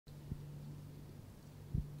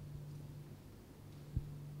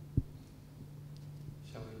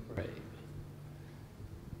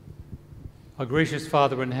Our gracious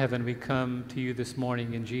Father in heaven, we come to you this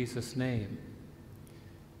morning in Jesus' name.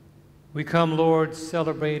 We come, Lord,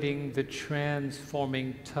 celebrating the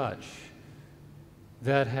transforming touch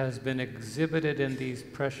that has been exhibited in these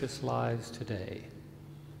precious lives today.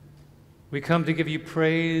 We come to give you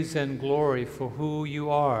praise and glory for who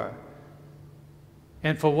you are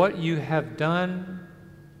and for what you have done,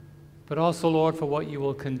 but also, Lord, for what you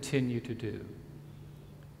will continue to do.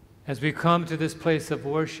 As we come to this place of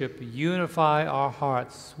worship, unify our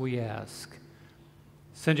hearts, we ask.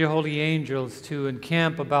 Send your holy angels to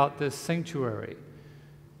encamp about this sanctuary,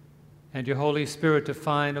 and your Holy Spirit to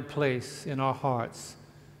find a place in our hearts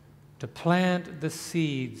to plant the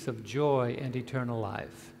seeds of joy and eternal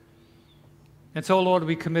life. And so, Lord,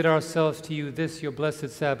 we commit ourselves to you this, your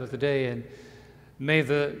blessed Sabbath day, and may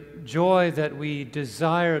the joy that we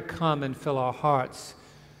desire come and fill our hearts.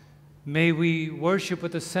 May we worship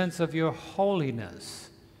with a sense of your holiness,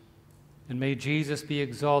 and may Jesus be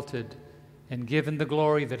exalted and given the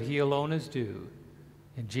glory that he alone is due.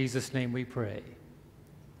 In Jesus' name we pray.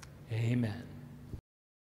 Amen.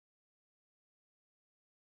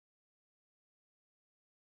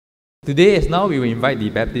 Today, as now, we will invite the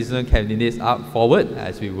baptism candidates up forward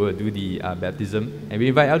as we will do the baptism. And we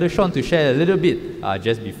invite Elder Sean to share a little bit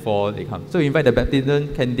just before they come. So we invite the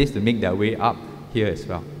baptism candidates to make their way up here as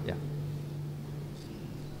well. Yeah.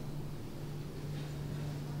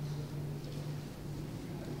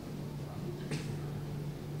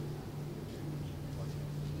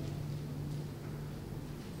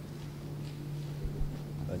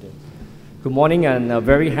 Good morning and a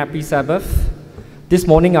very happy Sabbath. This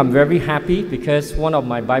morning I'm very happy because one of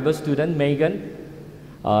my Bible students, Megan,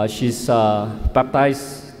 she's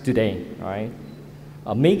baptized today, right?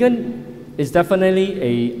 Megan is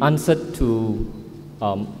definitely an answer to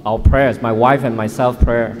our prayers, my wife and myself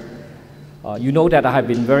prayer. You know that I have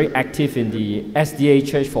been very active in the SDA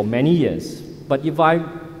church for many years, but if I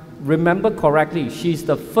remember correctly, she's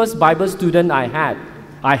the first Bible student I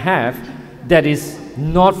have that is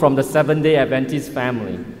not from the Seventh-day Adventist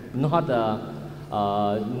family, not a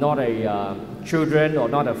children or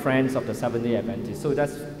not a friends of the Seventh-day Adventist. So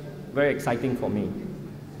that's very exciting for me.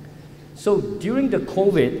 So during the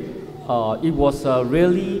COVID, it was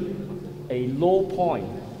really a low point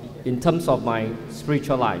in terms of my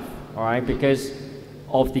spiritual life, all right, because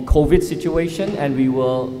of the COVID situation, and we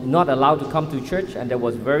were not allowed to come to church, and there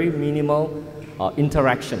was very minimal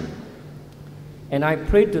interaction. And I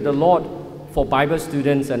prayed to the Lord for Bible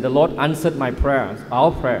students, and the Lord answered my prayers,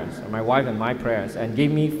 our prayers, my wife and my prayers, and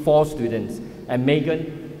gave me 4 students. And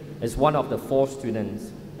Megan is one of the 4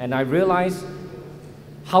 students. And I realized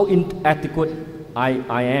how inadequate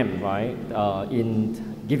I am, right, in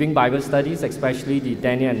giving Bible studies, especially the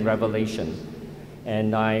Daniel and Revelation.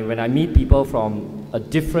 And when I meet people from a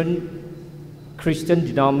different Christian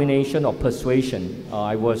denomination or persuasion,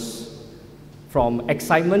 I was from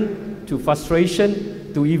excitement to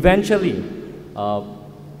frustration to eventually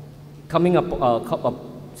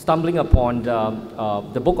stumbling upon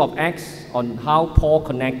the book of Acts on how Paul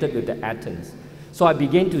connected with the Athens. So I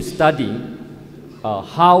began to study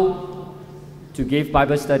how to give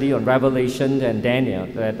Bible study on Revelation and Daniel,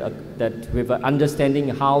 that with an understanding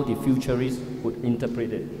how the futurists would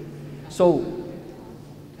interpret it. So,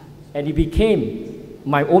 and it became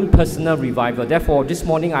my own personal revival. Therefore, this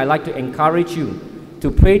morning I'd like to encourage you to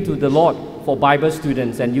pray to the Lord for Bible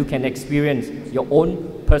students, and you can experience your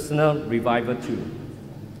own personal revival too.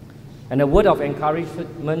 And a word of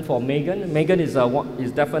encouragement for Megan. Megan is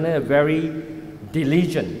definitely a very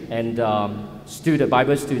diligent and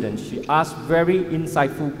Bible student. She asks very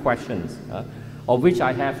insightful questions, of which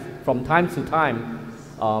I have from time to time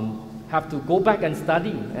have to go back and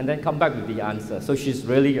study and then come back with the answer. So she's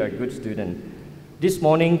really a good student. This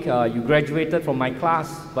morning you graduated from my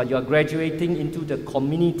class, but you are graduating into the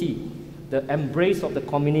community, the embrace of the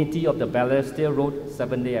community of the BRSDASG Road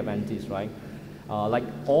Seventh-day Adventists, right? Like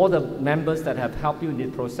all the members that have helped you in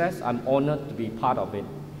this process, I'm honored to be part of it.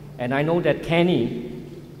 And I know that Kenny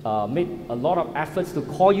made a lot of efforts to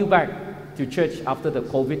call you back to church after the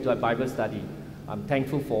COVID to a Bible study. I'm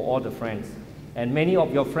thankful for all the friends. And many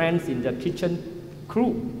of your friends in the kitchen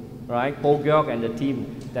crew, right? Paul Georg and the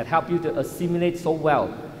team that helped you to assimilate so well.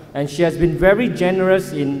 And she has been very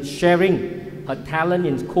generous in sharing her talent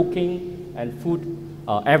in cooking and food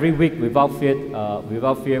every week without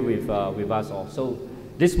fear with us all. So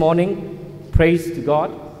this morning, praise to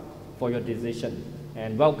God for your decision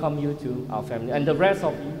and welcome you to our family and the rest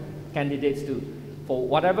of you candidates too. For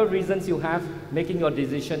whatever reasons you have making your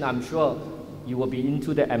decision, I'm sure you will be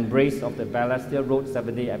into the embrace of the BRSDASG Road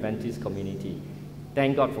Seventh-day Adventist community.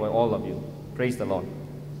 Thank God for all of you. Praise the Lord.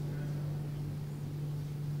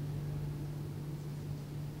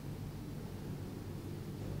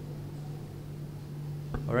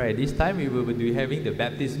 Alright, this time we will be having the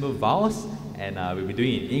baptismal vows, and we'll be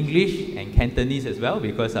doing it in English and Cantonese as well,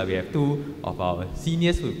 because we have two of our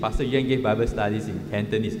seniors who Pastor Yuan gave Bible studies in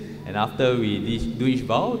Cantonese. And after we do each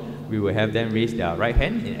vow, we will have them raise their right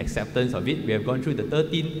hand in acceptance of it. We have gone through the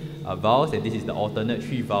 13 vows, and this is the alternate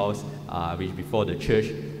 3 vows which before the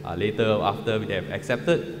church. Later, after they have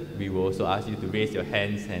accepted, we will also ask you to raise your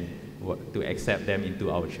hands and to accept them into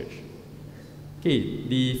our church. Okay,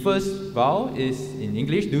 the first vow is in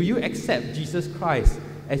English. Do you accept Jesus Christ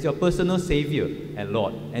as your personal Savior and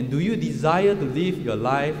Lord? And do you desire to live your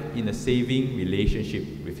life in a saving relationship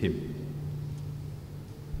with Him?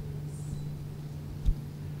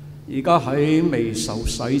 而家喺未受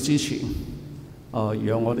洗之前，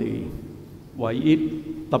讓我哋為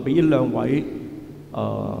特別呢兩位，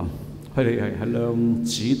佢哋係兩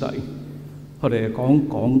子弟，佢哋係講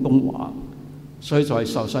廣東話，所以在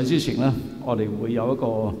受洗之前呢，我哋會有一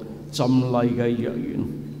個浸禮嘅約緣。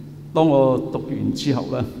當我讀完之後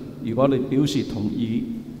呢，如果你表示同意，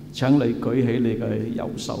請你舉起你嘅右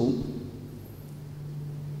手。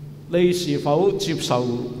你是否接受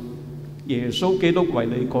耶穌基督為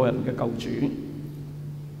你個人嘅救主，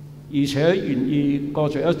而且願意過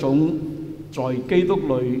着一種在基督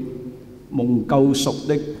裏蒙救贖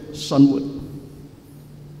的生活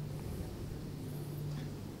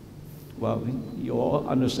？Well, you all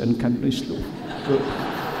understand Cantonese too. Good.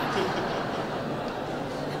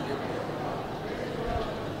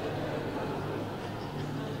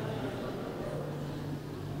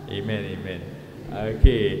 Amen, amen.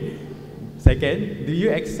 Okay. Second, do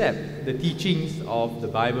you accept the teachings of the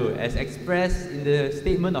Bible as expressed in the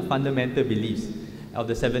Statement of Fundamental Beliefs of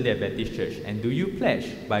the Seventh-day Adventist Church? And do you pledge,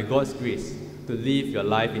 by God's grace, to live your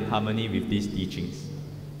life in harmony with these teachings?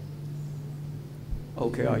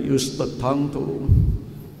 Okay, I use the tongue to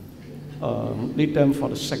lead them for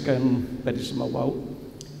the second baptismal vow.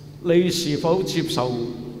 你是否接受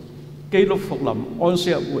基督復臨安息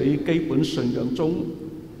日會基本信仰中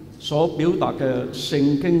所表達嘅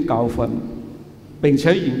聖經教訓，並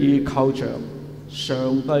且願意靠着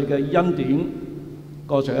上帝嘅恩典，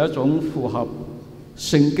過着一種符合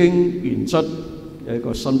聖經原則嘅一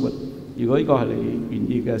個生活？如果呢個係你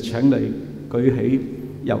願意嘅，請你舉起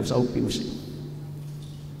右手表示。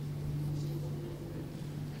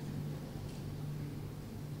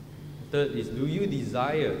Third is, do you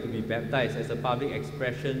desire to be baptized as a public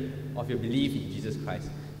expression of your belief in Jesus Christ,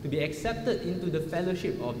 to be accepted into the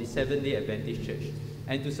fellowship of the Seventh-day Adventist Church,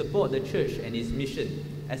 and to support the church and its mission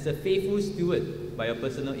as a faithful steward by your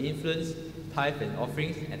personal influence, tithe and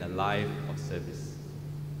offerings, and a life of service?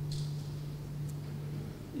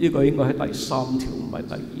 呢個應該係第3條，唔係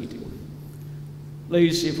第2條。你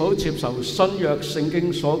是否接受新約聖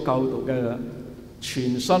經所教導嘅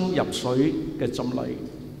全身入水嘅浸禮，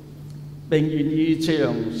並願意這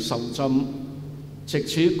樣受浸，藉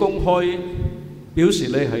此公開表示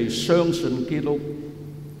你係相信基督，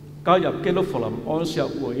加入基督復臨安息日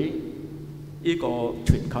會呢個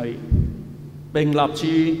團契，並立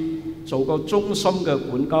志做個忠心嘅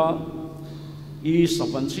管家，以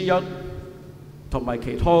1/10同埋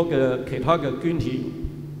其他嘅捐獻，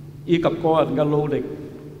以及個人嘅努力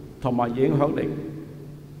同埋影響力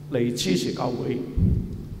嚟支持教會。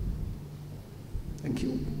Thank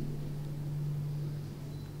you.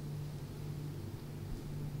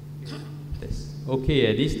 Okay,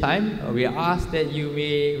 at this time, we ask that you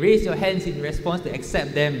may raise your hands in response to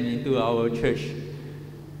accept them into our church.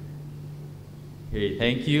 Okay,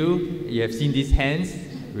 thank you. You have seen these hands.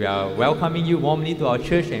 We are welcoming you warmly to our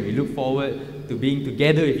church, and we look forward to being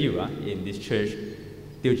together with you in this church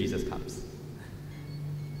till Jesus comes.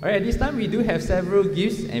 Alright, at this time we do have several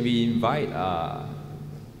gifts, and we invite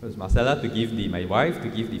Marcella to give my wife to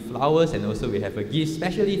give the flowers, and also we have a gift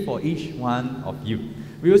specially for each one of you.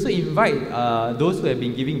 We also invite those who have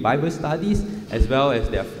been giving Bible studies as well as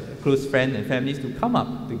their close friends and families to come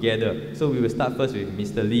up together. So we will start first with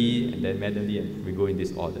Mr. Lee and then Madam Lee, and we go in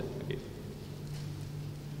this order. Okay.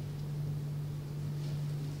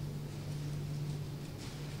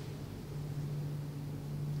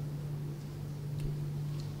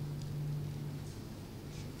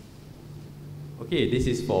 Okay, this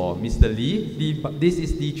is for Mr. Lee. This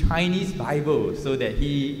is the Chinese Bible so that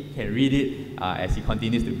he can read it as he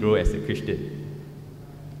continues to grow as a Christian.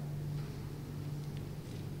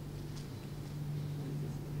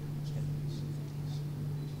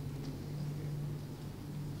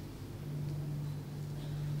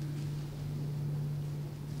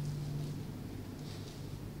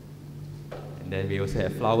 And then we also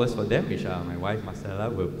have flowers for them, which my wife Marcella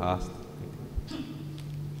will pass.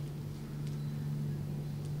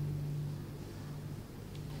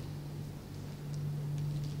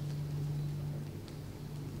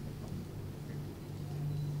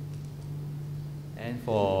 And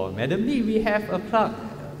for Madam Lee, we have a plaque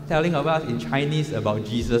telling of us in Chinese about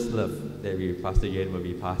Jesus' love that Pastor Yuan will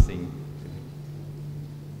be passing.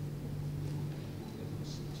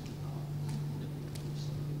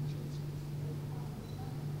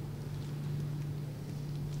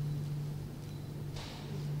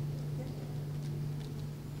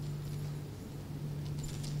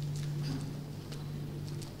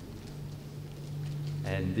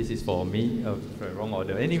 And this is for me, wrong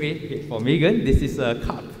order. Anyway, for Megan, this is a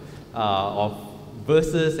cup of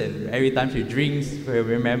verses, and every time she drinks, we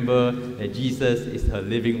remember that Jesus is her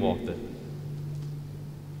living water.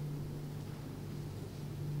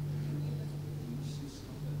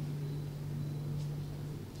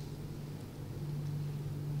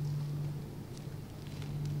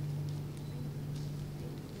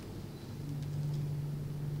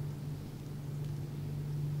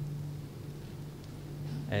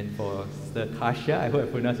 And for Sister Kasia, I hope I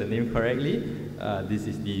pronounced her name correctly. This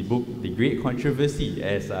is the book, The Great Controversy,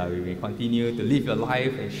 as we may continue to live your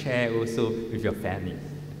life and share also with your family.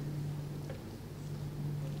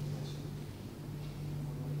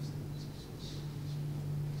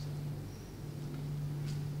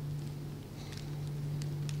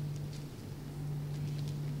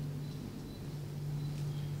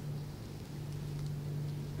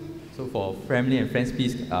 So for family and friends,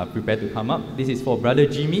 please prepare to come up. This is for Brother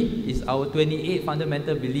Jimmy. It's our 28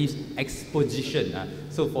 Fundamental Beliefs Exposition.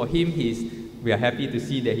 So for him, we are happy to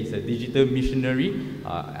see that he's a digital missionary,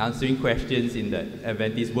 answering questions in the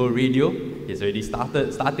Adventist World Radio. He's already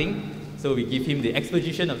starting. So we give him the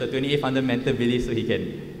exposition of the 28 Fundamental Beliefs so he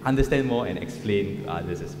can understand more and explain to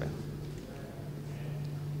others as well.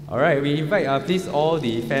 All right, we invite please all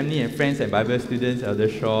the family and friends and Bible students, Elder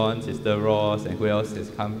Sean, Sister Ross, and who else has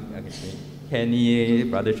come? Kenny,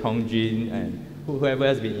 Brother Chong Jin, and whoever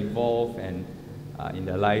has been involved and in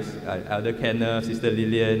their lives, Elder Kenneth, Sister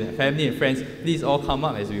Lillian, family and friends, please all come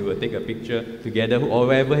up as we will take a picture together.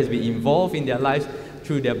 Whoever has been involved in their lives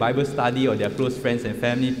through their Bible study or their close friends and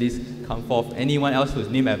family, please come forth. Anyone else whose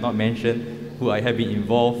name I have not mentioned, who have been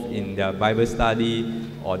involved in their Bible study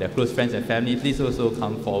or their close friends and family, please also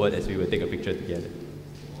come forward as we will take a picture together.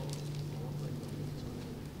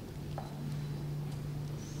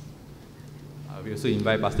 We also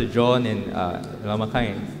invite Pastor John and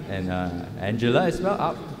Lomacang and Angela as well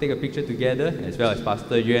up to take a picture together, as well as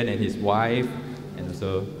Pastor Yuan and his wife, and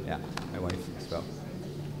also, yeah, my wife as well.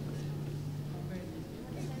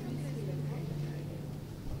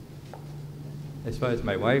 As far as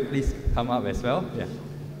my wife, please come up as well. Yeah.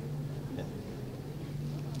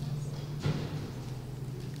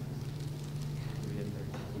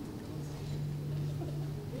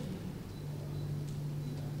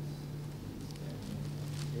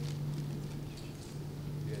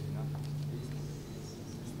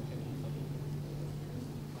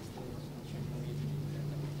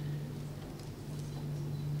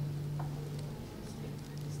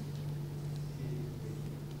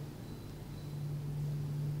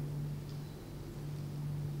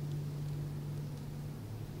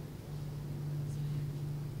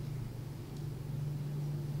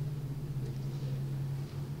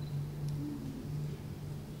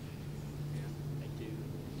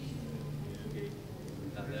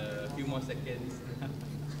 More seconds.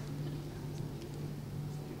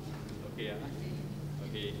 Okay.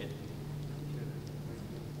 Okay.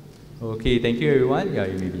 Okay. Thank you, everyone. Yeah,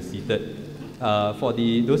 you may be seated. For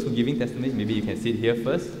those who are giving testimony, maybe you can sit here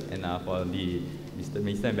first. And for the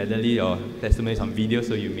Mr. and Madam Lee, your testimony is on video,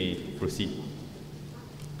 so you may proceed.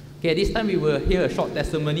 Okay. At this time, we will hear a short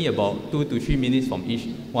testimony about 2 to 3 minutes from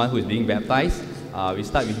each one who is being baptized. We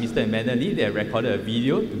start with Mr. and Madam Lee. They have recorded a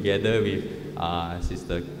video together with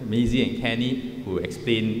Sister Maisie and Kenny, who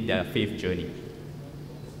explain their faith journey.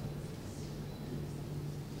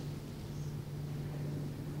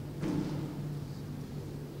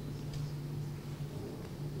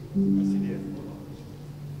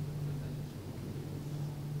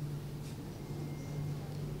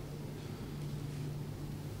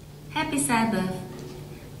 Happy Sabbath.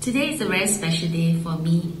 Today is a very special day for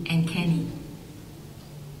me and Kenny.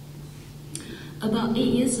 About 8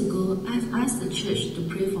 years ago, I've asked the church to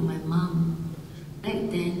pray for my mom. Back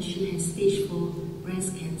then, she had stage 4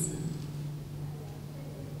 breast cancer.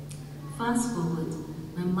 Fast forward,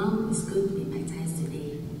 my mom is going to be baptized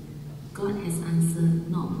today. God has answered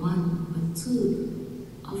not 1, but 2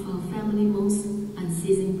 of our family's most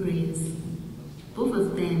unceasing prayers. Both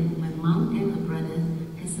of them, my mom and her brother,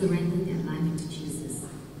 have surrendered their life to Jesus.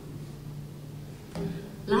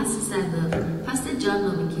 Last Sabbath, Pastor John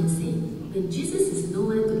Lomacang said, when Jesus is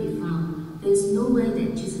nowhere to be found, there is nowhere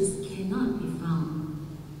that Jesus cannot be found.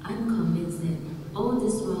 I'm convinced that All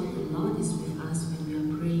this while, the Lord is with us when we are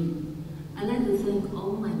praying. I'd like to thank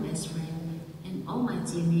all my best friends and all my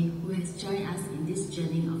teammates who has joined us in this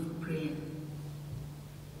journey of prayer.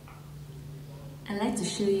 I'd like to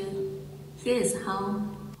show you, here is how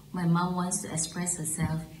my mom wants to express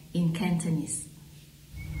herself in Cantonese.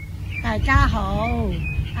 大家好，我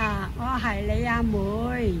係你阿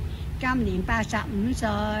妹，今年85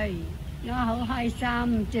歲，我好開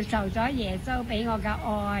心接受咗耶穌俾我嘅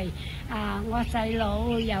愛，我細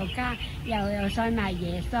佬又信埋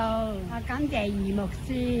耶穌，我感謝余牧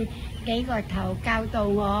師幾個頭教導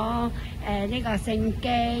我呢個聖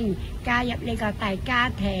經，加入呢個大家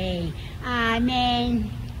庭，阿們。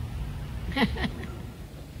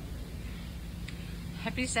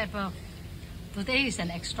Happy Sabbath. Today is an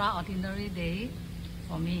extraordinary day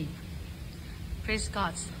for me. Praise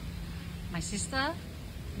God. My sister,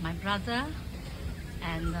 my brother,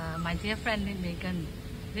 and my dear friend Megan,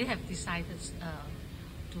 they have decided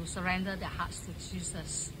to surrender their hearts to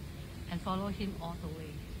Jesus and follow Him all the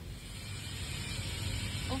way.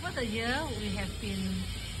 Over the year, we have been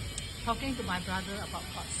talking to my brother about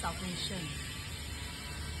God's salvation,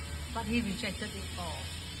 but he rejected it all.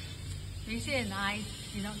 Lucy and I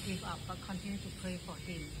did not give up, but continue to pray for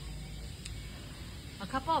him. A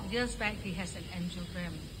couple of years back, he has an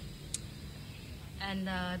angiogram. And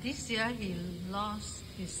this year, he lost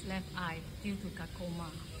his left eye due to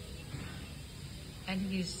glaucoma. And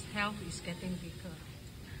his health is getting weaker.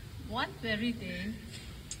 One very day,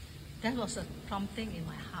 there was a prompting in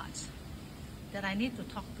my heart that I need to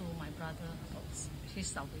talk to my brother about his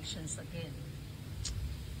salvation again.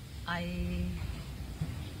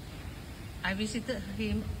 I visited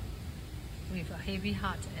him with a heavy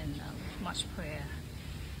heart and much prayer.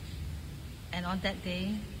 And on that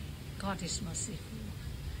day, God is merciful.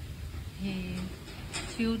 He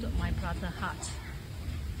healed my brother's heart.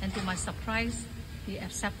 And to my surprise, he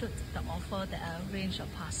accepted the offer that I arranged a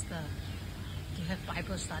pastor to have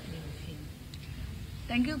Bible study with him.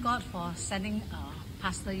 Thank you, God, for sending a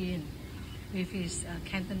pastor in with his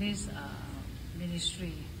Cantonese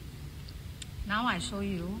ministry. Now I show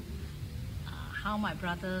you how my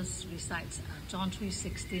brothers recite John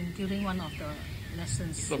 3:16 during one of the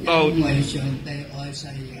lessons. 因為上帝愛世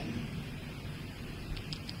人，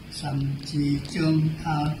甚至將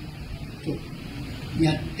他獨一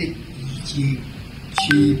的兒子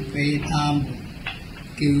賜俾他們，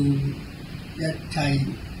叫一切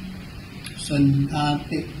信他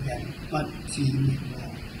的人不至滅亡，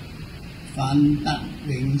反得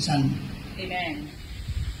永生。Amen.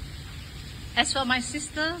 As for my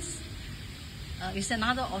sisters, it's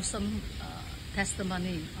another awesome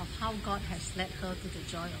testimony of how God has led her to the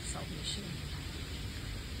joy of salvation.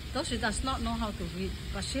 Though she does not know how to read,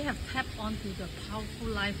 but she has tapped onto the powerful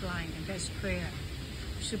lifeline, and that's prayer.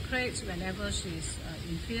 She prays whenever she is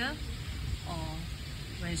in fear or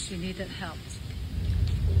when she needed help.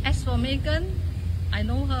 As for Megan, I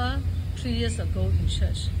know her 3 years ago in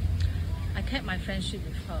church. I kept my friendship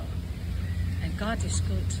with her, and God is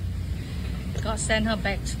good. God sent her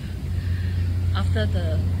back after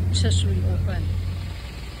the church reopened.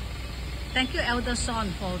 Thank you, Elder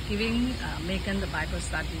Son, for giving Megan the Bible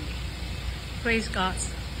study. Praise God.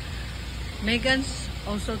 Megan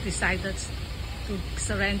also decided to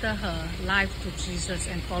surrender her life to Jesus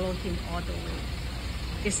and follow Him all the way.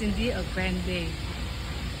 It's indeed a grand day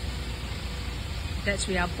that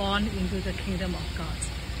we are born into the kingdom of God.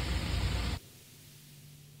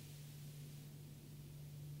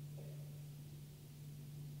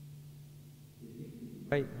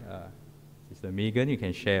 Right, Sister Megan, you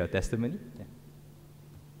can share your testimony. Yeah.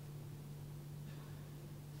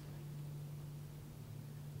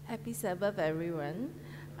 Happy Sabbath, everyone.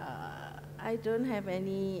 I don't have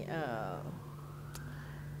any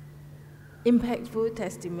impactful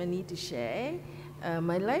testimony to share.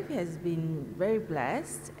 My life has been very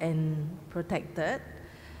blessed and protected.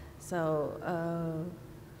 So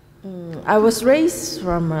I was raised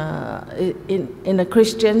from in a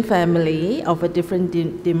Christian family of a different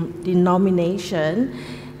denomination,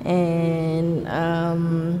 and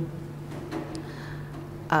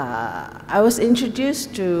I was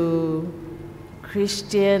introduced to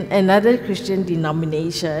another Christian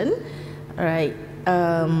denomination, right?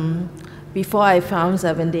 Before I found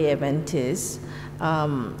Seventh-day Adventists.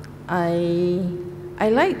 I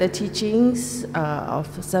like the teachings of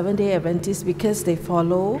Seventh-day Adventists because they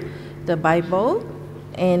follow the Bible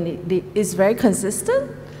and it is very consistent.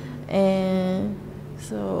 And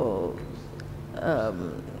so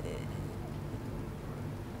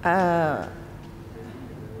I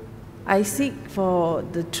seek for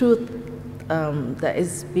the truth that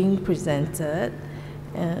is being presented.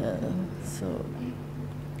 So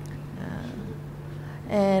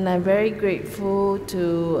And I'm very grateful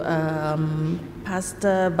to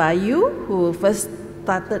Pastor Bayu, who first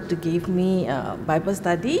started to give me Bible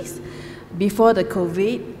studies before the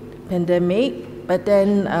COVID pandemic. But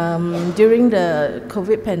then during the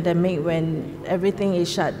COVID pandemic, when everything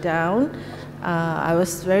is shut down, I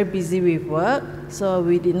was very busy with work, so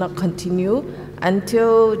we did not continue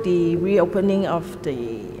until the reopening of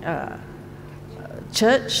the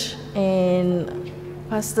church, and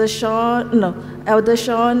Elder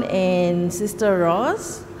Sean and Sister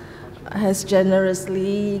Ross has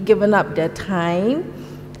generously given up their time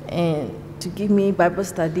and to give me Bible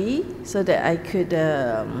study so that I could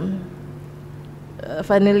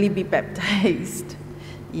finally be baptized.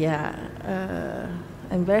 Yeah,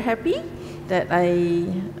 I'm very happy that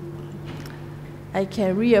I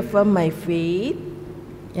can reaffirm my faith,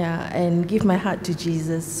 yeah, and give my heart to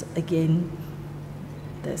Jesus again.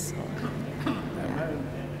 That's all.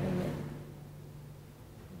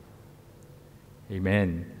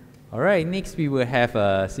 Amen. All right, next we will have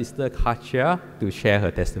Sister Katja to share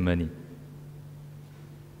her testimony.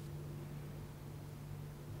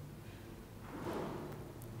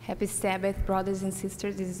 Happy Sabbath, brothers and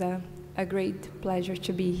sisters. It is a great pleasure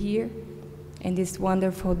to be here in this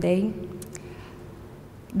wonderful day.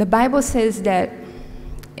 The Bible says that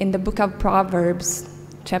in the book of Proverbs,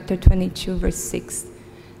 chapter 22, verse 6,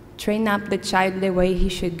 train up the child the way he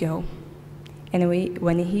should go. And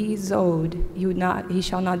when he is old, he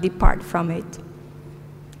shall not depart from it.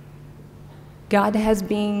 God has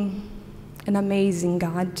been an amazing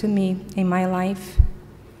God to me in my life.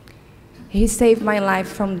 He saved my life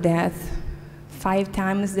from death 5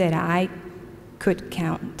 times that I could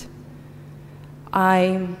count.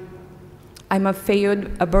 I'm a failed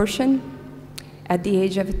abortion. At the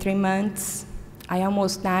age of 3 months, I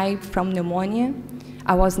almost died from pneumonia.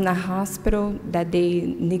 I was in a hospital that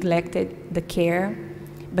they neglected the care,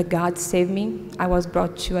 but God saved me. I was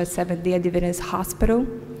brought to a Seventh-day Adventist hospital,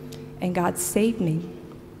 and God saved me.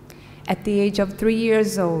 At the age of 3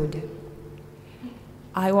 years old,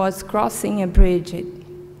 I was crossing a bridge,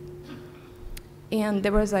 and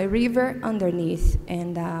there was a river underneath,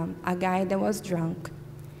 and a guy that was drunk,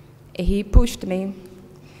 he pushed me,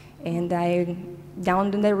 and I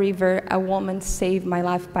down in the river. A woman saved my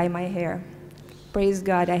life by my hair. Praise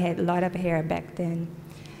God, I had a lot of hair back then.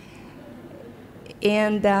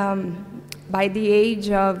 And by the age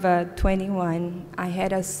of 21, I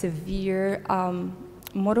had a severe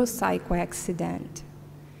motorcycle accident.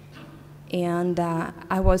 And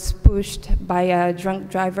I was pushed by a drunk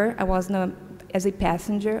driver. I was as a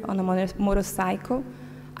passenger on a motorcycle.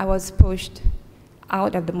 I was pushed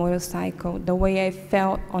out of the motorcycle. The way I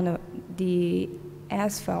felt on the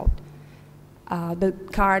asphalt, the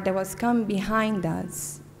car that was coming behind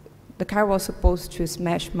us, the car was supposed to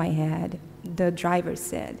smash my head, the driver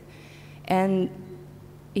said. And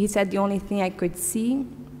he said the only thing I could see,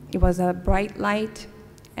 it was a bright light,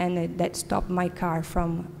 and that stopped my car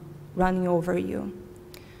from running over you.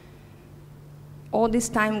 All this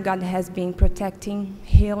time, God has been protecting,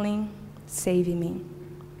 healing, saving me.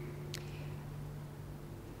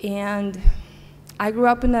 And I grew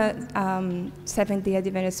up in a Seventh-day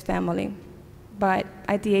Adventist family. But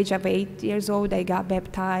at the age of 8 years old, I got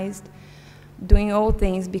baptized, doing all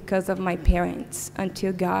things because of my parents,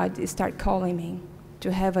 until God started calling me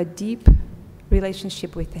to have a deep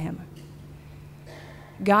relationship with Him.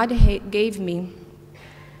 God gave me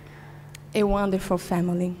a wonderful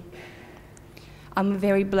family. I'm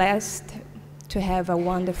very blessed to have a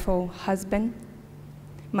wonderful husband.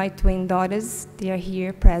 My twin daughters, they are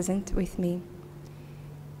here present with me.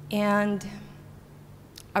 And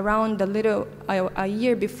around a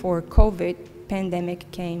year before COVID pandemic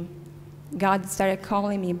came, God started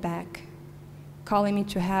calling me back, calling me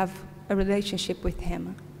to have a relationship with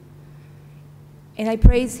Him. And I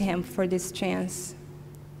praise Him for this chance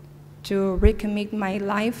to recommit my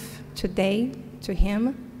life today to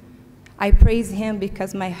Him. I praise Him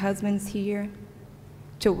because my husband's here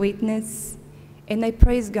to witness, and I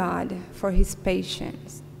praise God for His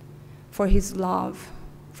patience, for His love,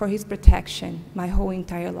 for His protection my whole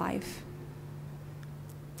entire life.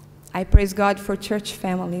 I praise God for church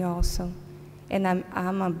family also. And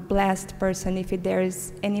I'm a blessed person. If there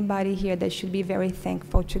is anybody here that should be very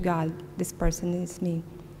thankful to God, this person is me.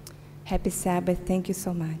 Happy Sabbath. Thank you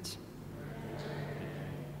so much.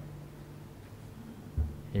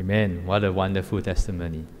 Amen. What a wonderful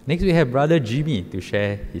testimony. Next, we have Brother Jimmy to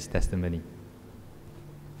share his testimony.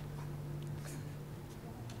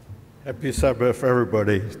 Happy Sabbath,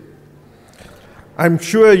 everybody. I'm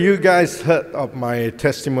sure you guys heard of my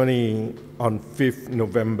testimony on 5th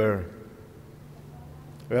November.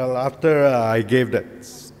 Well, after I gave that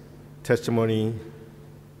testimony,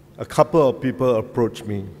 a couple of people approached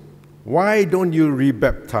me. Why don't you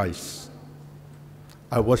rebaptize?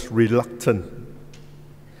 I was reluctant.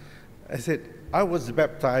 I said, I was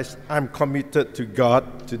baptized. I'm committed to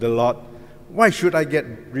God, to the Lord. Why should I get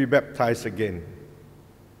rebaptized again?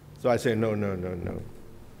 So I said, no.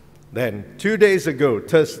 Then 2 days ago,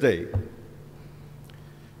 Thursday,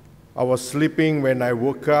 I was sleeping. When I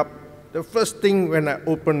woke up, the first thing when I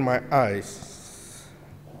opened my eyes,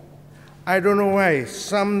 I don't know why,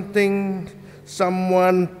 someone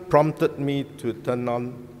prompted me to turn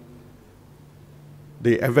on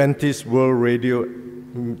the Adventist World Radio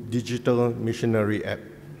digital missionary app.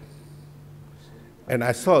 And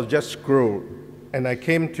I saw, just scroll, and I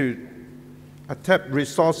tapped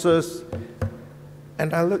resources,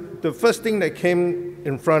 and I looked, the first thing that came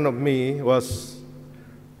in front of me was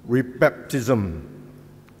rebaptism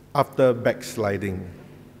after backsliding.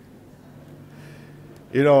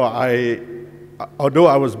 You know, although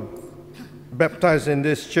I was baptized in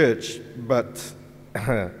this church, but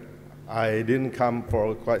I didn't come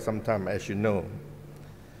for quite some time, as you know.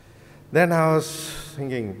 Then I was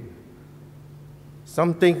thinking,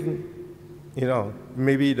 something, you know,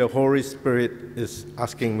 maybe the Holy Spirit is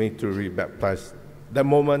asking me to rebaptize. That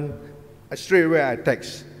moment, straight away I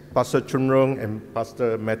text Pastor Chun Rong and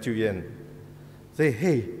Pastor Matthew Yen. Say,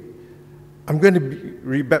 hey, I'm going to be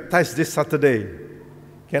rebaptized this Saturday.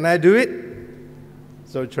 Can I do it?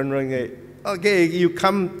 So Chun Rong said, okay, you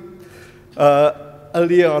come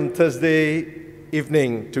earlier on Thursday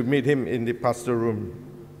evening to meet him in the pastor room.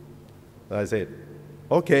 So I said,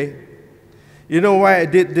 okay. You know why I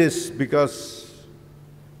did this? Because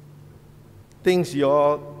things you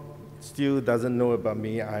all still doesn't know about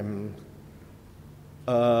me. I'm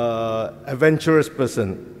an adventurous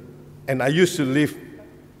person, and I used to live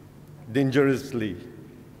dangerously.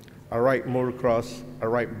 I ride motocross, I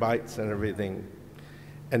ride bikes and everything.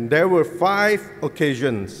 And there were 5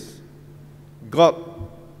 occasions God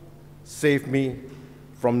saved me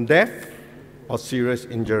from death or serious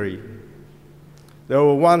injury. There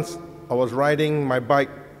were once I was riding my bike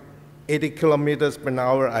 80 kilometers per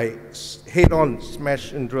hour. I head-on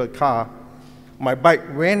smashed into a car. My bike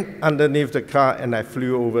went underneath the car and I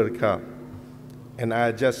flew over the car. And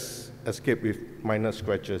I just escaped with minor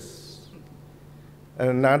scratches. And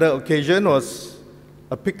another occasion was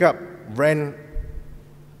a pickup ran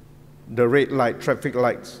the red light, traffic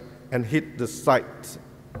lights, and hit the side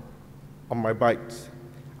on my bike.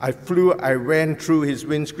 I ran through his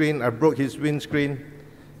windscreen, I broke his windscreen,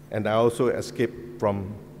 and I also escaped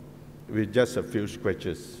with just a few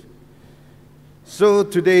scratches. So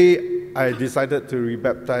today, I decided to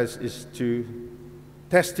rebaptize is to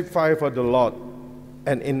testify for the Lord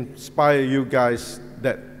and inspire you guys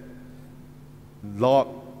that Lord,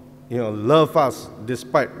 love us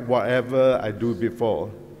despite whatever I do before.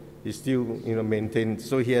 He still, maintains.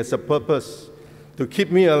 So He has a purpose to keep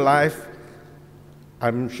me alive.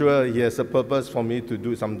 I'm sure He has a purpose for me to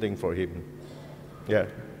do something for Him. Yeah.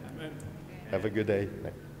 Amen. Have a good day.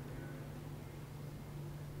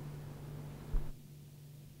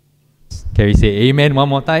 Can we say amen one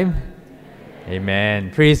more time? Amen.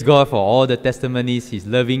 Praise God for all the testimonies, His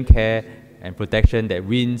loving care and protection that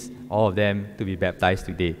wins all of them to be baptized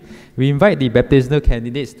today. We invite the baptismal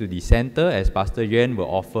candidates to the center as Pastor Yuan will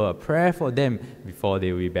offer a prayer for them before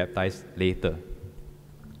they will be baptized later.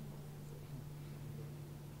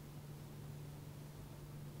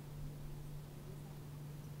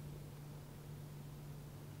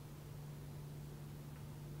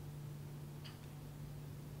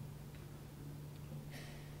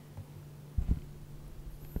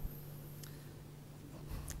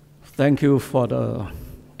 Thank you for the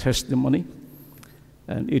testimony,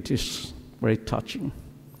 and it is very touching.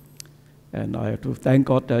 And I have to thank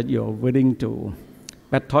God that you're willing to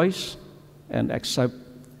baptize and accept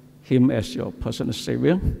Him as your personal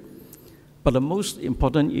Savior. But the most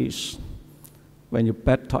important is when you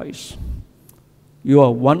baptize, you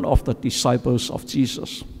are one of the disciples of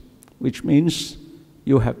Jesus, which means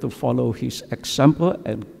you have to follow His example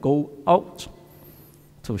and go out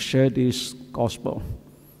to share this gospel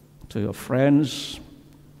to your friends,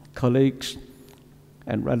 colleagues,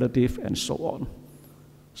 and relatives, and so on.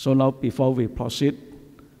 So now, before we proceed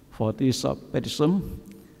for this baptism,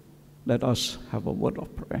 let us have a word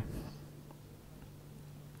of prayer.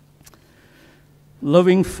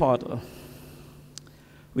 Loving Father,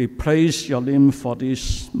 we praise your name for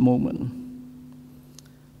this moment.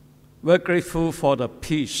 We're grateful for the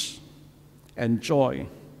peace and joy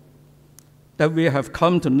that we have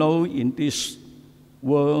come to know in this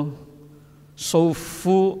world so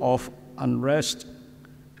full of unrest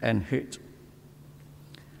and hate.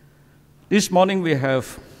 This morning we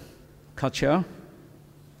have Katja,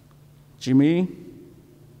 Jimmy,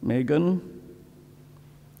 Megan,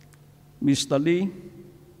 Mr. Lee,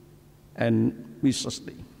 and Mrs.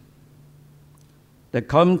 Lee. They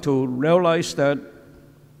come to realize that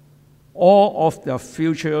all of their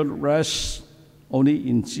future rests only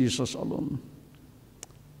in Jesus alone.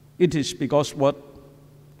 It is because what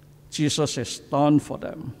Jesus has done for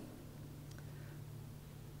them.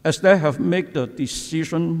 As they have made the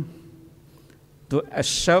decision to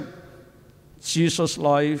accept Jesus'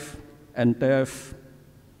 life and death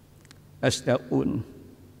as their own,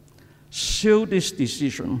 seal this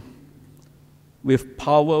decision with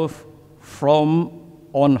power from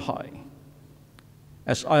on high,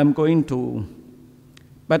 as I am going to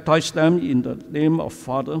baptize them in the name of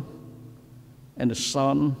Father and the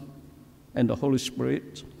Son and the Holy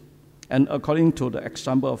Spirit, and according to the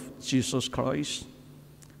example of Jesus Christ.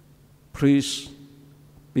 Please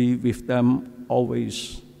be with them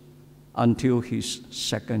always until His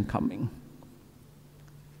second coming.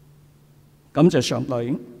 感謝上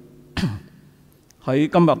帝喺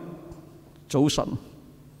今日早晨，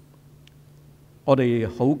我哋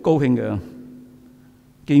好高興嘅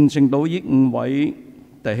見證到呢5位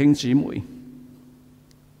弟兄姊妹，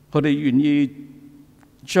佢哋願意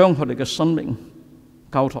將佢哋嘅生命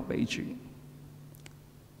交託俾主，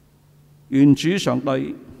願主上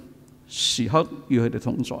帝時刻與佢哋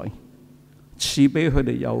同在，賜俾佢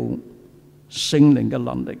哋有聖靈嘅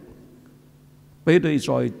能力，俾佢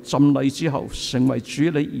哋在浸禮之後，成為主你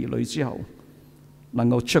兒女之後，能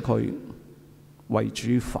夠出去為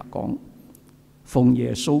主發光，奉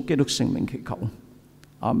耶穌基督聖名祈求，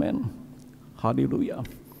阿門。Hallelujah.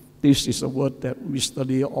 This is a word that Mr.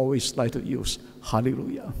 Lee always like to use.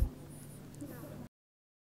 Hallelujah.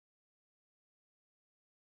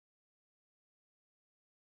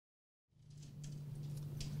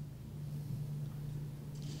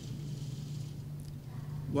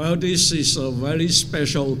 Well, this is a very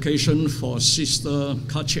special occasion for Sister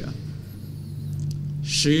Katja.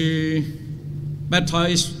 She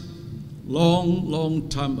baptized long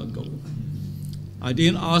time ago. I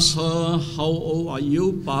didn't ask her how old are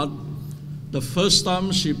you, but the first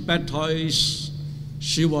time she baptized,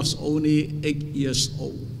 she was only 8 years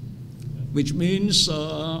old, which means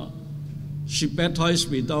she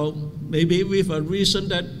baptized maybe with a reason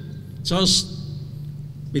that just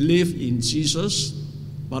believe in Jesus.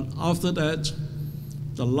 But after that,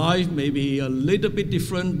 the life may be a little bit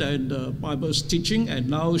different than the Bible's teaching, and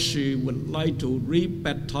now she would like to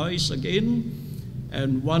re-baptize again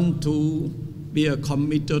and want to be a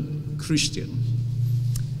committed Christian.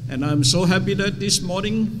 And I'm so happy that this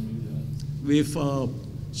morning with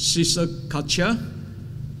Sister Katja,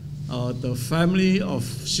 the family of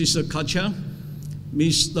Sister Katja,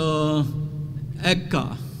 Mr.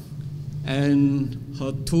 Edgar, and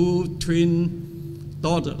her 2 twin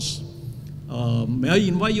daughters. May I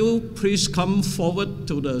invite you, please come forward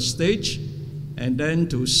to the stage and then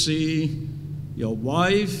to see your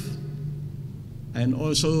wife and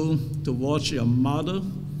also to watch your mother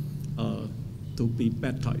to be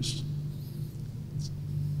baptized.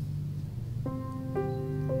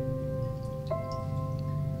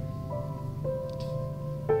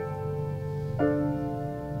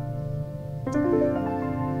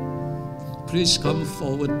 Please come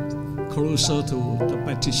forward closer to the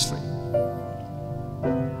baptistry.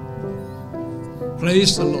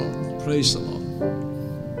 Praise the Lord, praise the Lord.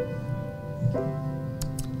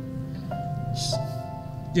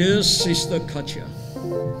 Dear Sister Katja,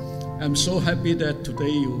 I'm so happy that today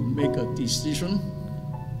you make a decision,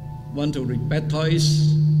 want to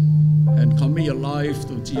rebaptize and commit your life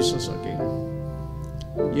to Jesus again.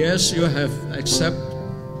 Yes, you have accepted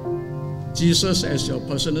Jesus as your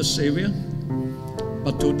personal Savior,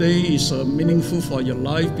 but today is meaningful for your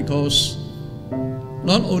life because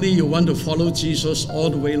not only you want to follow Jesus all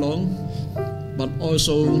the way long, but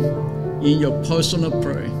also in your personal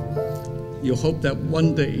prayer, you hope that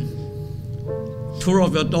one day 2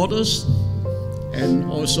 of your daughters and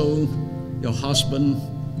also your husband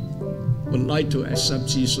would like to accept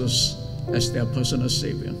Jesus as their personal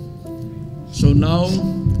Savior. So now,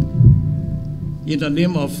 in the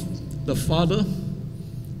name of the Father,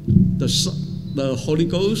 the Holy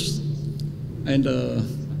Ghost, and the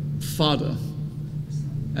Father,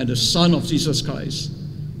 and the Son of Jesus Christ,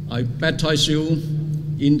 I baptize you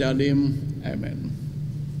in their name. Amen.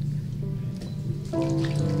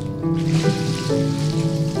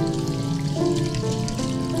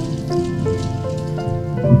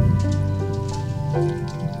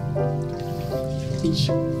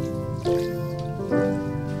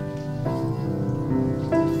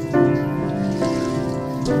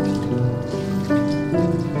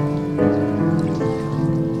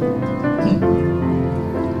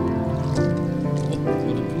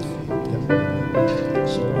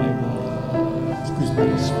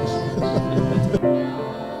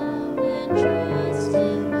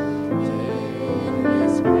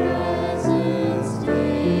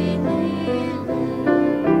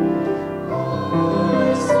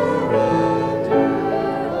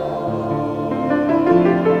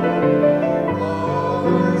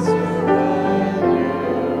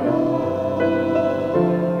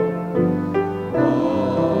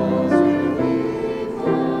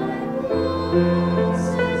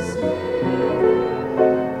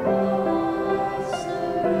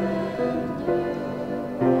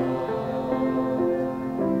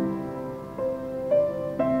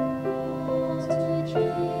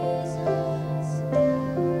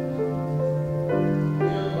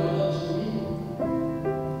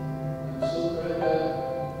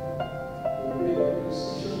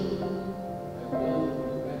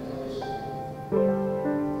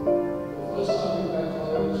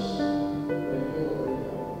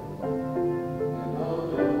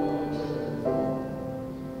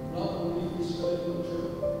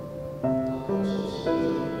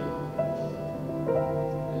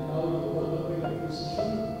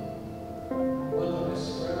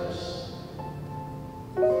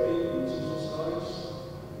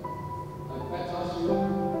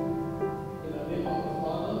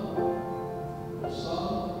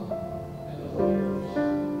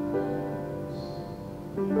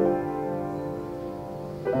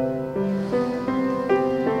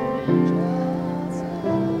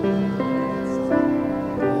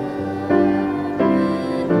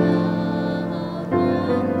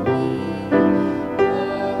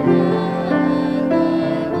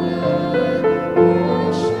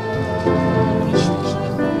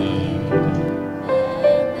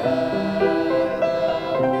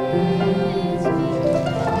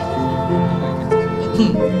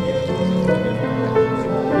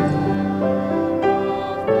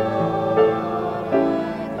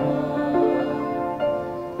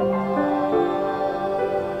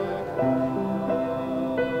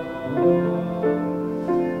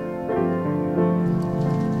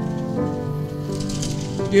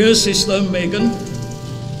 Dear Sister Megan,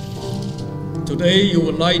 today you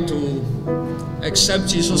would like to accept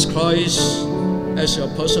Jesus Christ as your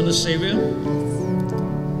personal Savior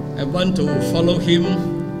and want to follow Him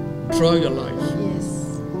throughout your life.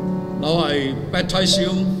 Yes. Now I baptize you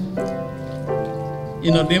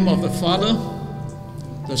in the name of the Father,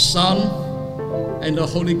 the Son, and the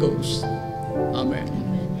Holy Ghost. Amen.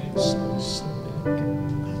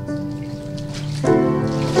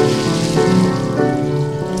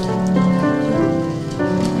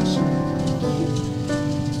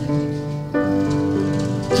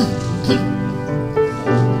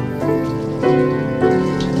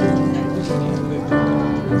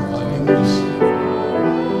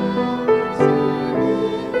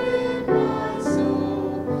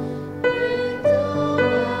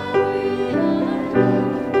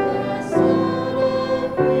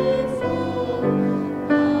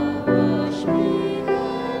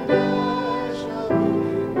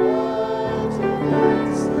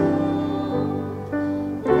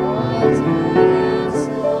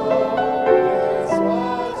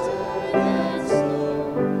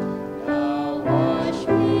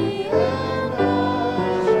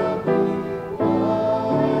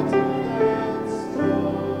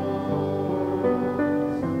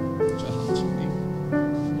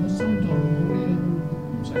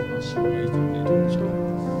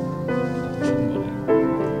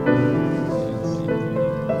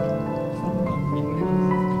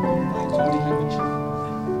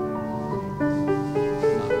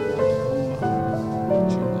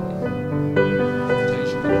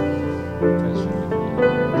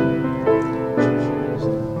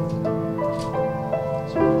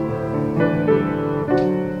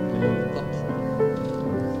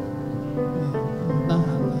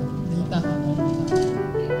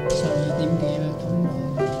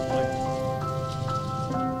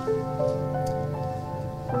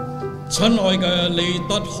親愛嘅李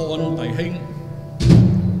德漢弟兄，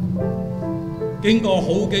經過好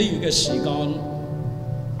幾月嘅時間，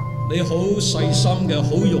你好細心嘅、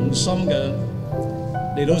好用心嘅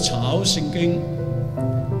嚟到查考聖經，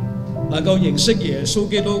能夠認識耶穌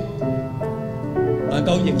基督，能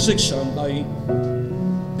夠認識上帝，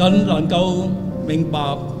更能夠明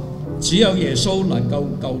白只有耶穌能夠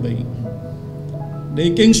救你。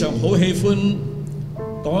你經常好喜歡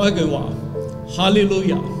講一句話：哈利路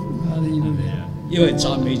亞。因為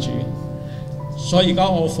讚美主，所以而家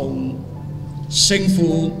我奉聖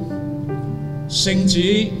父、聖子、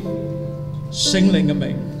聖靈嘅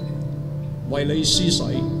名，為你施洗。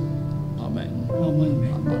阿門。阿門。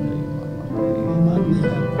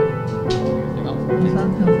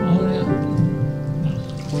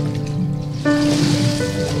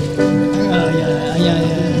哎呀，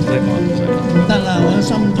唔得啦，我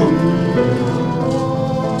心痛。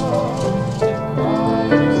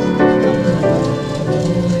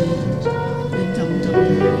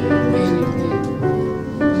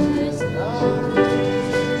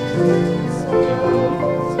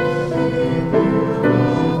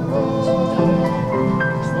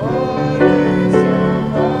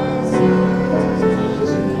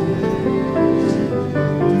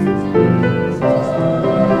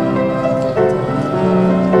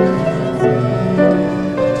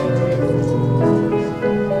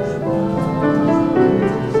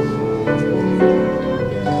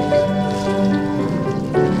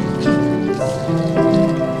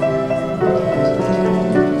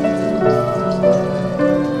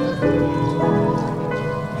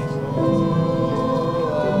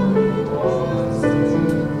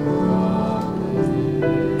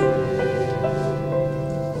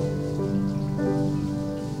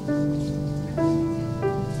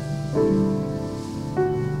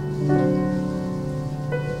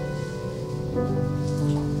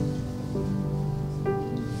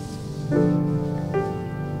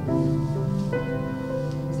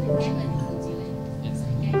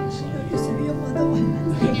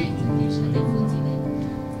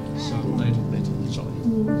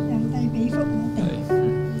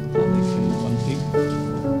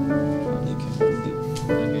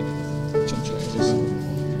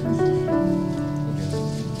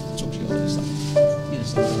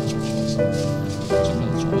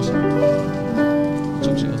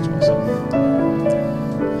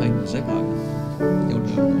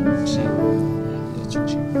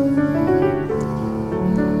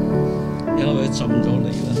浸咗你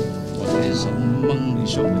啦，或者手掹你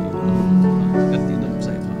出嚟，一啲都唔使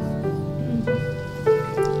怕。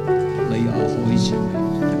你也開始未？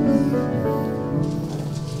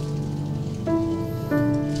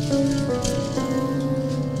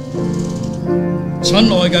親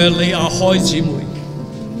愛嘅李亞開姊妹，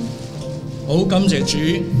好感謝主，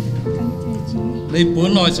你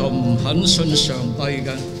本來就唔肯信上帝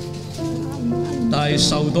嘅，但係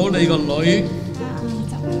受到你個女、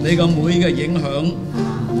你個妹嘅影響，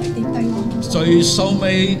最收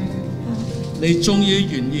尾你終於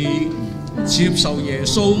願意接受耶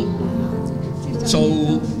穌做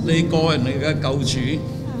你個人嚟嘅救主。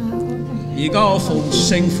而家我奉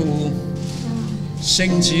聖父、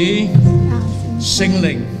聖子、聖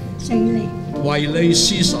靈為你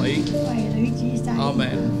施洗，阿們。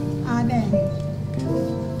阿們。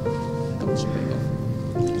今次俾我。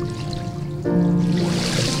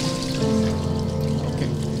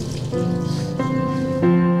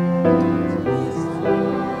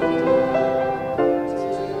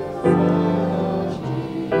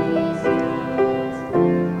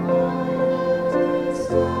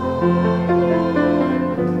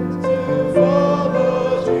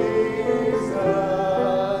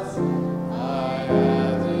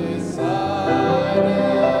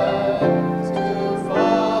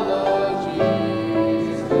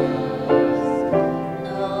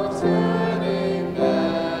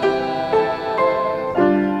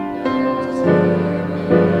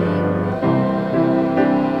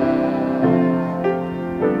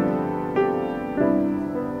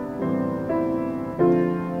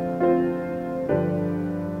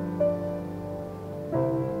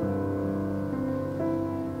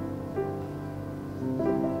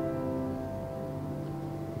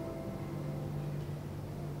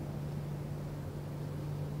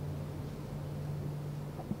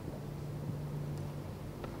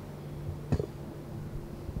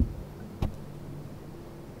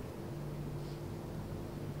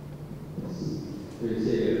We'll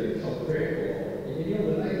say a short prayer for if anyone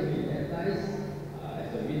would like to be baptized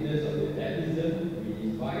as a witness of the baptism. We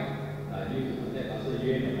invite you to contact Pastor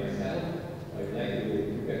Yuan or myself, or if you'd like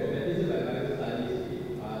to prepare for baptism by Bible studies,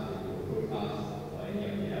 we ask that you approach us or any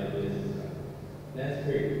of the elders as well. Let's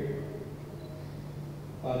pray.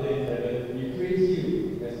 Father in heaven, we praise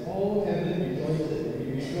you as all heaven rejoices, and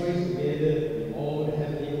we rejoice together with all the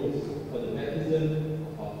heavenly hosts for the baptism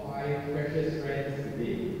of our 5 precious friends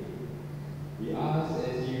today. We ask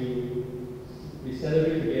as we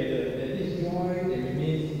celebrate together that this joy that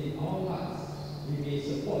remains in our hearts, we may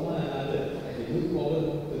support one another as we look forward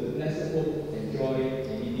to the blessed hope and joy in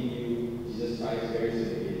meeting you, Jesus Christ, very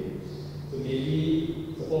soon again. So may we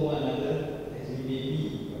support one another as we may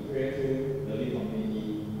be a prayerful, loving community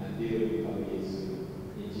until we come again soon.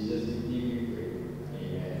 In Jesus' name we pray.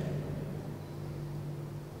 Amen.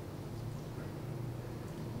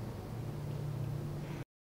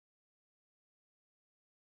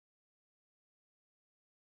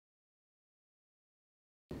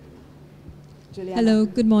 Hello,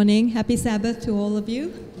 good morning. Happy Sabbath to all of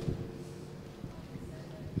you.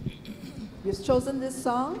 We've chosen this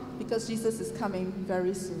song because Jesus is coming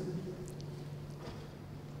very soon.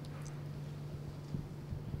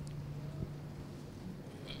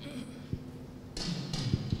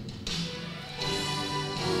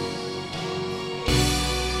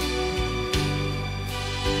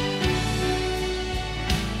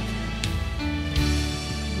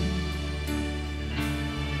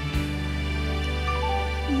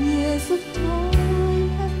 Years of time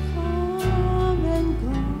have come and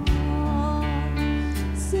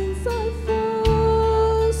gone since I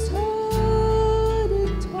first heard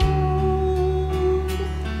it told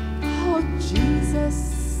how Jesus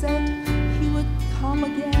said he would come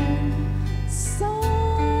again someday.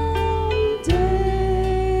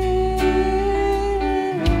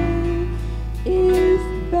 If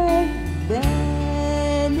back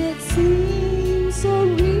then it seemed so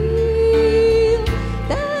real,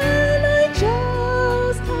 then I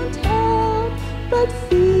just can't help but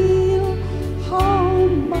feel how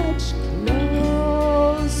much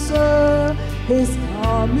closer his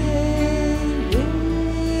coming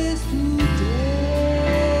is today.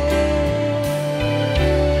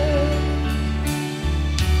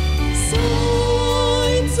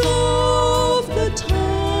 Signs of the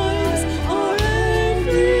times are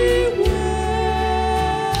everywhere.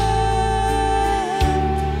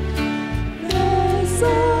 There's a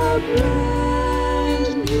brand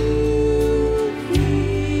new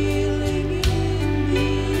feeling in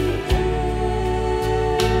the air.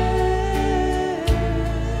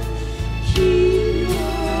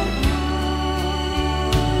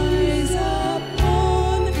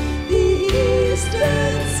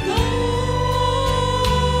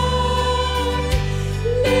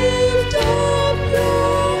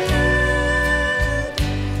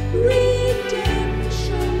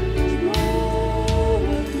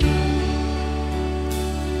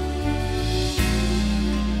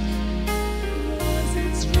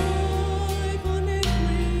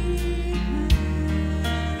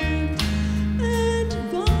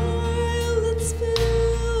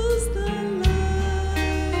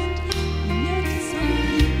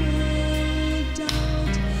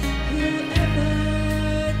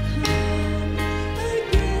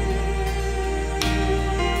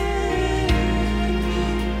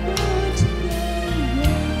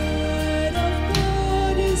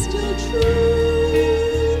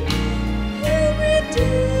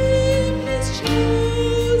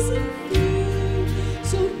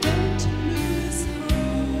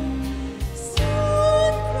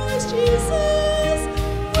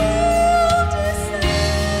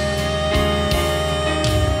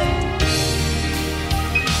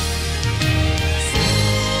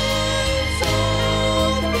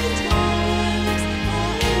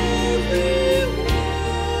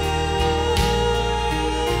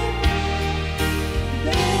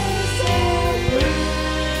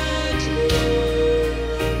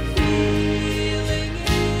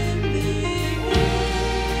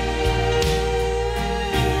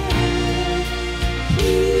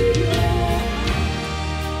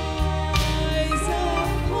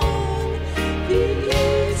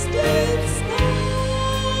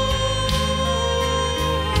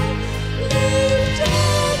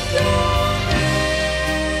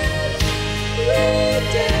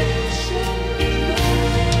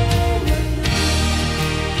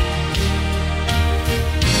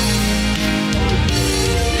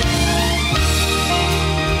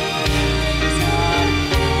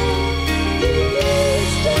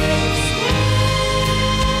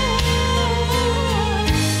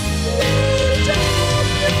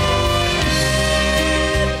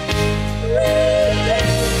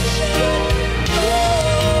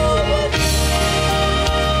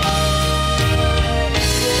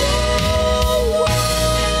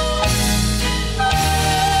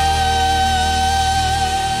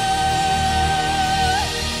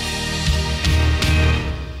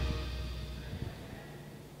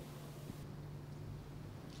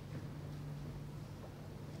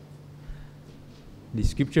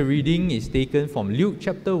 scripture reading is taken from Luke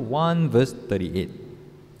chapter 1, verse 38.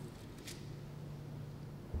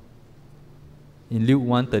 In Luke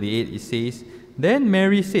 1:38, it says, "Then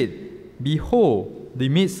Mary said, 'Behold, the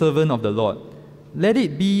maidservant of the Lord, let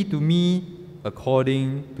it be to me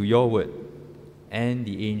according to your word.' And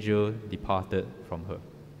the angel departed from her."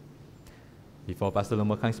 Before Pastor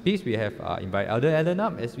Lomacang speaks, we have invite Elder Alan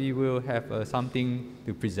up, as we will have something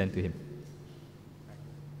to present to him.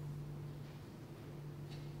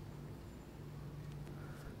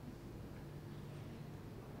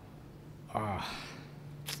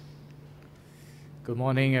 Good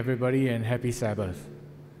morning, everybody, and happy Sabbath.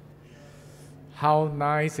 How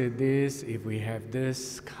nice it is if we have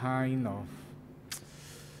this kind of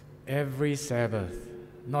every Sabbath,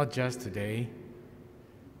 not just today.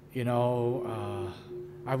 You know,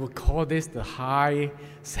 I would call this the high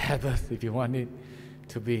Sabbath, if you want it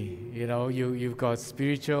to be. You know, you've got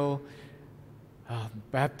spiritual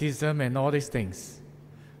baptism and all these things.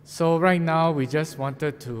 So right now, we just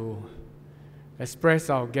wanted to express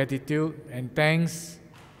our gratitude and thanks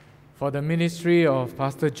for the ministry of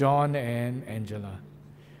Pastor John and Angela.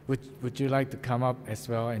 Would you like to come up as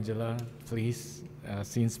well, Angela, please,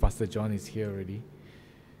 since Pastor John is here already?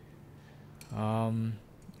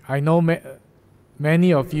 I know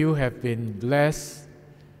many of you have been blessed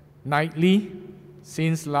nightly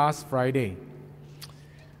since last Friday.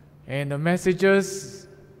 And the messages,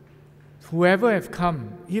 whoever have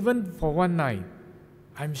come, even for one night,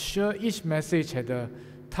 I'm sure each message had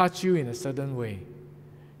touched you in a certain way.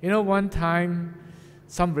 You know, one time,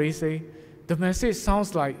 somebody say, the message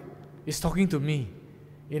sounds like it's talking to me.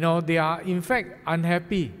 You know, they are in fact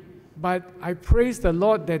unhappy. But I praise the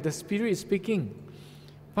Lord that the Spirit is speaking.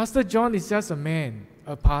 Pastor John is just a man,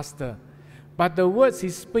 a pastor. But the words he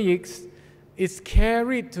speaks is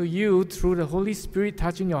carried to you through the Holy Spirit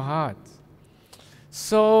touching your heart.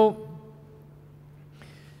 So,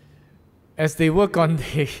 as they work on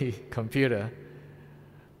the computer,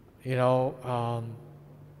 you know,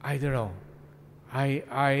 I don't know.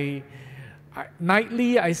 I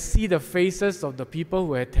nightly I see the faces of the people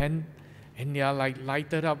who attend, and they are like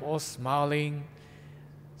lighted up, all smiling.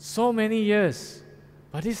 So many years,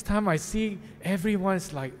 but this time I see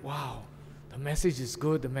everyone's like, wow, the message is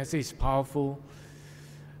good, the message is powerful.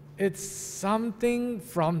 It's something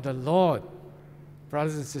from the Lord,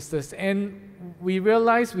 brothers and sisters, and we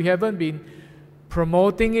realize we haven't been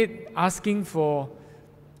promoting it, asking for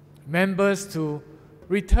members to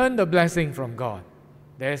return the blessing from God.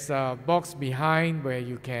 There's a box behind where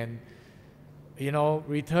you can, you know,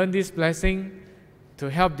 return this blessing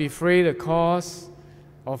to help defray the cost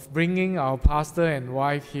of bringing our pastor and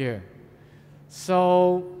wife here.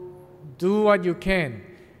 So do what you can.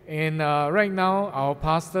 And right now, our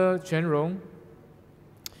pastor, Chen Rong,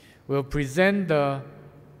 will present the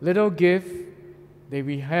little gift that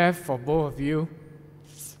we have for both of you.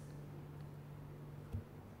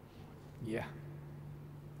 Yeah.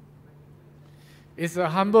 It's a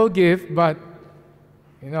humble gift, but,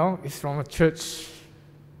 you know, it's from a church.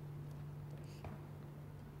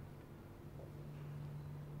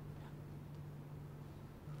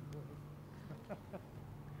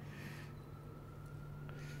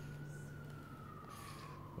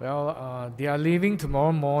 Well, they are leaving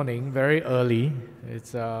tomorrow morning, very early.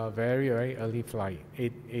 It's a very, very early flight,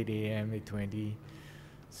 8 a.m., 8:20.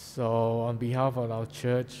 So on behalf of our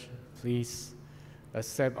church, please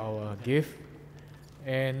accept our gift.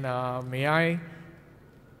 And may I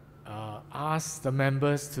ask the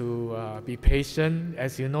members to be patient.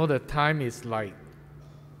 As you know, the time is like,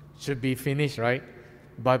 should be finished, right?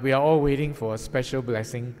 But we are all waiting for a special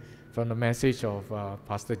blessing from the message of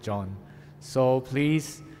Pastor John. So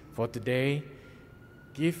please, for today,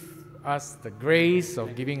 give us the grace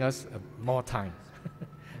of giving us more time.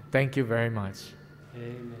 Thank you very much.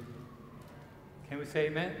 Amen. Can we say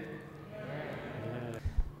amen?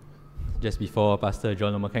 Just before Pastor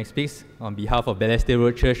John Lomacang speaks, on behalf of BRSDASG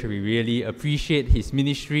Road Church, we really appreciate his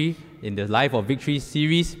ministry in the Life of Victory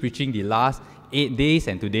series, preaching the last 8 days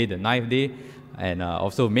and today the 9th day, and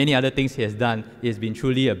also many other things he has done. It has been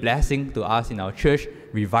truly a blessing to us in our church,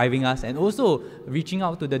 reviving us, and also reaching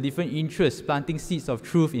out to the different interests, planting seeds of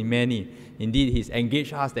truth in many. Indeed, he's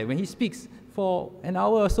engaged us that when he speaks for an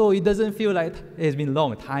hour or so, it doesn't feel like it has been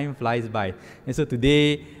long. Time flies by. And so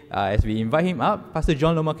today, as we invite him up, Pastor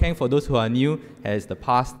John Lomacang, for those who are new, has the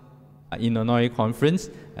past in Illinois Conference,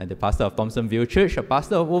 and the pastor of Thompsonville Church, a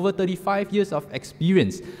pastor of over 35 years of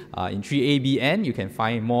experience in 3ABN. You can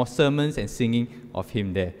find more sermons and singing of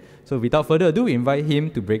him there. So without further ado, we invite him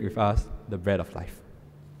to break with us the bread of life.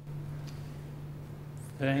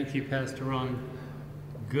 Thank you, Pastor Ron.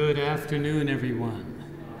 Good afternoon, everyone.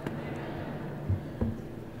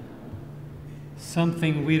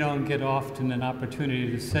 something we don't get often an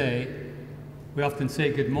opportunity to say. We often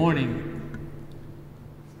say good morning,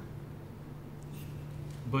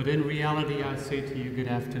 but in reality, I say to you good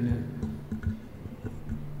afternoon.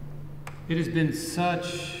 It has been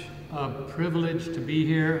such a privilege to be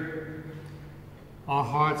here. Our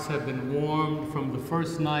hearts have been warmed from the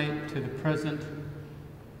first night to the present,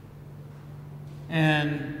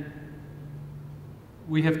 and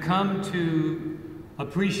we have come to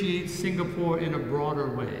appreciate Singapore in a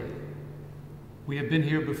broader way. We have been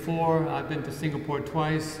here before. I've been to Singapore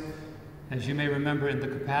twice, as you may remember, in the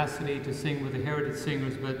capacity to sing with the Heritage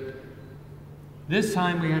Singers, but this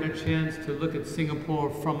time we had a chance to look at Singapore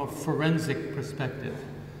from a forensic perspective.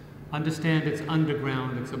 Understand its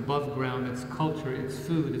underground, its above ground, its culture, its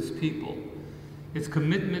food, its people, its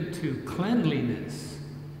commitment to cleanliness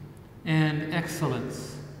and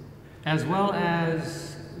excellence, as well as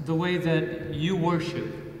the way that you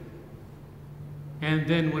worship. And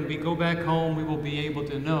then when we go back home, we will be able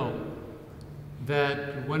to know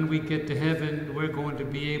that when we get to heaven, we're going to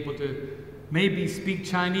be able to maybe speak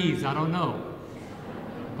Chinese, I don't know.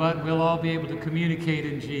 But we'll all be able to communicate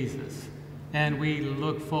in Jesus. And we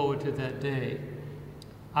look forward to that day.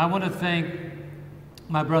 I want to thank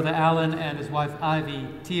my brother Alan and his wife Ivy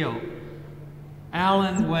Teo.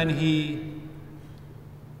 Alan, when he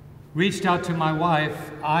reached out to my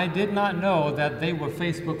wife, I did not know that they were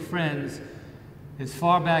Facebook friends as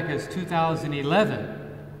far back as 2011.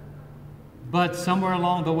 But somewhere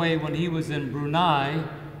along the way, when he was in Brunei,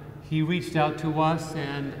 he reached out to us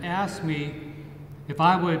and asked me if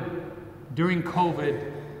I would, during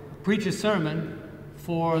COVID, preach a sermon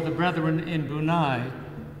for the brethren in Brunei.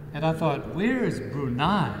 And I thought, where is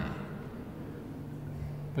Brunei?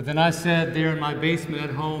 But then I said there in my basement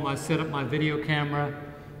at home, I set up my video camera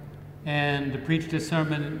and preached a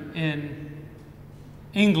sermon in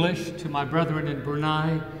English to my brethren in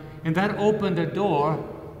Brunei, and that opened a door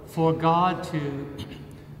for God to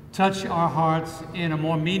touch our hearts in a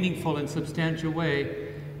more meaningful and substantial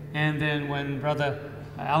way. And then when Brother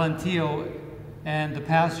Alan Teo and the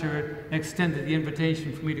pastor extended the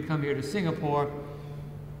invitation for me to come here to Singapore,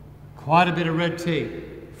 quite a bit of red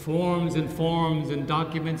tape, forms and forms and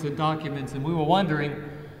documents, and we were wondering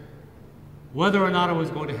whether or not it was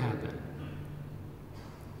going to happen.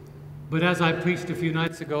 But as I preached a few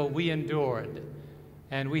nights ago, we endured,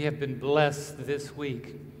 and we have been blessed this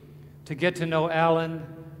week to get to know Alan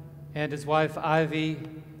and his wife Ivy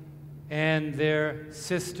and their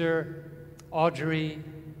sister Audrey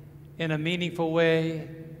in a meaningful way,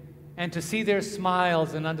 and to see their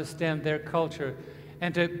smiles and understand their culture,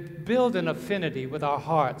 and to build an affinity with our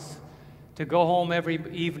hearts, to go home every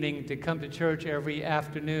evening, to come to church every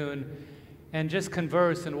afternoon, and just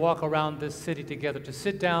converse and walk around this city together, to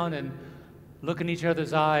sit down and look in each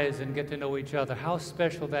other's eyes and get to know each other. How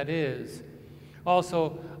special that is.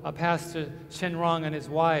 Also, Pastor Chen Rong and his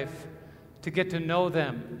wife, to get to know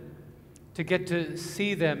them, to get to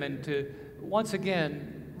see them, and to once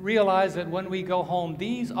again realize that when we go home,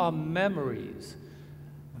 these are memories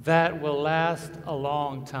that will last a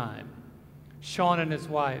long time. Sean and his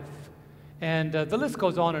wife. And the list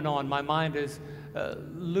goes on and on. My mind is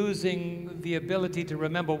losing the ability to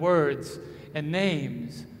remember words and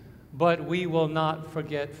names, but we will not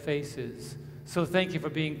forget faces. So thank you for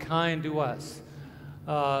being kind to us.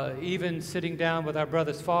 Even sitting down with our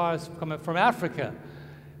brother Fars coming from Africa,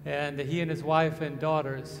 and he and his wife and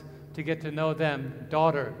daughters, to get to know them,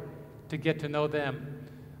 daughter, to get to know them.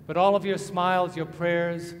 But all of your smiles, your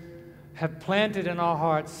prayers have planted in our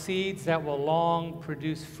hearts seeds that will long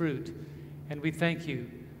produce fruit. And we thank you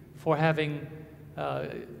for having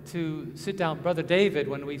to sit down. Brother David,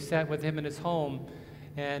 when we sat with him in his home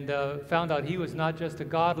and found out he was not just a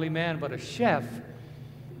godly man, but a chef,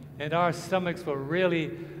 and our stomachs were really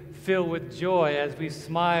filled with joy as we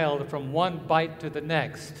smiled from one bite to the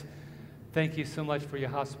next. Thank you so much for your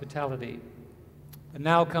hospitality. And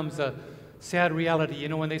now comes a sad reality. You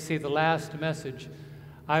know, when they say the last message,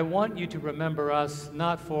 I want you to remember us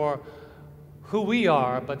not for who we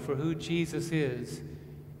are, but for who Jesus is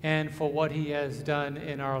and for what he has done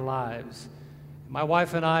in our lives. My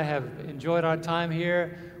wife and I have enjoyed our time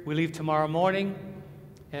here. We leave tomorrow morning,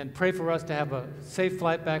 and pray for us to have a safe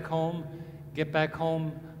flight back home, get back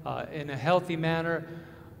home in a healthy manner.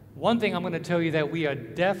 One thing I'm going to tell you that we are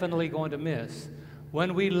definitely going to miss.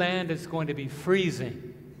 When we land, it's going to be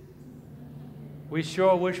freezing. We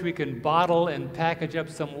sure wish we could bottle and package up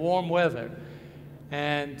some warm weather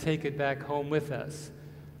and take it back home with us.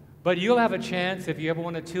 But you'll have a chance if you ever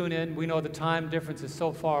want to tune in. We know the time difference is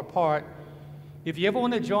so far apart. If you ever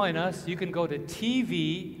want to join us, you can go to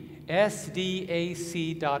tvsdag.org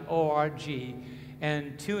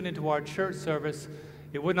and tune into our church service.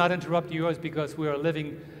 It would not interrupt yours because we are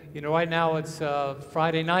living, right now it's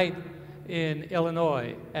Friday night in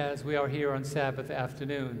Illinois as we are here on Sabbath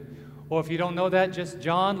afternoon. Or if you don't know that, just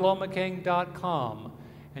johnlomacang.com,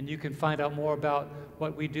 and you can find out more about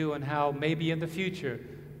what we do and how maybe in the future,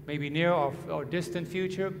 maybe near or distant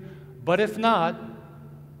future, but if not,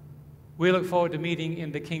 we look forward to meeting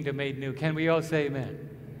in the kingdom made new. Can we all say amen? Amen.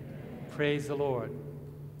 Praise the Lord.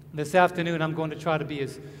 This afternoon, I'm going to try to be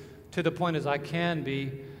as to the point as I can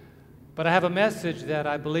be, but I have a message that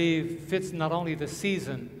I believe fits not only the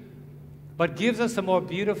season, but gives us a more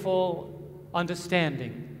beautiful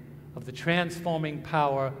understanding of the transforming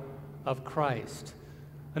power of Christ.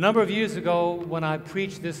 A number of years ago, when I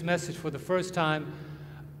preached this message for the first time,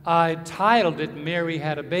 I titled it, Mary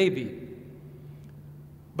Had a Baby.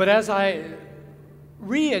 But as I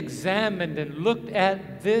re-examined and looked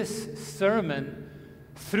at this sermon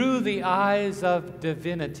through the eyes of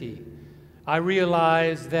divinity, I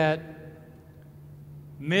realized that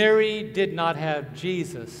Mary did not have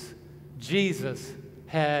Jesus. Jesus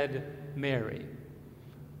had Mary.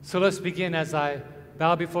 So let's begin as I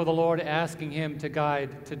bow before the Lord, asking Him to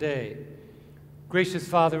guide today. Gracious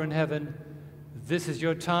Father in heaven, this is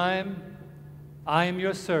your time. I am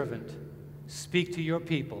your servant. Speak to your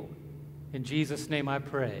people. In Jesus' name I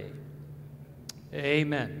pray.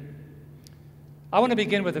 Amen. I want to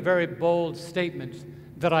begin with a very bold statement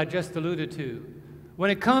that I just alluded to. When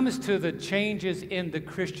it comes to the changes in the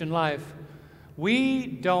Christian life, we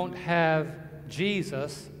don't have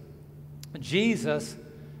Jesus. Jesus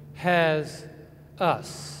has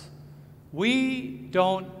us. We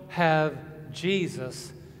don't have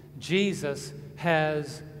Jesus. Jesus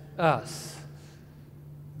has us.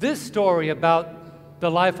 This story about the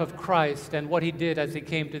life of Christ and what He did as He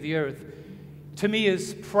came to the earth, to me,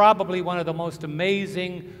 is probably one of the most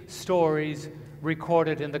amazing stories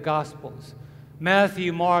recorded in the Gospels.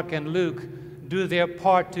 Matthew, Mark, and Luke do their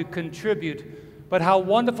part to contribute, but how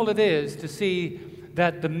wonderful it is to see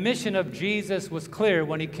that the mission of Jesus was clear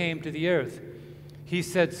when He came to the earth. He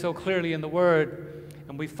said so clearly in the Word,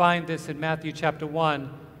 and we find this in Matthew chapter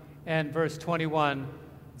 1 and verse 21,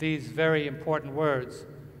 these very important words.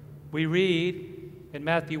 We read in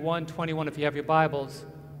Matthew 1:21, if you have your Bibles,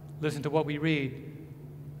 listen to what we read.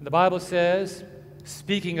 The Bible says,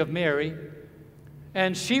 speaking of Mary,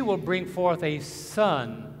 and she will bring forth a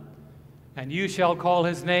son, and you shall call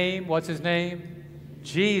his name, what's his name?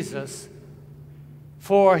 Jesus,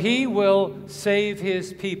 for he will save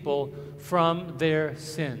his people from their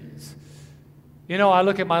sins. I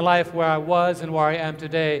look at my life where I was and where I am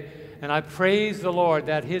today, and I praise the Lord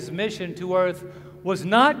that His mission to earth was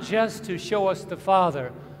not just to show us the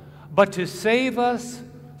Father, but to save us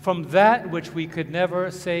from that which we could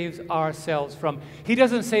never save ourselves from. He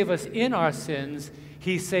doesn't save us in our sins,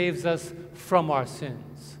 He saves us from our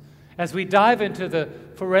sins. As we dive into the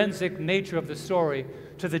forensic nature of the story,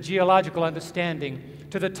 to the geological understanding,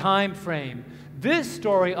 to the time frame, this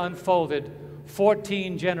story unfolded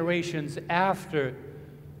 14 generations after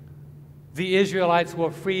the Israelites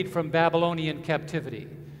were freed from Babylonian captivity.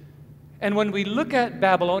 And when we look at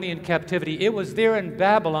Babylonian captivity, it was there in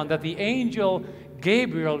Babylon that the angel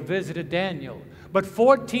Gabriel visited Daniel. But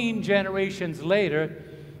 14 generations later,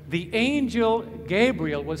 the angel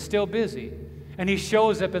Gabriel was still busy, and he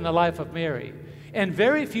shows up in the life of Mary. And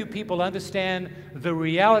very few people understand the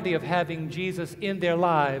reality of having Jesus in their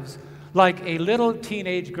lives like a little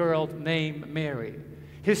teenage girl named Mary.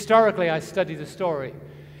 Historically, I studied the story,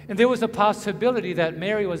 and there was a possibility that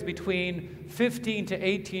Mary was between 15 to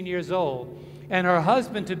 18 years old, and her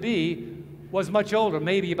husband-to-be was much older,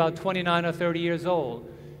 maybe about 29 or 30 years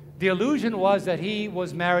old. The illusion was that he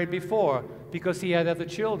was married before because he had other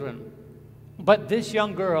children. But this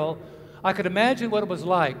young girl, I could imagine what it was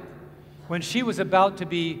like when she was about to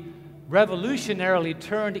be revolutionarily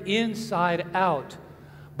turned inside out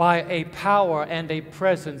by a power and a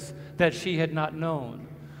presence that she had not known.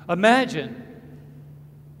 Imagine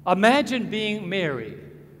being Mary.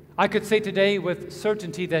 I could say today with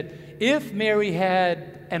certainty that if Mary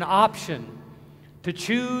had an option to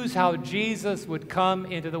choose how Jesus would come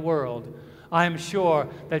into the world, I am sure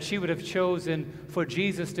that she would have chosen for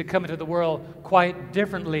Jesus to come into the world quite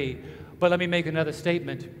differently. But let me make another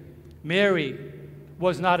statement. Mary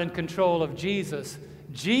was not in control of Jesus.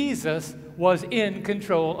 Jesus was in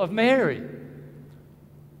control of Mary.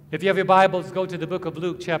 If you have your Bibles, go to the book of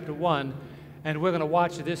Luke chapter 1, and we're going to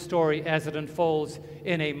watch this story as it unfolds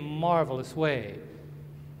in a marvelous way.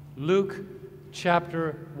 Luke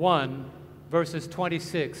chapter 1, verses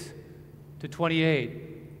 26 to 28.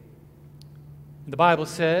 The Bible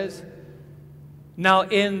says, Now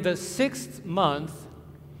in the 6th month,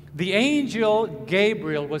 the angel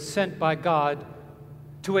Gabriel was sent by God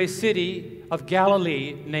to a city of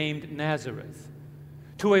Galilee named Nazareth,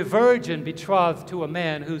 to a virgin betrothed to a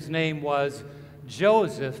man whose name was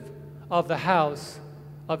Joseph of the house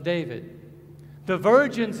of David. The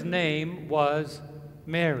virgin's name was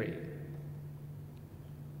Mary.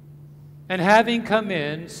 And having come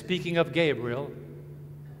in, speaking of Gabriel,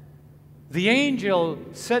 the angel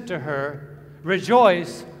said to her,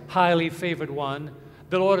 "Rejoice, highly favored one,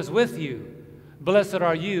 the Lord is with you. Blessed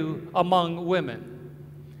are you among women."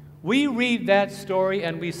 We read that story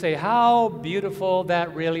and we say, how beautiful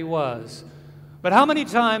that really was. But how many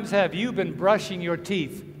times have you been brushing your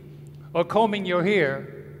teeth or combing your hair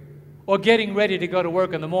or getting ready to go to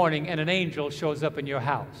work in the morning and an angel shows up in your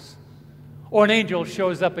house? Or an angel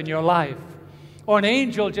shows up in your life? Or an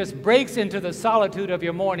angel just breaks into the solitude of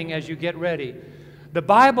your morning as you get ready? The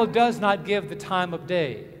Bible does not give the time of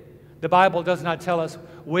day. The Bible does not tell us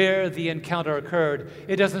where the encounter occurred.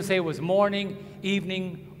 It doesn't say it was morning,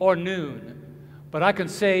 evening, or noon. But I can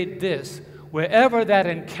say this, wherever that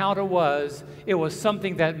encounter was, it was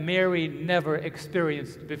something that Mary never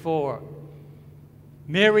experienced before.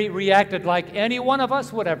 Mary reacted like any one of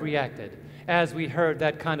us would have reacted as we heard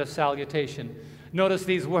that kind of salutation. Notice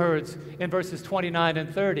these words in verses 29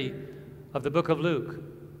 and 30 of the book of Luke.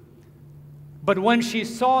 But when she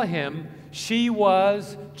saw him, she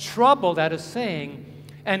was troubled at his saying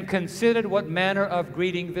and considered what manner of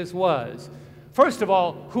greeting this was. First of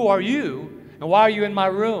all, who are you? And why are you in my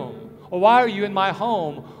room? Or why are you in my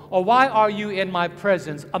home? Or why are you in my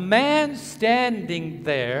presence? A man standing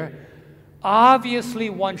there, obviously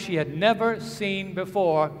one she had never seen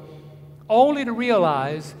before, only to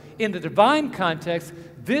realize in the divine context,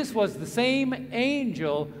 this was the same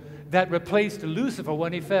angel that replaced Lucifer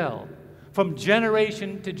when he fell. From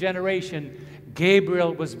generation to generation,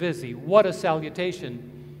 Gabriel was busy. What a salutation.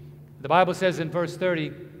 The Bible says in verse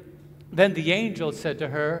 30, then the angel said to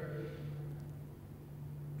her,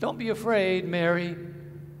 "Don't be afraid, Mary,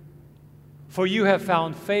 for you have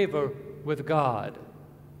found favor with God."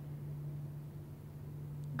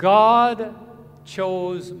 God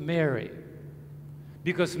chose Mary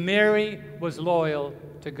because Mary was loyal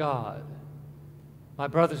to God. My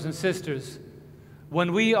brothers and sisters,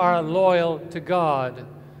 when we are loyal to God,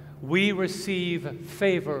 we receive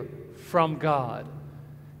favor from God.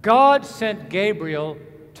 God sent Gabriel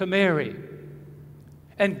to Mary.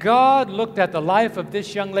 And God looked at the life of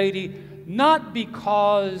this young lady not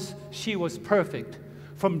because she was perfect.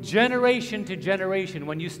 From generation to generation,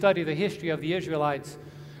 when you study the history of the Israelites,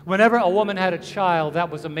 whenever a woman had a child that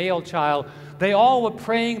was a male child, they all were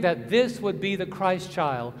praying that this would be the Christ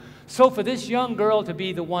child. So for this young girl to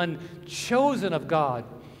be the one chosen of God,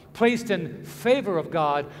 placed in favor of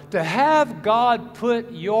God, to have God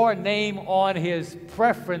put your name on his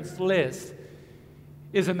preference list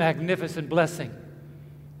is a magnificent blessing.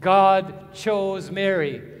 God chose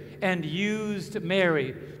Mary and used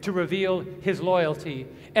Mary to reveal his loyalty.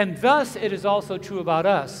 And thus it is also true about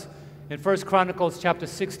us. In 1 Chronicles chapter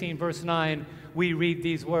 16, verse 9, we read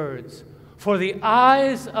these words, "For the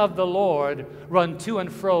eyes of the Lord run to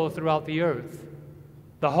and fro throughout the earth,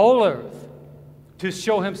 the whole earth, to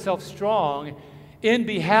show himself strong in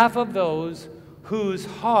behalf of those whose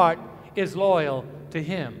heart is loyal to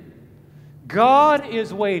him." God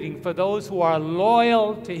is waiting for those who are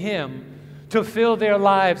loyal to him to fill their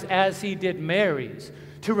lives as he did Mary's,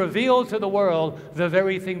 to reveal to the world the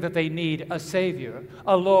very thing that they need, a Savior,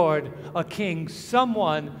 a Lord, a King,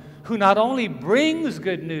 someone who not only brings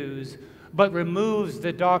good news, but removes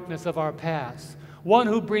the darkness of our past, one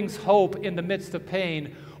who brings hope in the midst of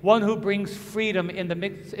pain, one who brings freedom in the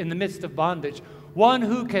midst of bondage, one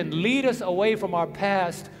who can lead us away from our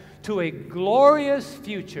past to a glorious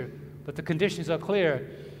future. But the conditions are clear.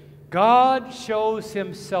 God shows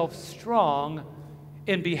himself strong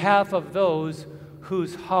in behalf of those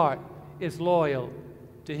whose heart is loyal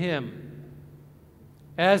to him.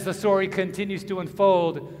 As the story continues to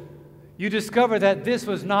unfold, you discover that this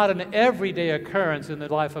was not an everyday occurrence in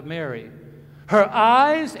the life of Mary. Her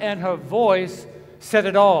eyes and her voice said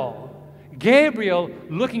it all. Gabriel,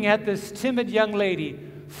 looking at this timid young lady,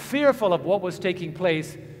 fearful of what was taking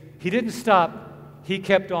place, he didn't stop. He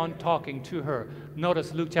kept on talking to her.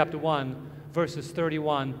 Notice Luke chapter 1, verses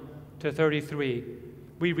 31 to 33.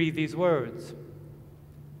 We read these words.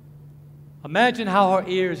 Imagine how her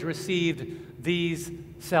ears received these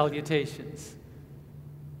salutations.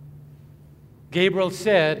 Gabriel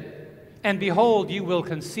said, "And behold, you will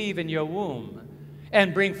conceive in your womb,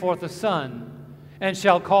 and bring forth a son, and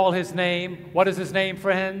shall call his name," what is his name,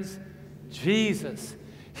 friends? Jesus.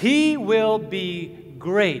 He will be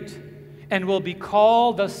great and will be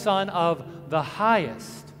called the Son of the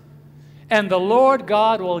Highest. And the Lord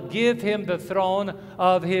God will give him the throne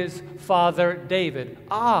of his father David.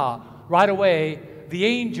 Right away, the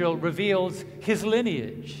angel reveals his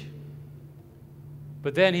lineage.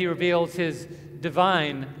 But then he reveals his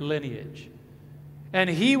divine lineage. And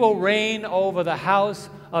he will reign over the house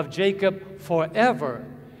of Jacob forever,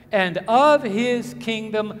 and of his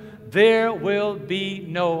kingdom there will be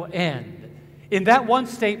no end. In that one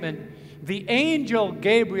statement, the angel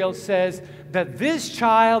Gabriel says that this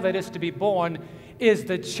child that is to be born is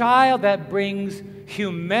the child that brings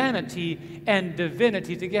humanity and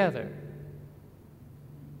divinity together.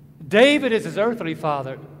 David is his earthly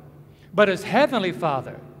father, but his heavenly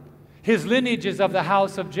father. His lineage is of the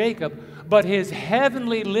house of Jacob, but his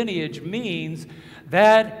heavenly lineage means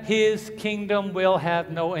that his kingdom will have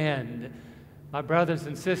no end. My brothers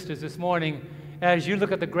and sisters, this morning, as you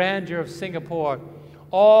look at the grandeur of Singapore,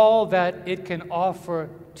 all that it can offer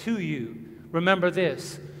to you, remember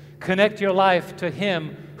this: connect your life to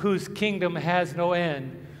him whose kingdom has no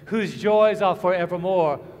end, whose joys are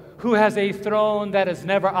forevermore, who has a throne that is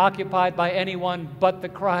never occupied by anyone but the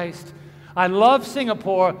Christ. I love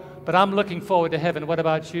Singapore, but I'm looking forward to heaven. What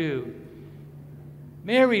about you?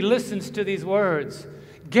 Mary listens to these words.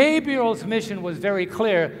 Gabriel's mission was very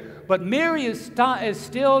clear, but Mary is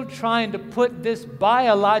still trying to put this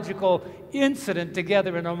biological incident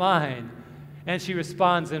together in her mind. And she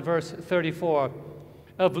responds in verse 34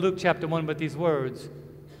 of Luke chapter 1 with these words.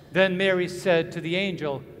 Then Mary said to the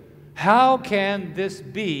angel, "How can this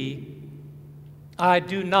be? I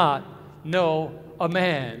do not know a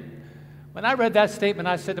man." When I read that statement,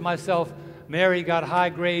 I said to myself, Mary got high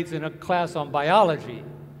grades in a class on biology.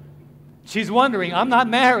 She's wondering, I'm not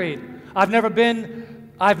married. I've never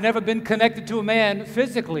been connected to a man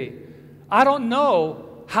physically. I don't know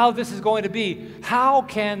how this is going to be. How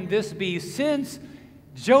can this be? Since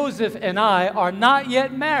Joseph and I are not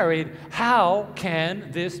yet married, how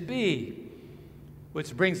can this be?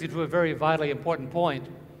 Which brings me to a very vitally important point.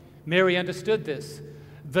 Mary understood this.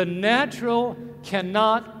 The natural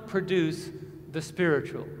cannot produce the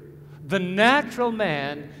spiritual. The natural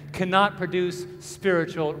man cannot produce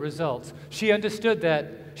spiritual results. She understood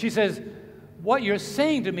that. She says, what you're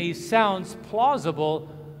saying to me sounds plausible,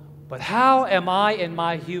 but how am I in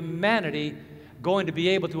my humanity going to be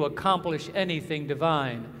able to accomplish anything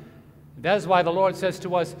divine? That is why the Lord says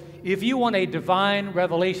to us, if you want a divine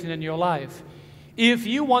revelation in your life, if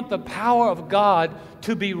you want the power of God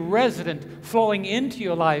to be resident, flowing into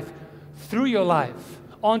your life, through your life,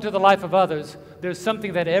 onto the life of others, there's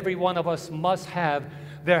something that every one of us must have.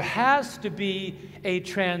 There has to be a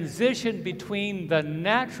transition between the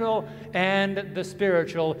natural and the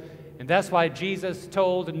spiritual. And that's why Jesus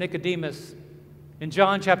told Nicodemus in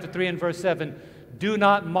John chapter 3 and verse 7, do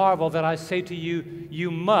not marvel that I say to you,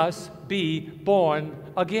 you must be born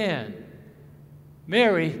again.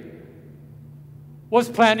 Mary was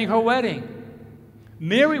planning her wedding.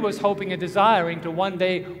 Mary was hoping and desiring to one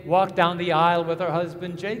day walk down the aisle with her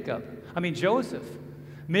husband Joseph.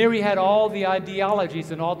 Mary had all the ideologies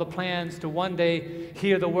and all the plans to one day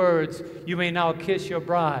hear the words, you may now kiss your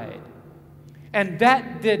bride. And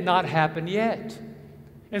that did not happen yet.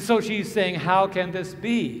 And so she's saying, how can this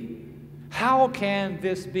be? How can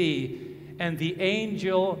this be? And the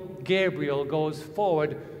angel Gabriel goes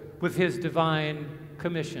forward with his divine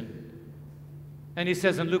commission. And he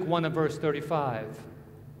says in Luke 1 and verse 35,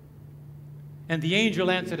 and the angel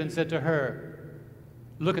answered and said to her,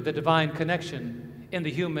 look at the divine connection in the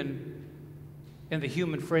human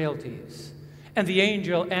frailties. And the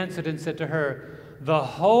angel answered and said to her, the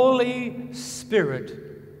Holy Spirit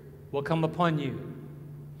will come upon you,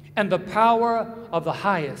 and the power of the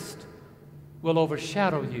highest will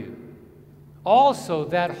overshadow you. Also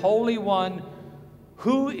that Holy One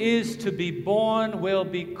who is to be born will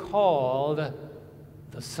be called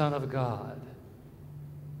the Son of God.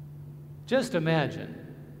 Just imagine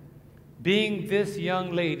being this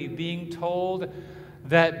young lady being told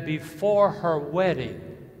that before her wedding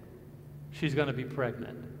she's going to be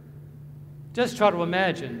pregnant. Just try to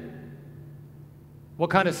imagine what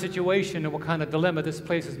kind of situation and what kind of dilemma this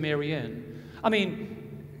places Mary in. I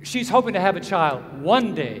mean, she's hoping to have a child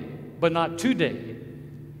one day, but not today.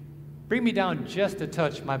 Bring me down just a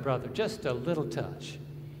touch, my brother, just a little touch.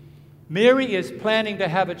 Mary is planning to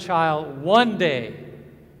have a child one day,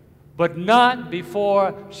 but not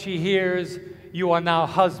before she hears you are now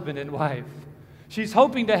husband and wife. She's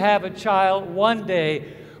hoping to have a child one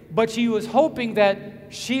day, but she was hoping that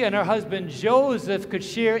she and her husband Joseph could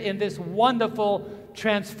share in this wonderful,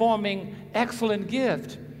 transforming, excellent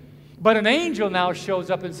gift. But an angel now shows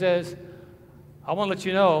up and says, I want to let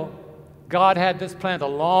you know, God had this planned a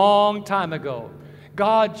long time ago.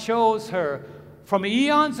 God chose her from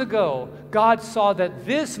eons ago. God saw that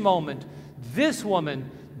this moment, this woman,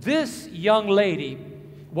 this young lady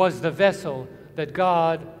was the vessel that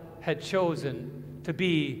God had chosen to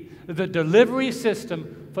be the delivery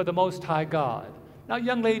system for the Most High God. Now,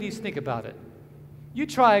 young ladies, think about it. You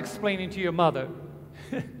try explaining to your mother.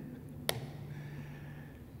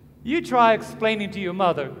 You try explaining to your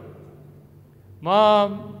mother,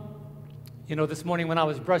 Mom, you know, this morning when I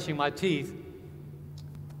was brushing my teeth,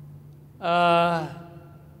 there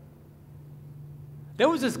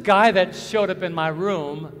was this guy that showed up in my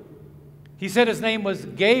room. He said his name was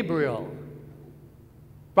Gabriel.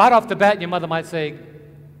 Right off the bat, your mother might say,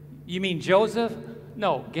 you mean Joseph?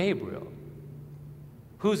 No, Gabriel.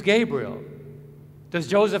 Who's Gabriel? Does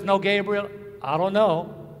Joseph know Gabriel? I don't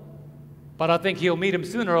know. But I think he'll meet him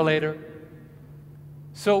sooner or later.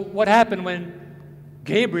 So what happened when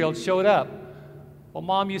Gabriel showed up? Well,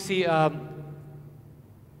 Mom, you see,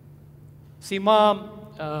 Mom,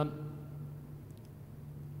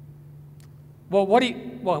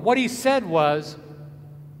 what he said was,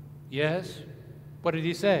 yes. What did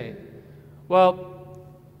he say? Well,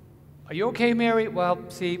 are you okay, Mary? Well,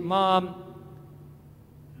 see, Mom,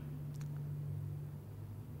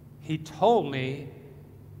 he told me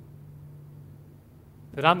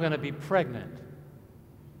that I'm going to be pregnant.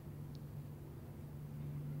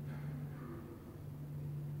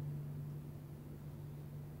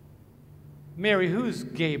 Mary, who's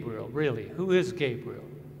Gabriel, really? Who is Gabriel?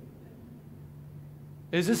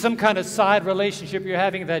 Is this some kind of side relationship you're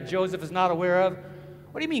having that Joseph is not aware of?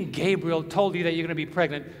 What do you mean Gabriel told you that you're going to be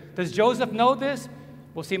pregnant? Does Joseph know this?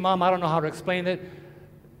 Well, see, Mom, I don't know how to explain it.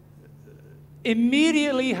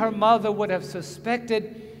 Immediately, her mother would have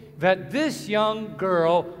suspected that this young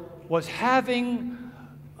girl was having,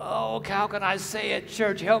 oh, how can I say it,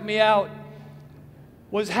 church, help me out,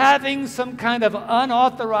 was having some kind of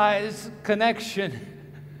unauthorized connection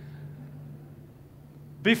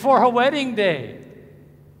before her wedding day.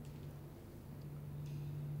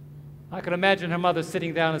 I can imagine her mother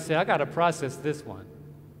sitting down and saying, I got to process this one.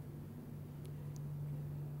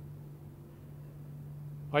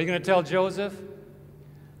 Are you going to tell Joseph?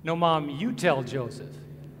 No, Mom, you tell Joseph.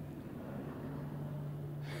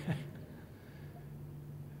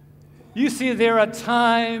 You see, there are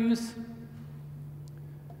times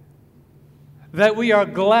that we are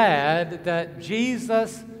glad that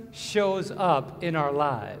Jesus shows up in our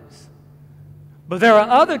lives. But there are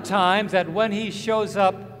other times that when he shows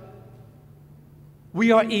up,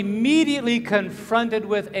 we are immediately confronted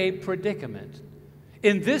with a predicament.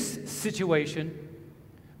 In this situation,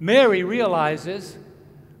 Mary realizes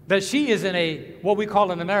that she is in a, what we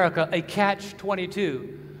call in America, a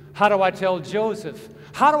catch-22. How do I tell Joseph?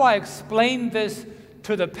 How do I explain this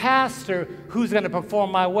to the pastor who's going to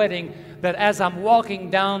perform my wedding, that as I'm walking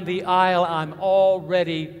down the aisle, I'm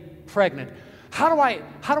already pregnant? How do I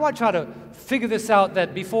try to figure this out,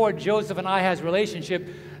 that before Joseph and I has relationship,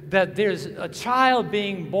 that there's a child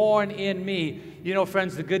being born in me? You know,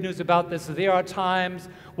 friends, the good news about this is there are times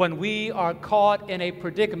when we are caught in a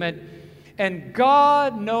predicament, and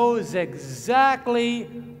God knows exactly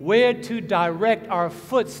where to direct our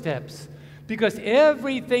footsteps. Because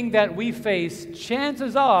everything that we face,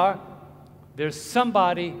 chances are, there's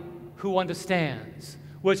somebody who understands.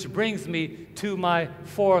 Which brings me to my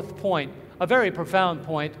fourth point, a very profound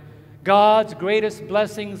point. God's greatest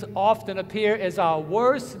blessings often appear as our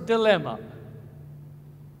worst dilemma.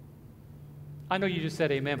 I know you just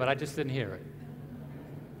said amen, but I just didn't hear it.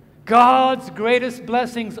 God's greatest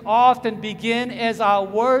blessings often begin as our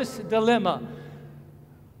worst dilemma.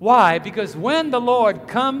 Why? Because when the Lord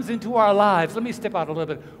comes into our lives, let me step out a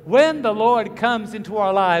little bit. When the Lord comes into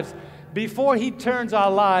our lives, before he turns our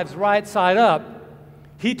lives right side up,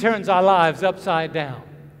 he turns our lives upside down.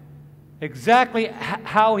 Exactly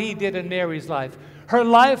how he did in Mary's life. Her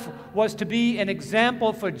life was to be an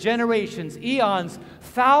example for generations, eons,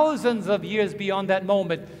 thousands of years beyond that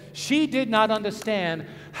moment. She did not understand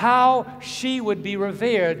how she would be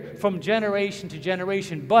revered from generation to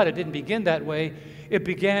generation, but it didn't begin that way. It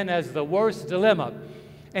began as the worst dilemma.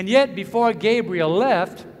 And yet, before Gabriel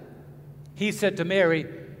left, he said to Mary,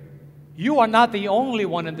 you are not the only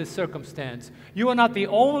one in this circumstance. You are not the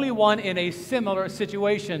only one in a similar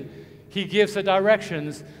situation. He gives the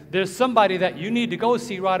directions. There's somebody that you need to go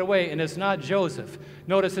see right away, and it's not Joseph.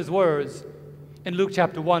 Notice his words in Luke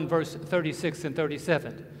chapter 1, verse 36 and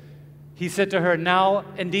 37. He said to her, now,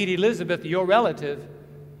 indeed, Elizabeth, your relative,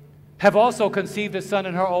 have also conceived a son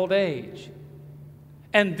in her old age.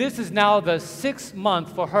 And this is now the 6th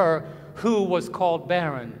month for her who was called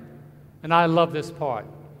barren. And I love this part.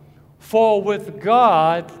 For with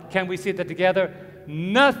God, can we see that together?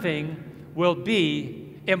 Nothing will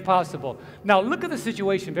be impossible. Now look at the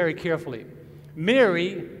situation very carefully.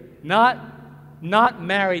 Mary, not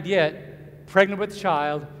married yet, pregnant with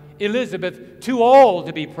child. Elizabeth, too old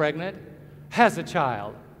to be pregnant, has a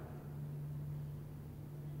child.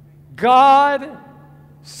 God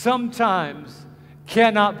sometimes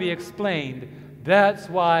cannot be explained. That's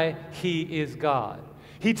why He is God.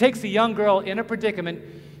 He takes a young girl in a predicament,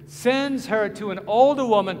 sends her to an older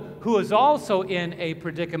woman who is also in a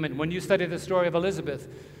predicament. When you study the story of Elizabeth,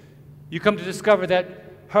 you come to discover that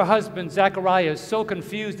her husband, Zechariah, is so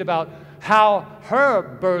confused about how her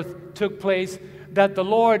birth took place that the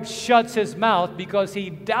Lord shuts his mouth because he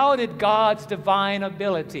doubted God's divine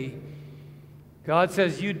ability. God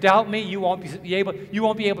says, you doubt me, you won't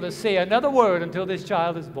be able to say another word until this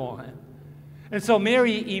child is born. And so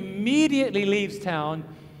Mary immediately leaves town,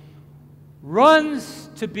 runs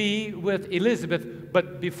to be with Elizabeth,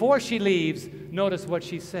 but before she leaves, notice what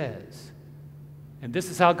she says. And this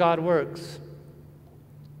is how God works.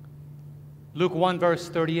 Luke 1, verse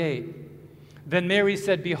 38. Then Mary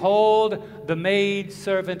said, behold, the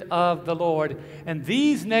maidservant of the Lord. And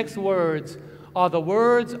these next words are the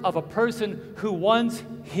words of a person who wants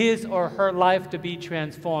his or her life to be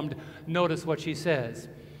transformed. Notice what she says.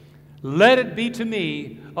 Let it be to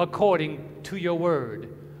me according to your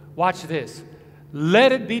word. Watch this.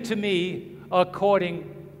 Let it be to me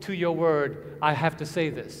according to your word. I have to say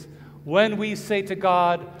this. When we say to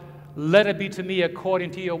God, let it be to me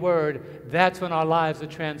according to your word, that's when our lives are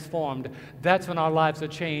transformed. That's when our lives are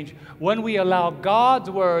changed. When we allow God's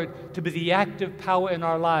word to be the active power in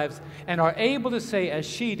our lives and are able to say, as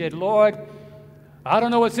she did, Lord, I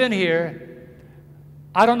don't know what's in here.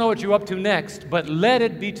 I don't know what you're up to next, but let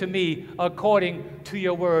it be to me according to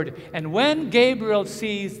your word. And when Gabriel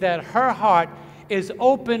sees that her heart is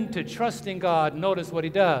open to trusting God, notice what he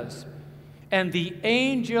does. And the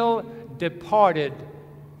angel departed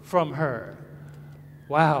from her.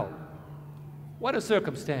 Wow. What a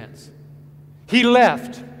circumstance. He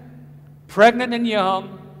left, pregnant and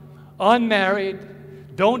young, unmarried.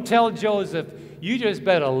 Don't tell Joseph, you just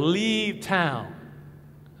better leave town.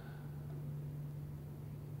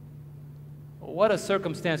 What a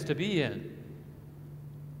circumstance to be in.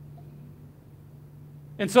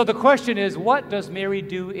 And so the question is, what does Mary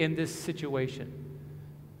do in this situation?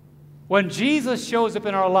 When Jesus shows up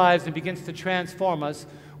in our lives and begins to transform us,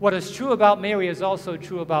 what is true about Mary is also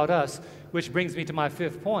true about us, which brings me to my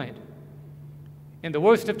 5th point. In the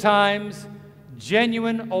worst of times,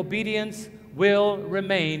 genuine obedience will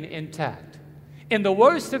remain intact. In the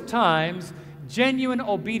worst of times, genuine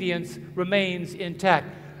obedience remains intact.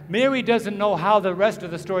 Mary doesn't know how the rest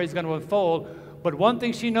of the story is going to unfold, but one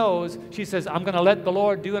thing she knows, she says, I'm going to let the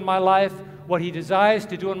Lord do in my life what He desires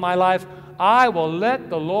to do in my life. I will let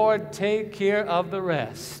the Lord take care of the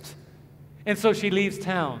rest. And so she leaves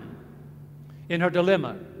town in her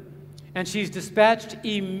dilemma. And she's dispatched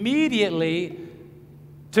immediately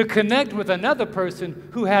to connect with another person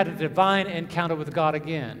who had a divine encounter with God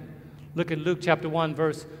again. Look at Luke chapter 1,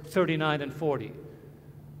 verse 39 and 40.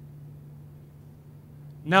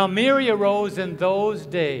 Now Mary arose in those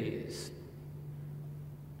days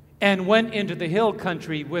and went into the hill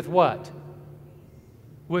country with what?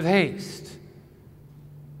 With haste.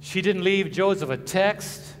 She didn't leave Joseph a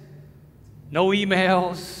text, no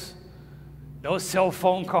emails, no cell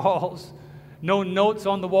phone calls, no notes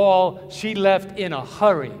on the wall. She left in a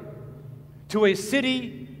hurry to a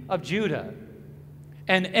city of Judah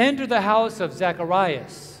and entered the house of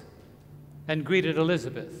Zacharias and greeted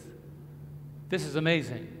Elizabeth. This is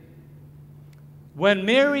amazing. When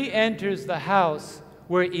Mary enters the house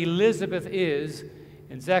where Elizabeth is,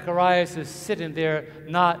 and Zacharias is sitting there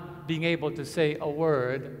not being able to say a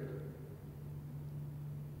word,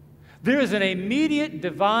 there is an immediate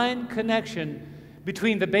divine connection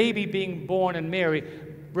between the baby being born and Mary.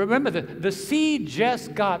 Remember, the seed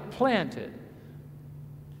just got planted.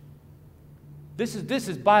 This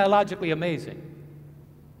is biologically amazing.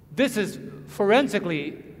 This is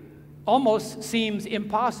forensically almost seems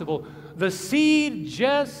impossible. The seed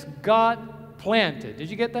just got planted. Did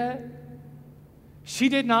you get that? She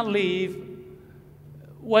did not leave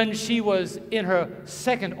when she was in her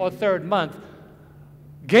 2nd or 3rd month.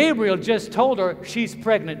 Gabriel just told her she's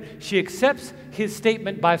pregnant. She accepts his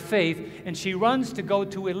statement by faith, and she runs to go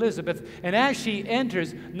to Elizabeth. And as she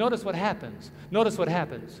enters, notice what happens. Notice what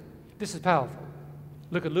happens. This is powerful.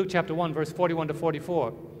 Look at Luke chapter 1, verse 41 to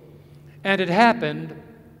 44. And it happened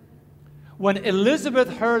when Elizabeth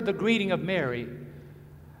heard the greeting of Mary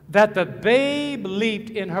that the babe leaped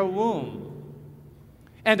in her womb,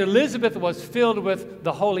 and Elizabeth was filled with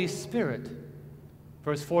the Holy Spirit.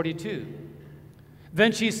 Verse 42.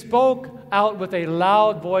 Then she spoke out with a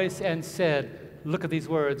loud voice and said, look at these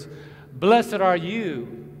words, "Blessed are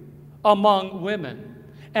you among women,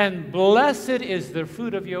 and blessed is the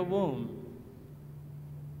fruit of your womb.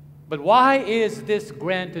 But why is this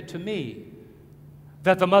granted to me,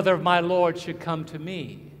 that the mother of my Lord should come to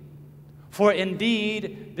me? For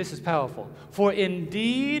indeed," this is powerful, "for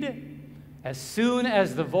indeed, as soon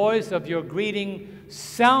as the voice of your greeting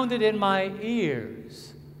sounded in my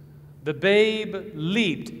ears, the babe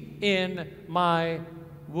leaped in my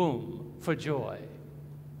womb for joy."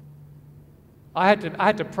 I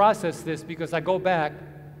had to process this because I go back.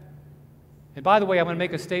 And by the way, I'm going to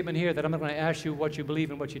make a statement here that I'm not going to ask you what you believe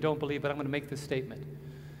and what you don't believe, but I'm going to make this statement.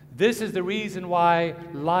 This is the reason why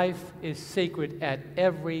life is sacred at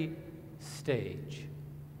every stage.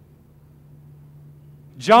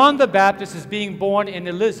 John the Baptist is being born in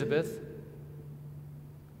Elizabeth,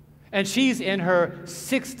 and she's in her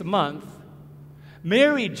 6th month.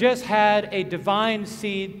 Mary just had a divine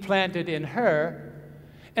seed planted in her,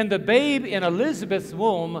 and the babe in Elizabeth's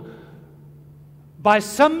womb, by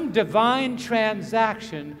some divine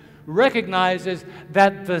transaction, recognizes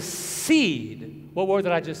that the seed, what word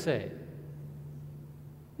did I just say?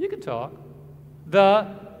 You can talk. The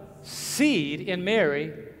seed in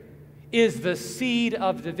Mary is the seed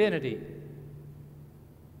of divinity.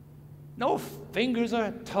 No fingers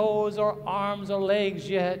or toes or arms or legs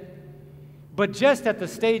yet, but just at the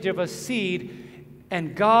stage of a seed,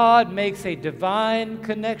 and God makes a divine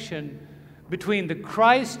connection between the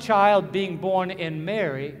Christ child being born in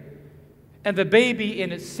Mary and the baby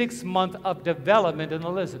in its 6th month of development in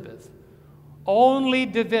Elizabeth. Only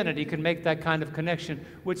divinity can make that kind of connection,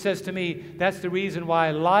 which says to me that's the reason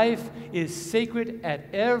why life is sacred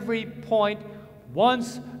at every point.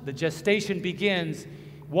 Once the gestation begins,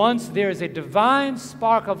 once there is a divine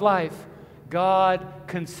spark of life, God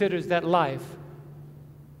considers that life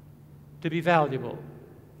to be valuable.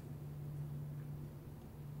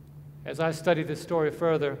 As I studied this story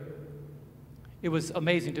further, it was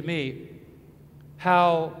amazing to me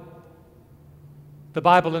how the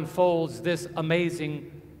Bible unfolds this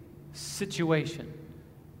amazing situation.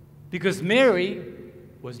 Because Mary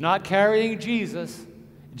was not carrying Jesus,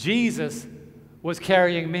 Jesus was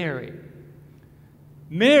carrying Mary.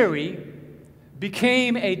 Mary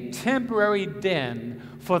became a temporary den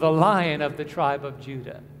for the Lion of the tribe of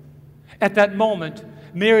Judah. At that moment,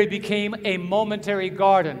 Mary became a momentary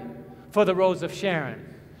garden for the Rose of Sharon.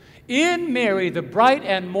 In Mary, the bright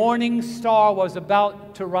and morning star was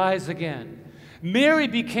about to rise again. Mary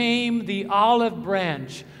became the olive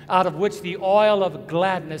branch out of which the oil of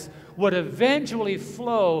gladness would eventually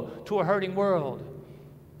flow to a hurting world.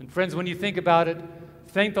 And friends, when you think about it,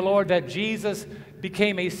 thank the Lord that Jesus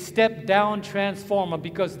became a step-down transformer,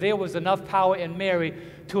 because there was enough power in Mary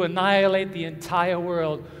to annihilate the entire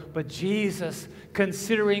world. But Jesus,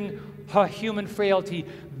 considering her human frailty,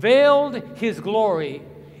 veiled his glory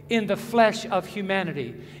in the flesh of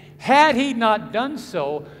humanity. Had he not done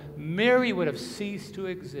so, Mary would have ceased to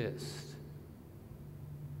exist.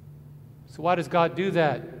 So why does God do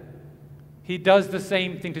that? He does the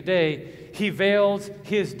same thing today. He veils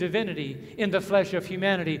his divinity in the flesh of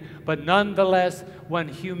humanity, but nonetheless, when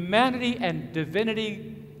humanity and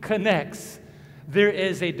divinity connects, there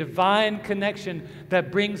is a divine connection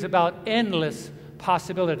that brings about endless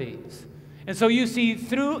possibilities. And so you see,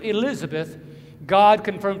 through Elizabeth, God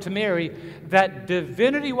confirmed to Mary that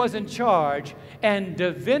divinity was in charge and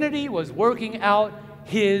divinity was working out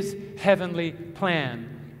his heavenly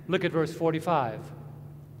plan. Look at verse 45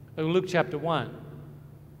 of Luke chapter 1.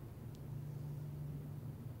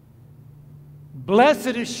 Blessed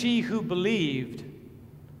is she who believed,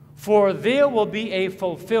 for there will be a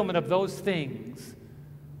fulfillment of those things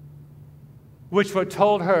which were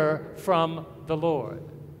told her from the Lord.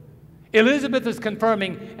 Elizabeth is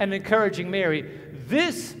confirming and encouraging Mary.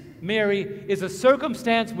 This, Mary, is a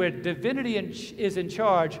circumstance where divinity is in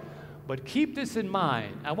charge, but keep this in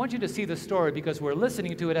mind. I want you to see the story because we're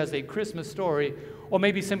listening to it as a Christmas story, or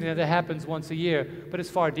maybe something that happens once a year, but it's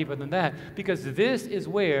far deeper than that, because this is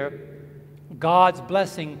where God's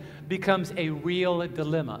blessing becomes a real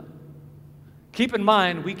dilemma. Keep in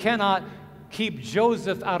mind, we cannot keep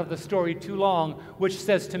Joseph out of the story too long, which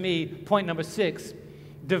says to me, point number 6,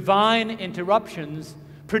 divine interruptions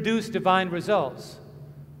produce divine results.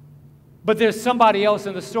 But there's somebody else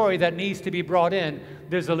in the story that needs to be brought in.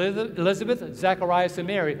 There's Elizabeth, Zacharias, and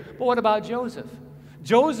Mary. But what about Joseph?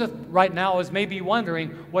 Joseph right now is maybe wondering,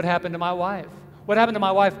 what happened to my wife? What happened to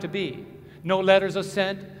my wife to be? No letters are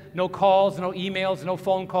sent. no calls, no emails, no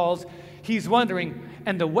phone calls. He's wondering,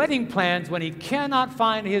 and the wedding plans, when he cannot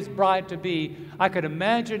find his bride-to-be, I could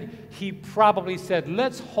imagine he probably said,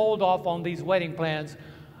 let's hold off on these wedding plans.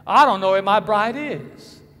 I don't know where my bride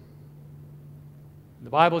is. The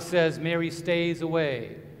Bible says Mary stays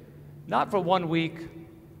away, not for 1 week,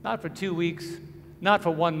 not for 2 weeks, not for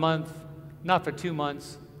 1 month, not for 2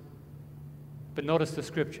 months, but notice the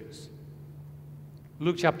scriptures.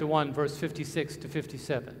 Luke chapter 1, verse 56 to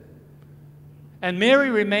 57. And Mary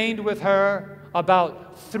remained with her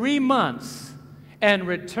about 3 months and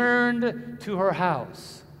returned to her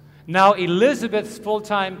house. Now Elizabeth's full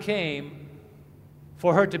time came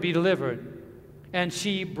for her to be delivered, and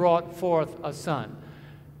she brought forth a son.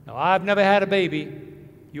 Now, I've never had a baby.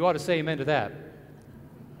 You ought to say amen to that.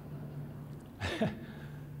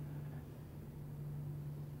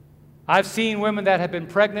 I've seen women that have been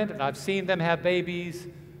pregnant, and I've seen them have babies,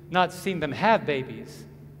 not seen them have babies.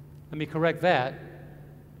 Let me correct that.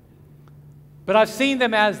 But I've seen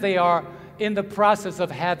them as they are in the process of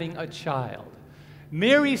having a child.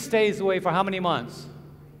 Mary stays away for how many months?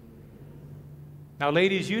 Now,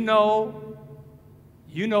 ladies, you know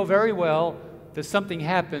very well that something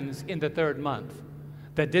happens in the 3rd month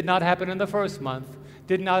that did not happen in the 1st month,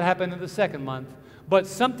 did not happen in the 2nd month, but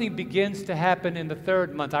something begins to happen in the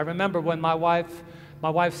 3rd month. I remember when my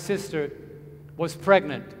wife's sister was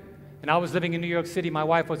pregnant, and I was living in New York City. My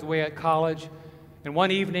wife was away at college, and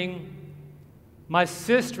one evening, my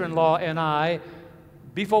sister-in-law and I,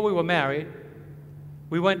 before we were married,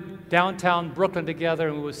 we went downtown Brooklyn together,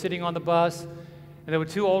 and we were sitting on the bus, and there were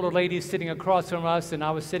 2 older ladies sitting across from us, and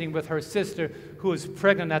I was sitting with her sister, who was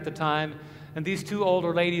pregnant at the time, and these 2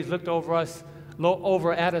 older ladies looked over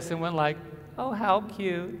at us and went like, "Oh, how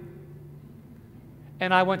cute."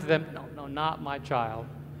 And I went to them, no, not my child.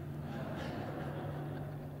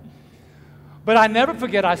 But I never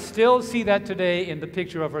forget, I still see that today in the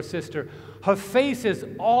picture of her sister. Her face is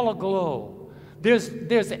all aglow.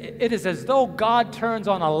 It is as though God turns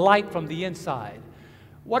on a light from the inside.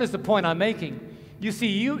 What is the point I'm making? You see,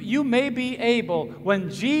 you may be able,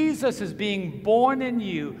 when Jesus is being born in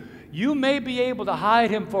you, you may be able to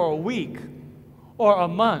hide him for a week or a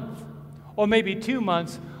month or maybe 2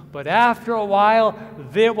 months, but after a while,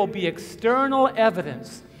 there will be external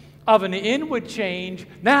evidence of an inward change.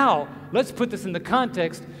 Now, let's put this in the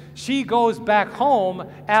context. She goes back home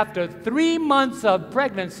after 3 months of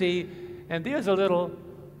pregnancy, and there's a little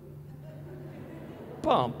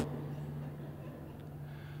bump.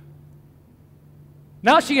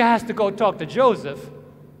 Now she has to go talk to Joseph.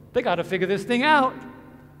 They got to figure this thing out.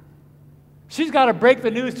 She's got to break the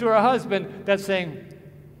news to her husband that's saying,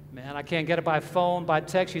 man, I can't get her by phone, by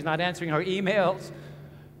text. She's not answering her emails.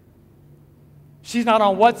 She's not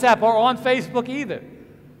on WhatsApp or on Facebook either.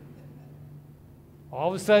 All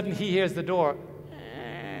of a sudden, he hears the door.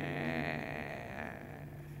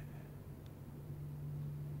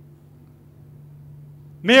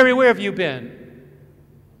 Mary, where have you been?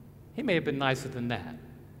 He may have been nicer than that.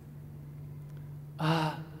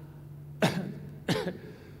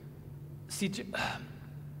 See,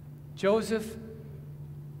 Joseph,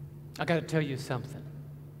 I got to tell you something.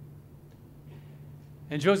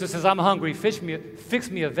 And Joseph says, I'm hungry. Fix me a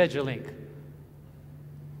Veggie-Link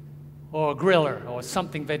or a griller or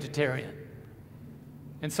something vegetarian.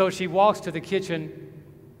 And so she walks to the kitchen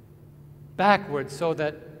backwards so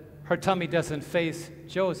that her tummy doesn't face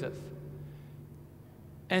Joseph.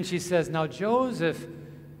 And she says, now, Joseph,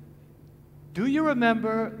 do you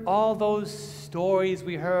remember all those stories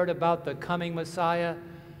we heard about the coming Messiah?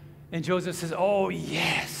 And Joseph says, oh,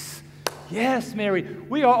 yes. Yes, Mary.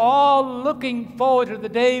 We are all looking forward to the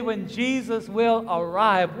day when Jesus will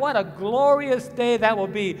arrive. What a glorious day that will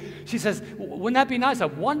be. She says, wouldn't that be nice? A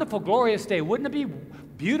wonderful, glorious day. Wouldn't it be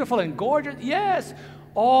beautiful and gorgeous? Yes.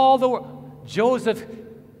 All the world. Joseph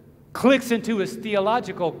clicks into his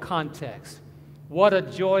theological context. What a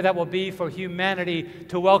joy that will be for humanity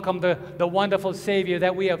to welcome the wonderful Savior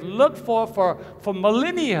that we have looked for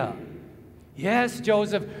millennia. Yes,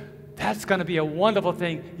 Joseph, that's going to be a wonderful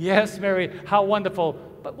thing. Yes, Mary, how wonderful.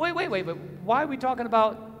 But wait, why are we talking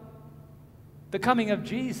about the coming of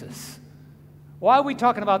Jesus? Why are we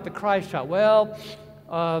talking about the Christ child? Well,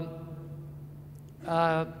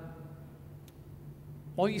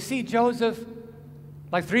 you see, Joseph,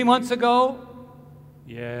 like 3 months ago,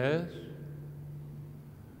 yes.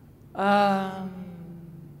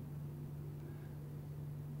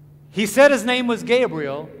 He said his name was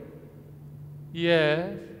Gabriel.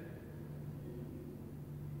 Yes.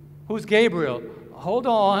 Who's Gabriel? Hold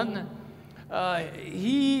on.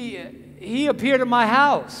 He appeared in my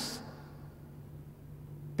house.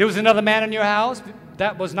 There was another man in your house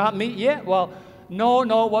that was not me. Yeah, well, no,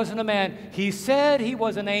 it wasn't a man. He said he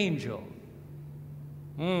was an angel.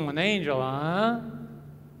 An angel, huh?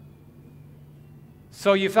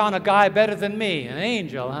 So you found a guy better than me, an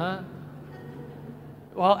angel, huh?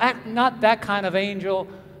 Well, not that kind of angel.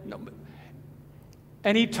 No.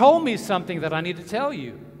 And he told me something that I need to tell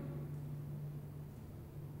you.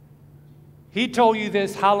 He told you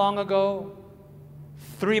this how long ago?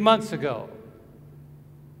 3 months ago.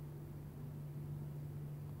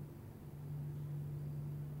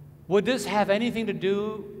 Would this have anything to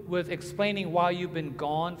do with explaining why you've been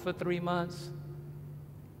gone for 3 months?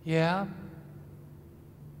 Yeah?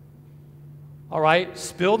 All right,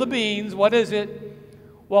 spill the beans. What is it?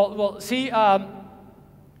 Well, see,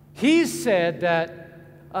 he said that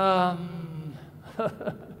I'm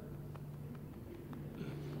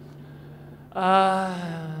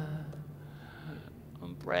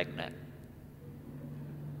pregnant.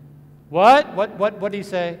 What did he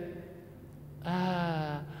say?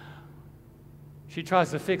 She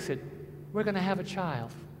tries to fix it. We're going to have a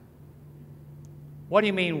child. What do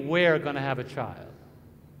you mean we're going to have a child?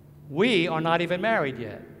 We are not even married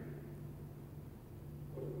yet.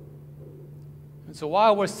 And so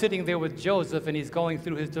while we're sitting there with Joseph and he's going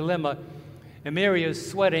through his dilemma, and Mary is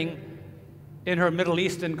sweating in her Middle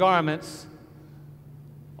Eastern garments,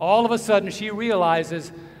 all of a sudden she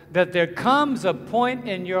realizes that there comes a point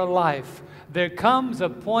in your life, there comes a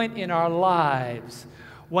point in our lives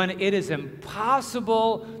when it is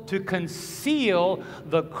impossible to conceal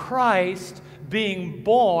the Christ being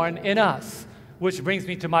born in us. Which brings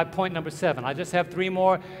me to my point number 7. I just have 3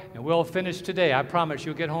 more, and we'll finish today. I promise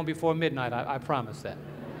you'll get home before midnight. I promise that.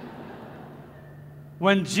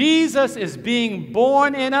 When Jesus is being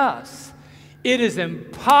born in us, it is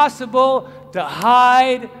impossible to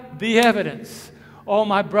hide the evidence. Oh,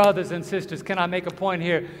 my brothers and sisters, can I make a point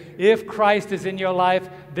here? If Christ is in your life,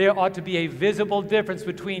 there ought to be a visible difference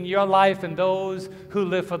between your life and those who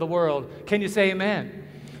live for the world. Can you say amen?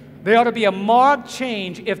 There ought to be a marked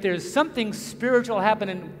change. If there's something spiritual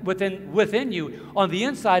happening within you on the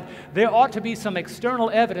inside, there ought to be some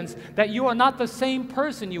external evidence that you are not the same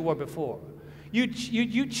person you were before.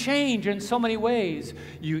 You change in so many ways.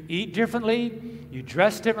 You eat differently, you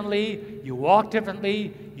dress differently, you walk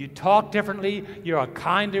differently, you talk differently, you're a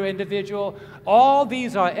kinder individual. All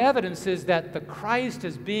these are evidences that the Christ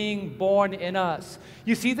is being born in us.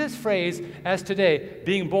 You see this phrase as today,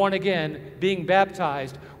 being born again, being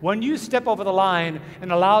baptized. When you step over the line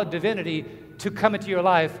and allow divinity to come into your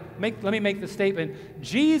life, let me make the statement.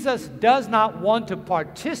 Jesus does not want to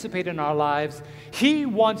participate in our lives. He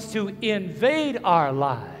wants to invade our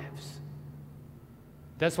lives.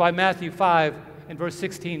 That's why Matthew 5 and verse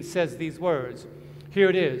 16 says these words. Here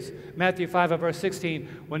it is, Matthew 5 and verse 16.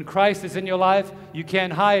 When Christ is in your life, you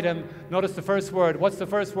can't hide him. Notice the first word. What's the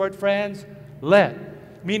first word, friends?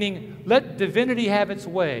 Let. Meaning, let divinity have its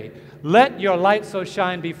way. Let your light so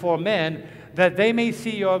shine before men that they may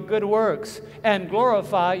see your good works and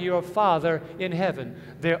glorify your Father in heaven.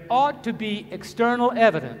 There ought to be external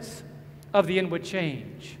evidence of the inward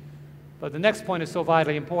change. But the next point is so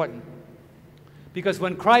vitally important. Because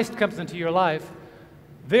when Christ comes into your life,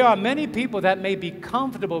 there are many people that may be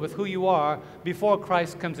comfortable with who you are before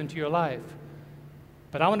Christ comes into your life.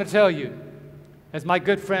 But I want to tell you, as my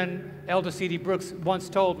good friend Elder C.D. Brooks once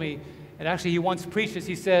told me, and actually he once preached this,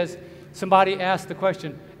 he says, somebody asked the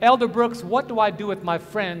question, Elder Brooks, what do I do with my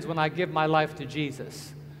friends when I give my life to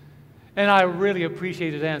Jesus? And I really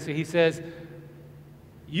appreciate his answer. He says,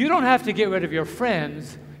 you don't have to get rid of your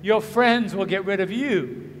friends will get rid of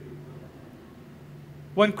you.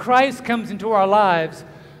 When Christ comes into our lives,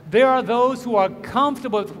 there are those who are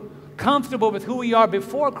comfortable with who we are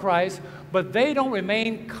before Christ, but they don't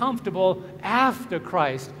remain comfortable after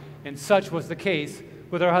Christ. And such was the case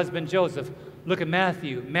with her husband Joseph. Look at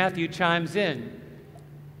Matthew. Matthew chimes in.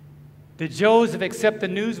 Did Joseph accept the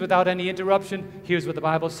news without any interruption? Here's what the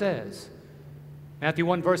Bible says. Matthew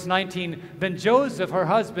 1 verse 19, then Joseph, her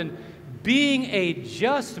husband, being a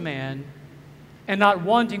just man and not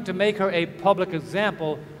wanting to make her a public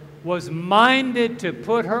example, was minded to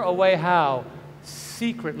put her away how?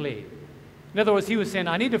 Secretly. In other words, he was saying,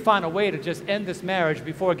 I need to find a way to just end this marriage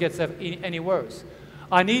before it gets any worse.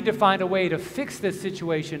 I need to find a way to fix this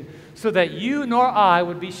situation so that you nor I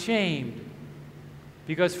would be shamed.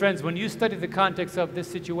 Because, friends, when you study the context of this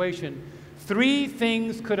situation, 3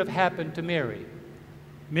 things could have happened to Mary.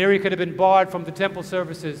 Mary could have been barred from the temple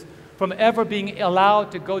services, from ever being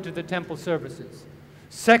allowed to go to the temple services.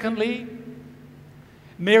 Secondly,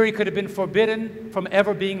 Mary could have been forbidden from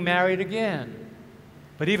ever being married again.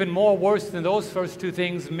 But even more worse than those first 2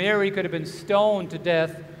 things, Mary could have been stoned to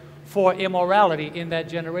death for immorality in that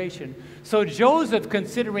generation. So Joseph,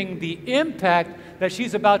 considering the impact that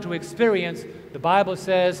she's about to experience, the Bible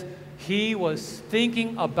says he was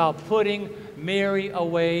thinking about putting Mary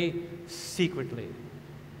away secretly.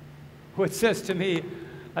 Which says to me,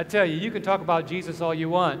 I tell you, you can talk about Jesus all you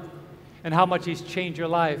want and how much he's changed your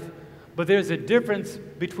life, but there's a difference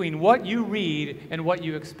between what you read and what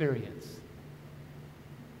you experience.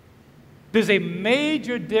 There's a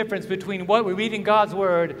major difference between what we read in God's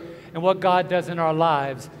Word and what God does in our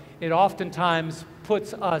lives. It oftentimes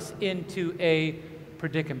puts us into a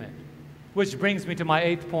predicament. Which brings me to my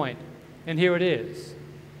 8th point, and here it is.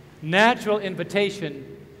 Natural invitation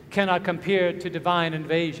cannot compare to divine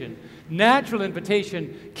invasion. Natural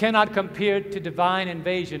invitation cannot compare to divine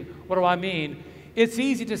invasion. What do I mean? It's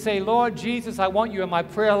easy to say, Lord Jesus, I want you in my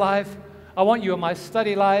prayer life. I want you in my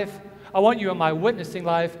study life. I want you in my witnessing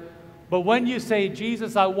life. But when you say,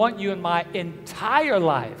 Jesus, I want you in my entire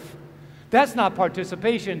life, that's not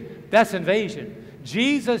participation, that's invasion.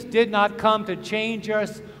 Jesus did not come to change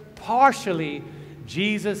us partially.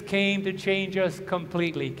 Jesus came to change us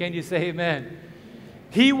completely. Can you say amen?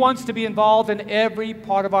 He wants to be involved in every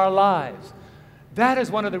part of our lives. That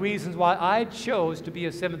is one of the reasons why I chose to be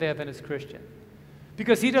a Seventh-day Adventist Christian.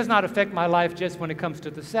 Because he does not affect my life just when it comes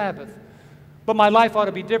to the Sabbath. But my life ought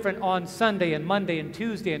to be different on Sunday and Monday and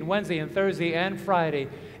Tuesday and Wednesday and Thursday and Friday.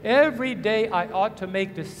 Every day I ought to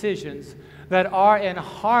make decisions that are in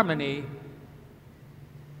harmony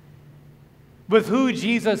with who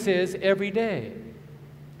Jesus is every day.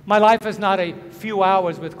 My life is not a few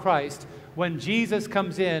hours with Christ. When Jesus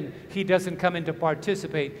comes in, he doesn't come in to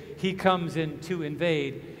participate. He comes in to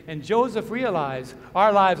invade. And Joseph realized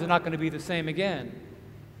our lives are not going to be the same again.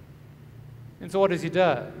 And so what does he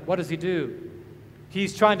do? What does he do?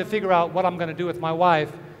 He's trying to figure out what I'm going to do with my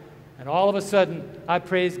wife. And all of a sudden, I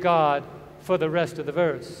praise God for the rest of the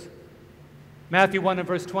verse. Matthew 1 and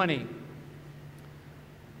verse 20.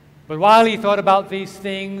 But while he thought about these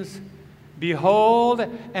things, behold,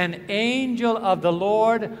 an angel of the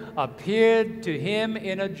Lord appeared to him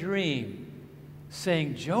in a dream,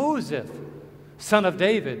 saying, Joseph, son of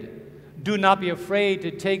David, do not be afraid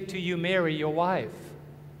to take to you Mary, your wife.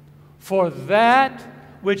 For that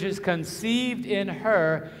which is conceived in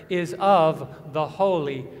her is of the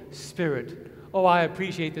Holy Spirit. Oh, I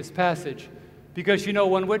appreciate this passage. Because, you know,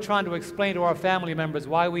 when we're trying to explain to our family members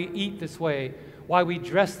why we eat this way, why we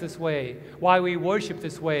dress this way, why we worship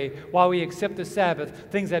this way, why we accept the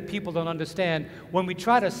Sabbath, things that people don't understand, when we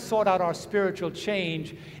try to sort out our spiritual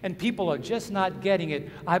change and people are just not getting it,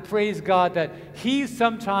 I praise God that he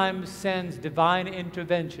sometimes sends divine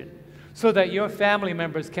intervention so that your family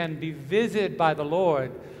members can be visited by the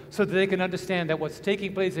Lord, so that they can understand that what's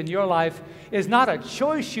taking place in your life is not a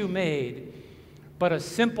choice you made, but a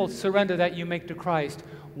simple surrender that you make to Christ.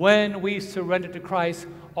 When we surrender to Christ,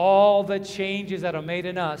 all the changes that are made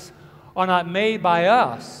in us are not made by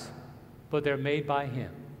us, but they're made by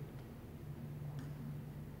him.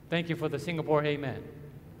 Thank you for the Singapore amen.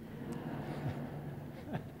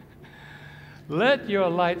 Let your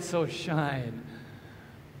light so shine.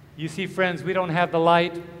 You see, friends, we don't have the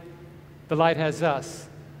light has us.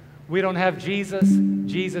 We don't have Jesus,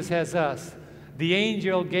 Jesus has us. The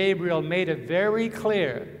angel Gabriel made it very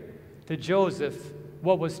clear to Joseph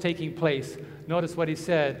what was taking place. Notice what he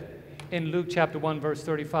said in Luke chapter 1, verse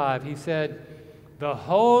 35. He said, the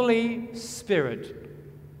Holy Spirit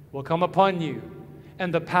will come upon you,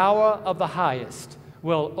 and the power of the highest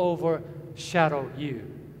will overshadow you.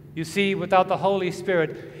 You see, without the Holy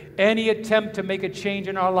Spirit, any attempt to make a change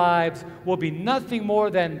in our lives will be nothing more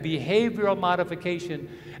than behavioral modification.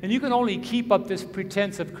 And you can only keep up this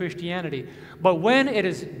pretense of Christianity. But when it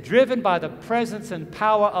is driven by the presence and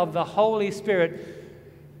power of the Holy Spirit,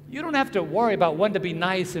 you don't have to worry about when to be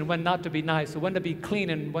nice and when not to be nice, or when to be clean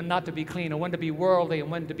and when not to be clean, or when to be worldly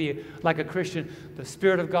and when to be like a Christian. The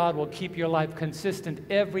Spirit of God will keep your life consistent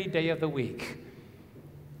every day of the week.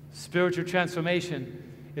 Spiritual transformation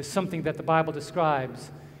is something that the Bible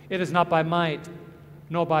describes. It is not by might,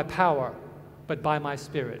 nor by power, but by my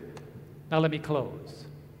Spirit. Now let me close.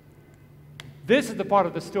 This is the part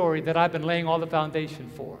of the story that I've been laying all the foundation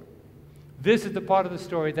for. This is the part of the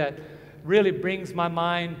story that really brings my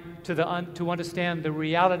mind to understand the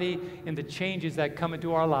reality and the changes that come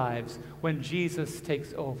into our lives when Jesus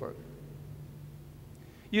takes over.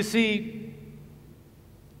 You see,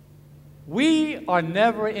 we are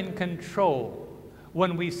never in control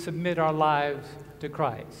when we submit our lives to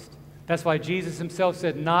Christ. That's why Jesus himself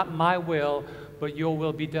said, not my will, but your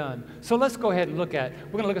will be done. So let's go ahead and we're going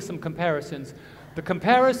to look at some comparisons. The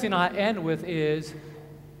comparison I end with is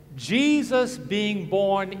Jesus being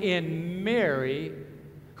born in Mary,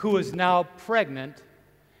 who is now pregnant,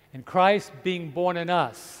 and Christ being born in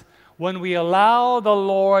us. When we allow the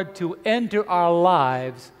Lord to enter our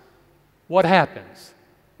lives, what happens?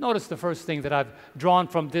 Notice the first thing that I've drawn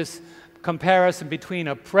from this comparison between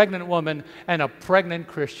a pregnant woman and a pregnant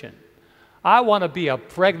Christian. I want to be a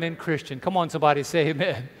pregnant Christian. Come on, somebody say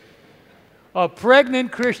amen. A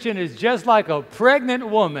pregnant Christian is just like a pregnant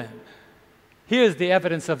woman. Here's the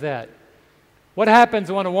evidence of that. What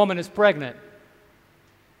happens when a woman is pregnant?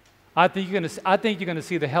 I think you're going to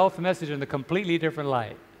see the health message in a completely different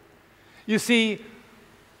light. You see,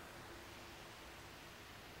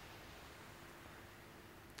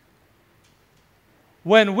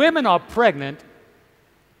 when women are pregnant,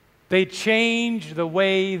 they change the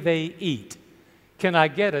way they eat. Can I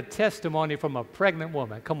get a testimony from a pregnant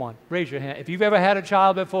woman? Come on, raise your hand. If you've ever had a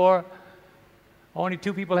child before, only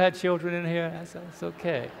 2 people had children in here, that's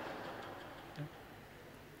okay.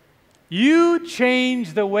 You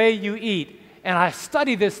change the way you eat. And I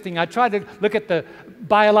study this thing. I try to look at the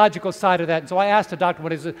biological side of that. And so I asked the doctor,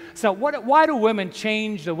 what is it? So why do women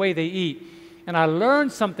change the way they eat? And I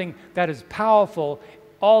learned something that is powerful.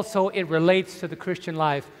 Also, it relates to the Christian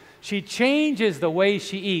life. She changes the way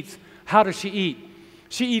she eats. How does she eat?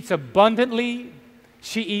 She eats abundantly.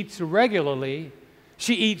 She eats regularly.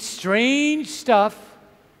 She eats strange stuff,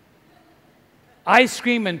 ice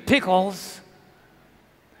cream and pickles.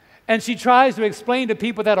 And she tries to explain to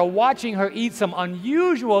people that are watching her eat some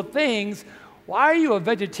unusual things, why are you a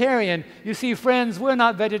vegetarian? You see, friends, we're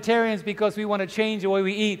not vegetarians because we want to change the way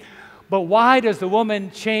we eat. But why does the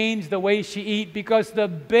woman change the way she eats? Because the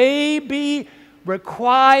baby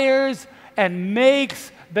requires and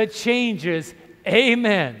makes the changes.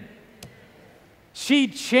 Amen. She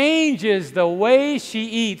changes the way she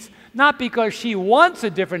eats, not because she wants a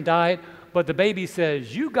different diet, but the baby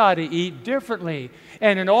says, you got to eat differently.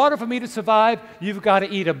 And in order for me to survive, you've got to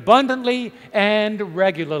eat abundantly and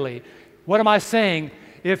regularly. What am I saying?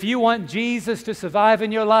 If you want Jesus to survive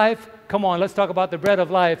in your life, come on, let's talk about the bread of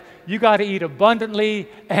life. You got to eat abundantly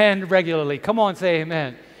and regularly. Come on, say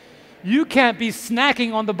amen. You can't be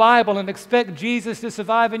snacking on the Bible and expect Jesus to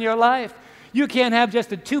survive in your life. You can't have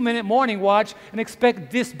just a 2-minute morning watch and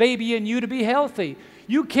expect this baby in you to be healthy.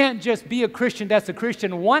 You can't just be a Christian that's a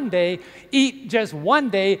Christian one day, eat just one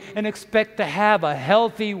day, and expect to have a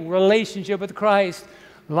healthy relationship with Christ.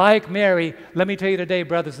 Like Mary, let me tell you today,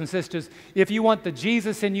 brothers and sisters, if you want the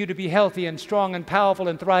Jesus in you to be healthy and strong and powerful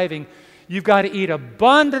and thriving, you've got to eat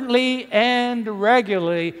abundantly and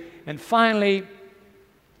regularly. And finally,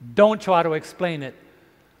 don't try to explain it.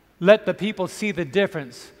 Let the people see the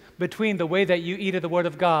difference between the way that you eat of the Word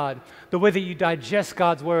of God, the way that you digest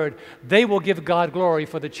God's Word. They will give God glory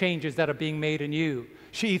for the changes that are being made in you.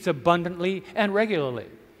 She eats abundantly and regularly.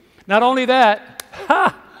 Not only that,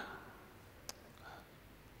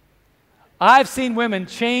 I've seen women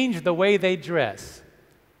change the way they dress.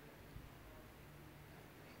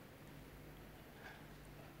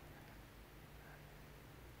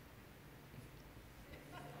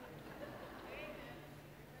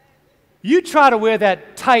 You try to wear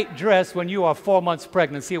that tight dress when you are 4 months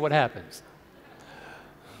pregnant, see what happens.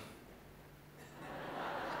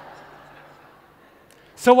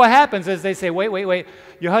 So what happens is they say, wait.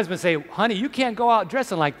 Your husband say, honey, you can't go out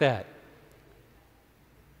dressing like that.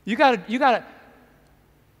 You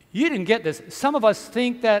didn't get this. Some of us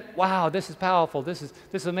think that, wow, this is powerful, this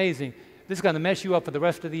is amazing. This is going to mess you up for the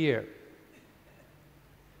rest of the year.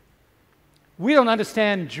 We don't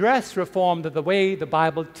understand dress reform the way the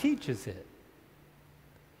Bible teaches it.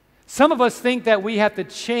 Some of us think that we have to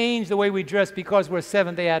change the way we dress because we're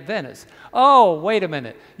Seventh-day Adventists. Oh, wait a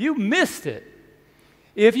minute. You missed it.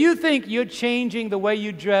 If you think you're changing the way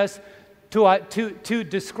you dress to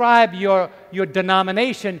describe your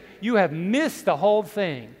denomination, you have missed the whole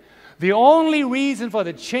thing. The only reason for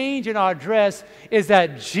the change in our dress is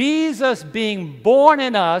that Jesus being born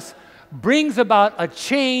in us brings about a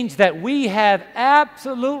change that we have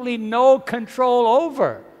absolutely no control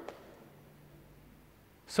over.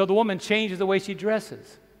 So the woman changes the way she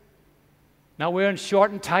dresses. Not wearing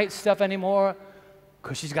short and tight stuff anymore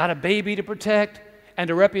because she's got a baby to protect and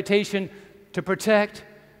a reputation to protect.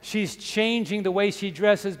 She's changing the way she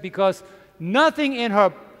dresses because nothing in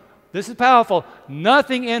her, this is powerful,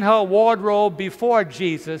 nothing in her wardrobe before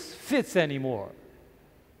Jesus fits anymore.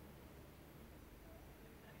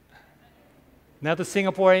 Another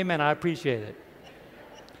Singapore amen, I appreciate it.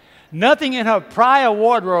 Nothing in her prior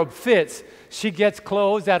wardrobe fits. She gets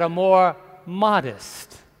clothes that are more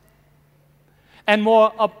modest and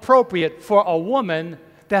more appropriate for a woman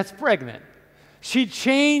that's pregnant. She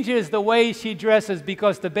changes the way she dresses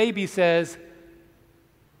because the baby says,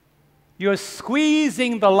 You're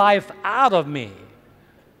squeezing the life out of me.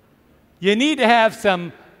 You need to have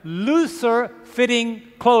some looser fitting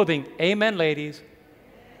clothing. Amen, ladies.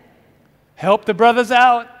 Help the brothers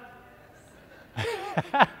out.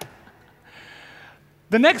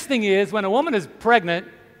 The next thing is, when a woman is pregnant,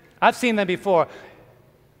 I've seen them before.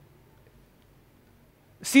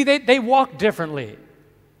 See, they walk differently.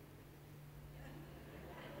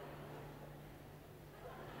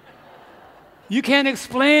 You can't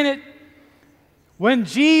explain it. When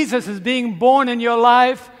Jesus is being born in your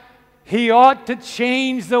life, He ought to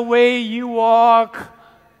change the way you walk.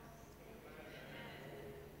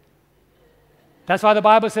 That's why the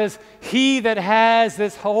Bible says, he that has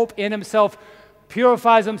this hope in himself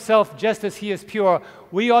purifies himself just as he is pure.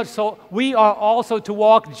 We are also to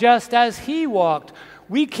walk just as He walked.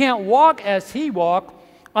 We can't walk as He walked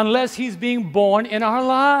unless He's being born in our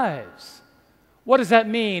lives. What does that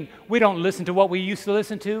mean? We don't listen to what we used to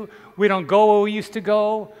listen to. We don't go where we used to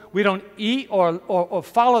go. We don't eat or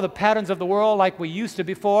follow the patterns of the world like we used to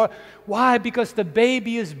before. Why? Because the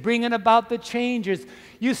baby is bringing about the changes.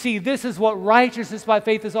 You see, this is what righteousness by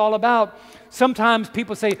faith is all about. Sometimes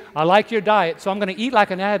people say, I like your diet, so I'm going to eat like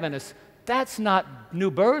an Adventist. That's not new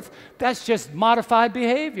birth. That's just modified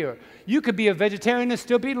behavior. You could be a vegetarian and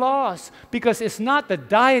still be lost, because it's not the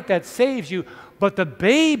diet that saves you, but the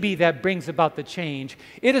baby that brings about the change.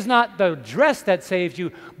 It is not the dress that saves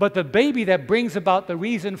you, but the baby that brings about the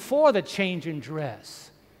reason for the change in dress.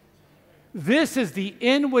 This is the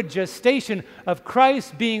inward gestation of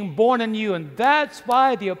Christ being born in you, and that's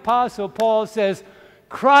why the Apostle Paul says,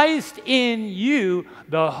 Christ in you,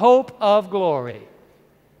 the hope of glory.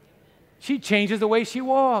 She changes the way she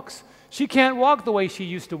walks. She can't walk the way she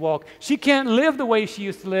used to walk. She can't live the way she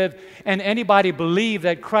used to live. And anybody believe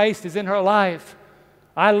that Christ is in her life?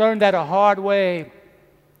 I learned that a hard way.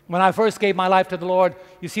 When I first gave my life to the Lord,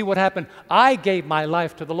 you see what happened? I gave my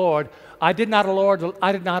life to the Lord. I did not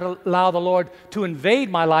allow the Lord to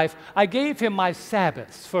invade my life. I gave Him my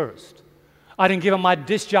Sabbaths first. I didn't give Him my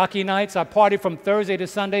disc jockey nights. I partied from Thursday to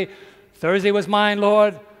Sunday. Thursday was mine,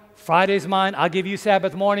 Lord. Friday's mine. I'll give you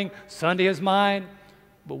Sabbath morning. Sunday is mine.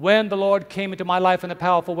 But when the Lord came into my life in a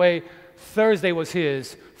powerful way, Thursday was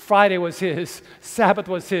His, Friday was His, Sabbath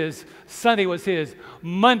was His, Sunday was His,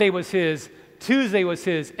 Monday was His, Tuesday was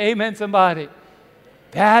His. Amen, somebody.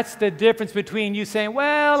 That's the difference between you saying,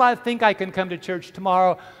 well, I think I can come to church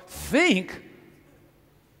tomorrow. Think.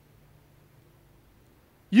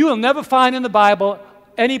 You will never find in the Bible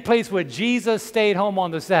any place where Jesus stayed home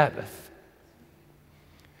on the Sabbath.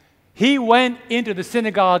 He went into the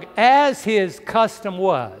synagogue as His custom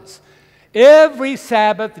was. Every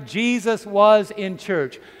Sabbath, Jesus was in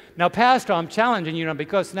church. Now, Pastor, I'm challenging you now,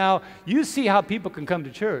 because now you see how people can come to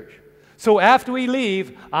church. So after we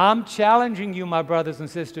leave, I'm challenging you, my brothers and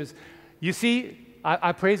sisters. You see,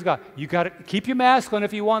 I praise God. You got to keep your mask on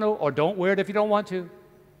if you want to, or don't wear it if you don't want to.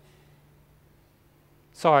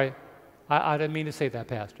 Sorry, I didn't mean to say that,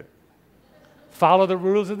 Pastor. Follow the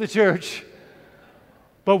rules of the church.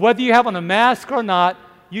 But whether you have on a mask or not,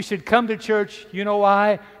 you should come to church. You know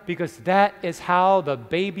why? Because that is how the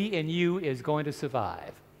baby in you is going to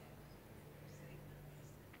survive.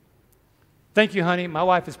 Thank you, honey. My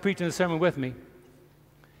wife is preaching the sermon with me.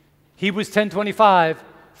 Hebrews 10:25,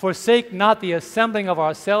 forsake not the assembling of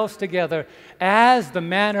ourselves together, as the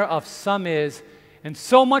manner of some is, and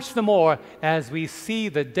so much the more as we see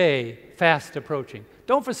the day fast approaching.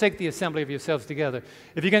 Don't forsake the assembly of yourselves together.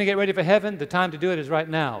 If you're going to get ready for heaven, the time to do it is right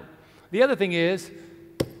now. The other thing is,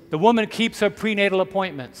 the woman keeps her prenatal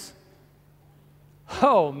appointments.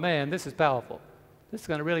 Oh, man, this is powerful. This is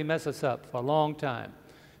going to really mess us up for a long time.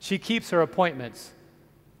 She keeps her appointments.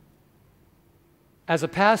 As a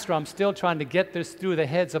pastor, I'm still trying to get this through the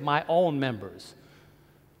heads of my own members.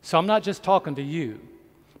 So I'm not just talking to you.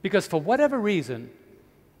 Because for whatever reason,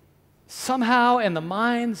 somehow in the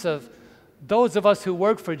minds of those of us who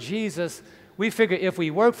work for Jesus, we figure if we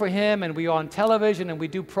work for Him and we are on television and we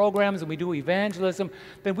do programs and we do evangelism,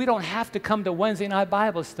 then we don't have to come to Wednesday night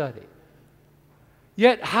Bible study.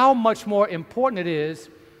 Yet how much more important it is,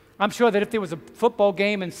 I'm sure that if there was a football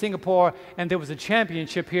game in Singapore and there was a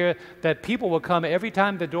championship here, that people will come every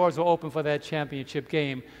time the doors are open for that championship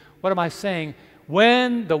game. What am I saying?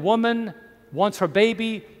 When the woman wants her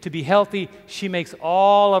baby to be healthy, she makes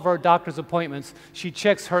all of her doctor's appointments. She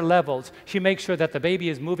checks her levels. She makes sure that the baby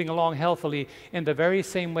is moving along healthily. In the very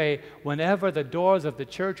same way, whenever the doors of the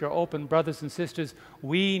church are open, brothers and sisters,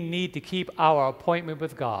 we need to keep our appointment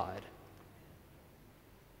with God.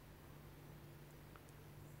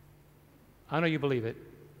 I know you believe it.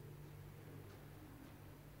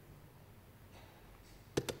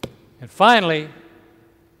 And finally,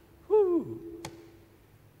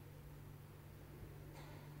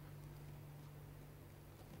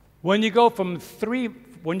 When you go from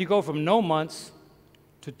no months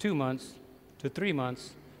to 2 months to 3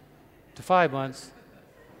 months to 5 months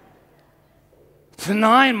to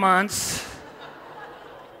 9 months,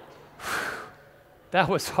 that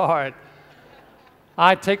was hard.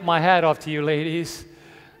 I take my hat off to you, ladies.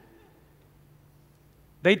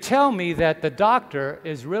 They tell me that the doctor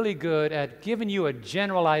is really good at giving you a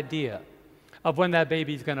general idea of when that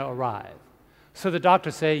baby's going to arrive. So the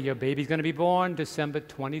doctor say, your baby's going to be born December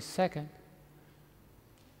 22nd.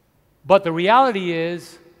 But the reality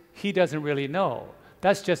is, he doesn't really know.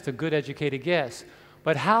 That's just a good educated guess.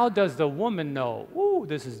 But how does the woman know? Ooh,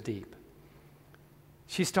 this is deep.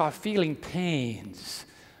 She starts feeling pains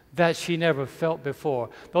that she never felt before.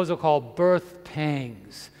 Those are called birth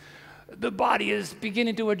pangs. The body is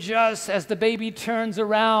beginning to adjust as the baby turns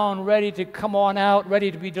around, ready to come on out,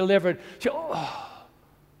 ready to be delivered.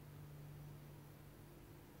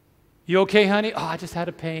 You okay, honey? Oh, I just had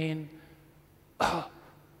a pain. Oh,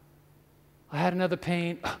 I had another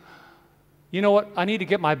pain. You know what? I need to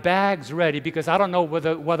get my bags ready because I don't know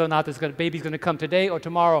whether or not this baby's going to come today or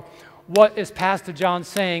tomorrow. What is Pastor John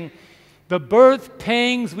saying? The birth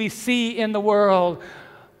pangs we see in the world,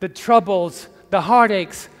 the troubles, the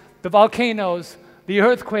heartaches, the volcanoes, the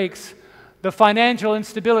earthquakes, the financial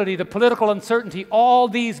instability, the political uncertainty, all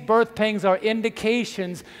these birth pangs are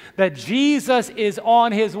indications that Jesus is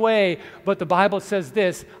on his way. But the Bible says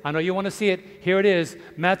this. I know you want to see it. Here it is.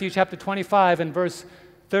 Matthew chapter 25 and verse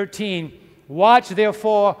 13. Watch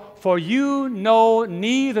therefore, for you know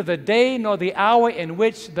neither the day nor the hour in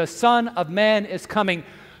which the Son of Man is coming.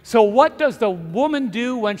 So what does the woman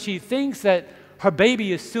do when she thinks that her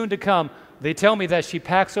baby is soon to come? They tell me that she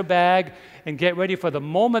packs her bag and get ready for the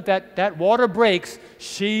moment that water breaks,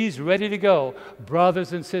 she's ready to go.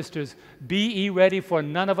 Brothers and sisters, be ye ready, for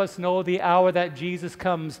none of us know the hour that Jesus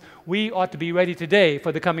comes. We ought to be ready today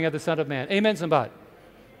for the coming of the Son of Man. Amen, somebody?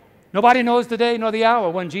 Nobody knows the day nor the hour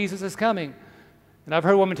when Jesus is coming. And I've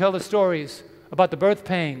heard women tell the stories about the birth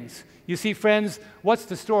pangs. You see, friends, what's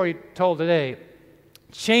the story told today?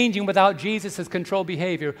 Changing without Jesus is controlled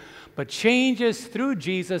behavior, but changes through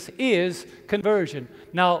Jesus is conversion.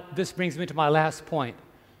 Now, this brings me to my last point,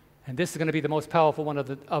 and this is going to be the most powerful one of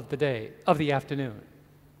the afternoon.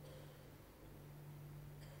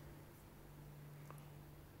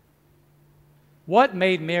 What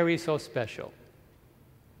made Mary so special?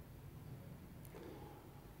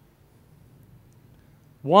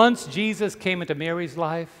 Once Jesus came into Mary's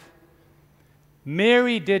life,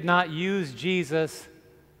 Mary did not use Jesus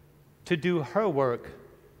to do her work.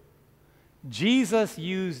 Jesus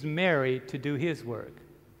used Mary to do his work.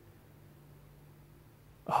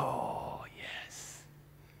 Oh, yes.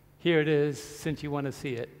 Here it is, since you want to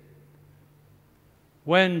see it.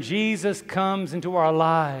 When Jesus comes into our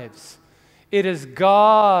lives, it is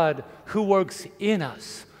God who works in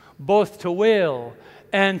us, both to will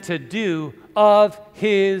and to do of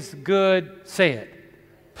his good, say it,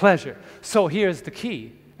 pleasure. So here's the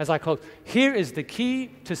key, as I close. Here is the key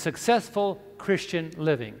to successful Christian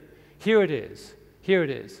living. Here it is. Here it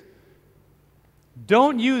is.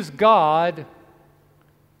 Don't use God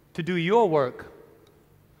to do your work.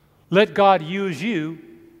 Let God use you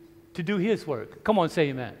to do his work. Come on, say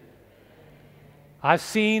amen. I've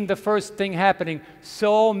seen the first thing happening.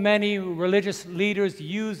 So many religious leaders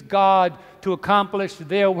use God to accomplish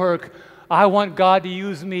their work. I want God to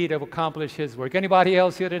use me to accomplish his work. Anybody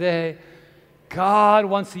else here today? God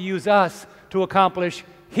wants to use us to accomplish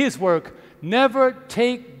his work. Never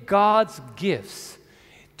take God's gifts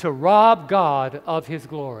to rob God of his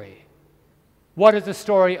glory. What is the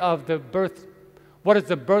story of the birth? What is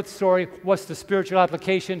the birth story? What's the spiritual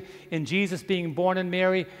application in Jesus being born in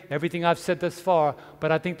Mary? Everything I've said thus far.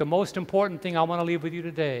 But I think the most important thing I want to leave with you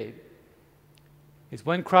today is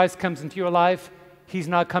when Christ comes into your life, he's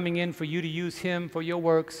not coming in for you to use him for your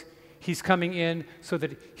works. He's coming in so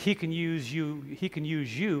that he can use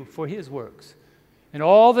you for his works. And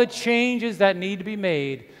all the changes that need to be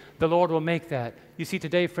made, the Lord will make that. You see,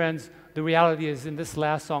 today, friends, the reality is in this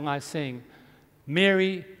last song I sing,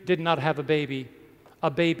 Mary did not have a baby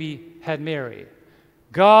had Mary.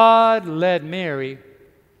 God led Mary.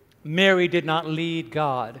 Mary did not lead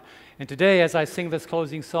God. And today, as I sing this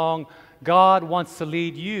closing song, God wants to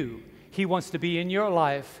lead you. He wants to be in your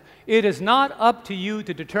life. It is not up to you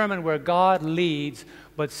to determine where God leads,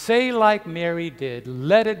 but say like Mary did,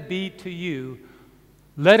 let it be to you,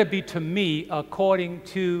 let it be to me according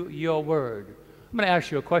to your word. I'm going to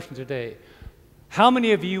ask you a question today. How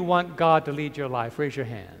many of you want God to lead your life? Raise your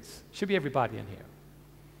hands. Should be everybody in here.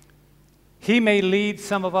 He may lead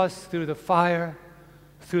some of us through the fire,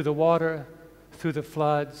 through the water, through the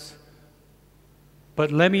floods.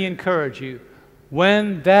 But let me encourage you,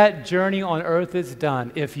 when that journey on earth is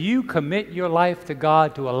done, if you commit your life to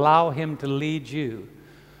God to allow Him to lead you,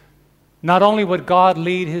 not only would God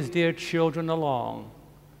lead His dear children along,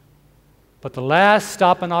 but the last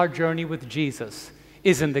stop in our journey with Jesus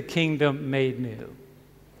is in the kingdom made new.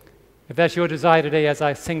 If that's your desire today, as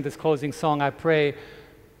I sing this closing song, I pray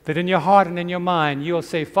that in your heart and in your mind, you'll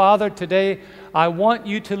say, Father, today I want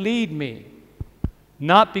you to lead me,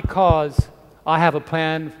 not because I have a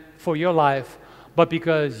plan for your life, but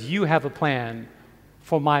because you have a plan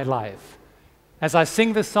for my life. As I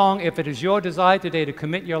sing this song, if it is your desire today to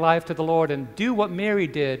commit your life to the Lord and do what Mary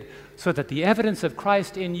did so that the evidence of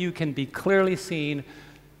Christ in you can be clearly seen,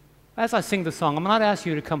 as I sing the song, I'm not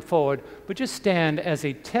asking you to come forward, but just stand as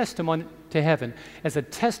a testimony to heaven, as a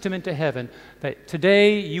testament to heaven that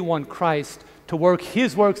today you want Christ to work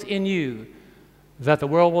His works in you, that the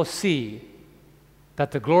world will see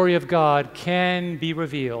that the glory of God can be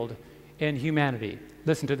revealed in humanity.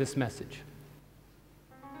 Listen to this message.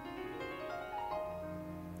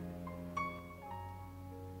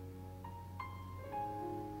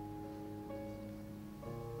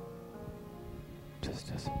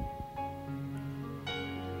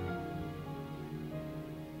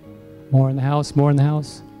 More in the house, more in the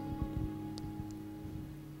house.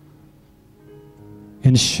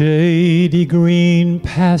 In shady green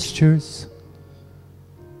pastures,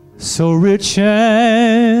 so rich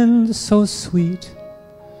and so sweet,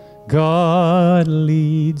 God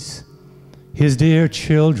leads His dear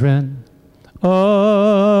children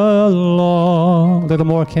along. A little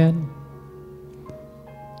more, Ken.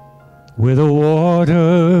 Where the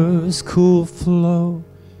waters cool flow,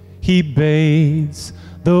 He bathes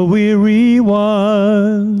the weary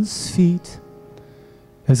one's feet,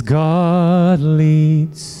 as God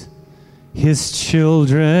leads His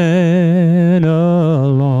children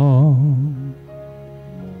along.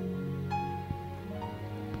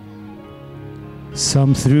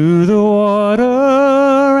 Some through the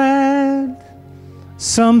water and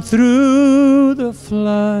some through the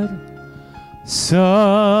flood,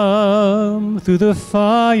 some through the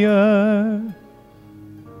fire,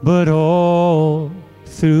 but all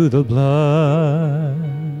through the blood.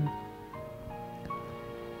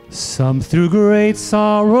 Some through great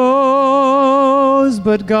sorrows,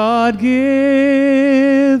 but God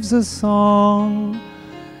gives a song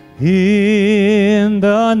in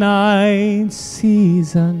the night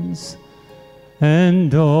seasons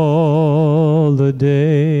and all the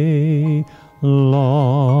day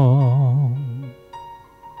long.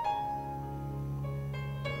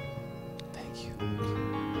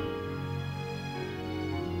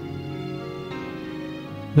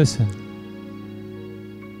 Listen.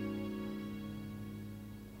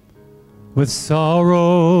 With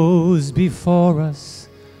sorrows before us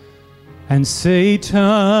and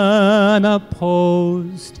Satan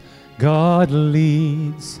opposed, God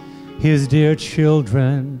leads His dear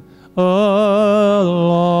children along.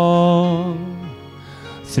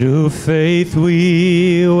 Through faith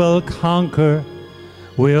we will conquer,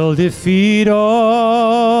 we'll defeat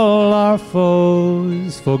all our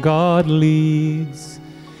foes, for God leads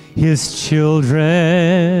His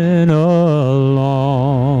children along.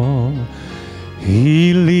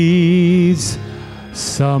 He leads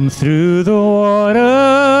some through the water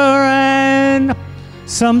and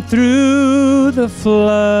some through the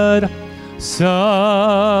flood,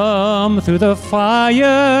 some through the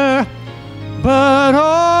fire, but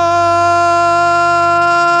all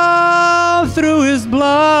through His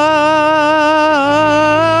blood.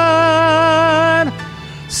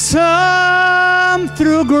 Some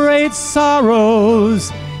through great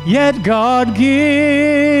sorrows, yet God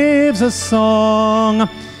gives a song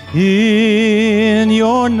in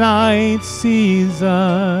your night season.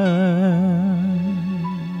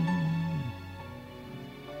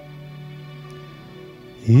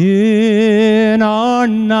 In our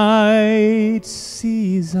night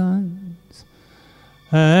seasons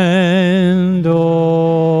and all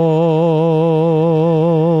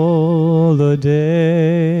the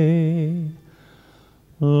day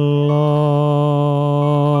long.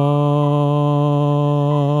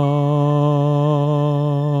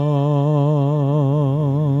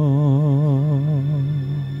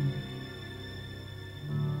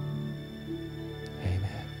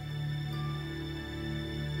 Amen.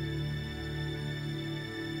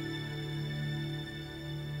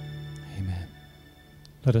 Amen.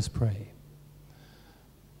 Let us pray.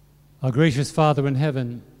 Our gracious Father in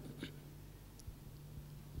heaven,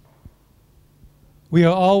 we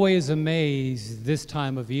are always amazed this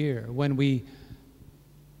time of year when we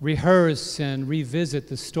rehearse and revisit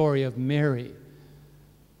the story of Mary,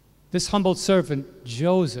 this humble servant,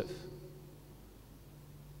 Joseph,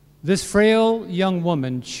 this frail young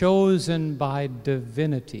woman chosen by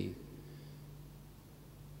divinity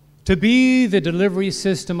to be the delivery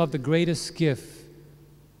system of the greatest gift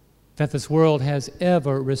that this world has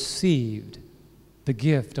ever received, the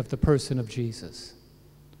gift of the person of Jesus.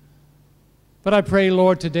 But I pray,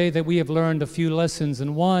 Lord, today that we have learned a few lessons,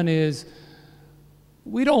 and one is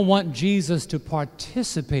we don't want Jesus to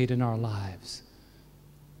participate in our lives.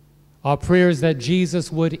 Our prayer is that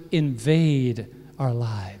Jesus would invade our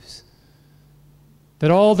lives,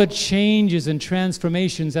 that all the changes and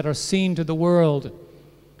transformations that are seen to the world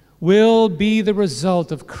will be the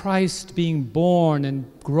result of Christ being born and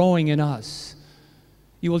growing in us.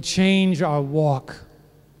 You will change our walk.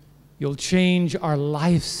 You'll change our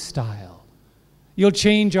lifestyle. You'll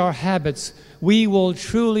change our habits. We will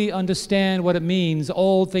truly understand what it means.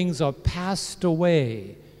 All things are passed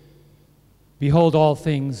away. Behold, all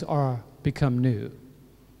things are become new.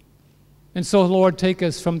 And so, Lord, take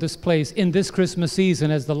us from this place in this Christmas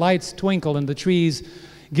season as the lights twinkle and the trees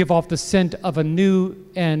give off the scent of a new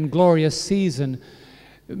and glorious season.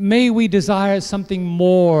 May we desire something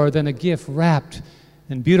more than a gift wrapped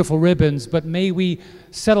in beautiful ribbons, but may we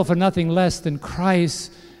settle for nothing less than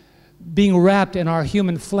Christ being wrapped in our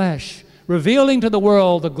human flesh, revealing to the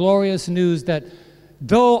world the glorious news that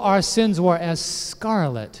though our sins were as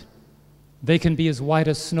scarlet, they can be as white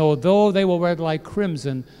as snow. Though they were red like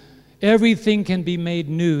crimson, everything can be made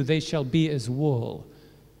new. They shall be as wool.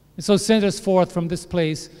 And so send us forth from this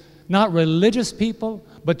place, not religious people,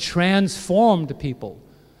 but transformed people.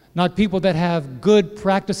 Not people that have good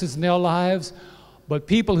practices in their lives, but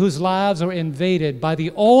people whose lives are invaded by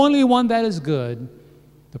the only one that is good,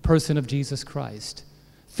 the person of Jesus Christ.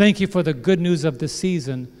 Thank you for the good news of this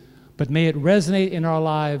season, but may it resonate in our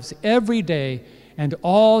lives every day and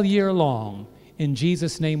all year long. In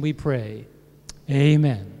Jesus' name we pray.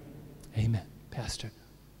 Amen. Amen. Pastor.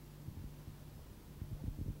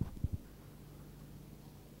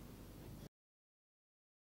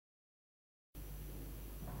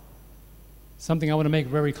 Something I want to make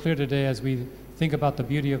very clear today as we think about the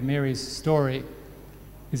beauty of Mary's story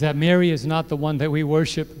is that Mary is not the one that we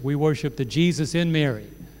worship. We worship the Jesus in Mary.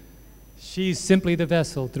 She's simply the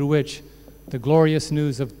vessel through which the glorious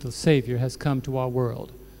news of the Savior has come to our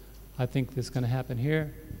world. I think this is going to happen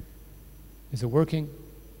here. Is it working?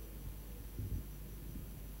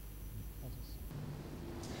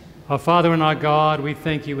 Our Father and our God, we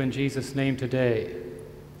thank you in Jesus' name today.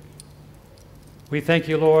 We thank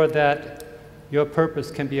you, Lord, that your purpose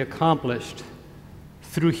can be accomplished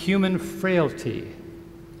through human frailty.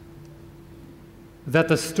 That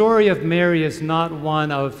the story of Mary is not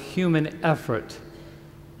one of human effort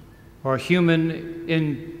or human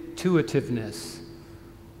intuitiveness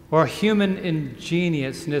or human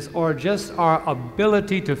ingeniousness or just our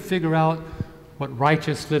ability to figure out what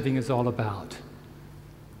righteous living is all about.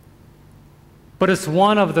 But it's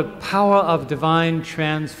one of the power of divine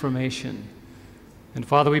transformation. And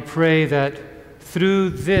Father, we pray that through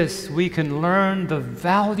this we can learn the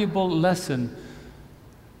valuable lesson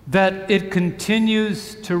that it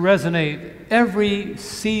continues to resonate every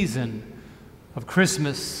season of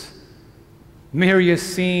Christmas. Mary is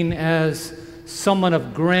seen as someone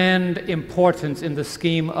of grand importance in the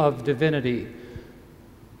scheme of divinity.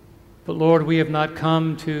 But Lord, we have not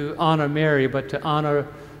come to honor Mary, but to honor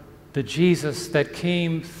the Jesus that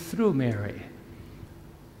came through Mary.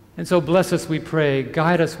 And so bless us, we pray.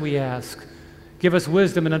 Guide us, we ask. Give us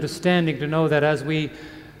wisdom and understanding to know that as we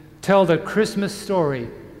tell the Christmas story,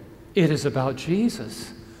 it is about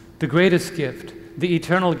Jesus, the greatest gift, the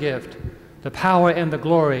eternal gift, the power and the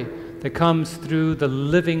glory that comes through the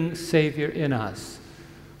living Savior in us.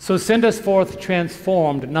 So send us forth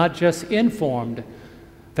transformed, not just informed,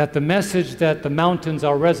 that the message that the mountains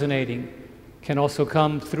are resonating can also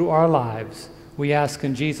come through our lives. We ask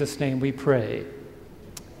in Jesus' name we pray.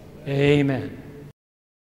 Amen.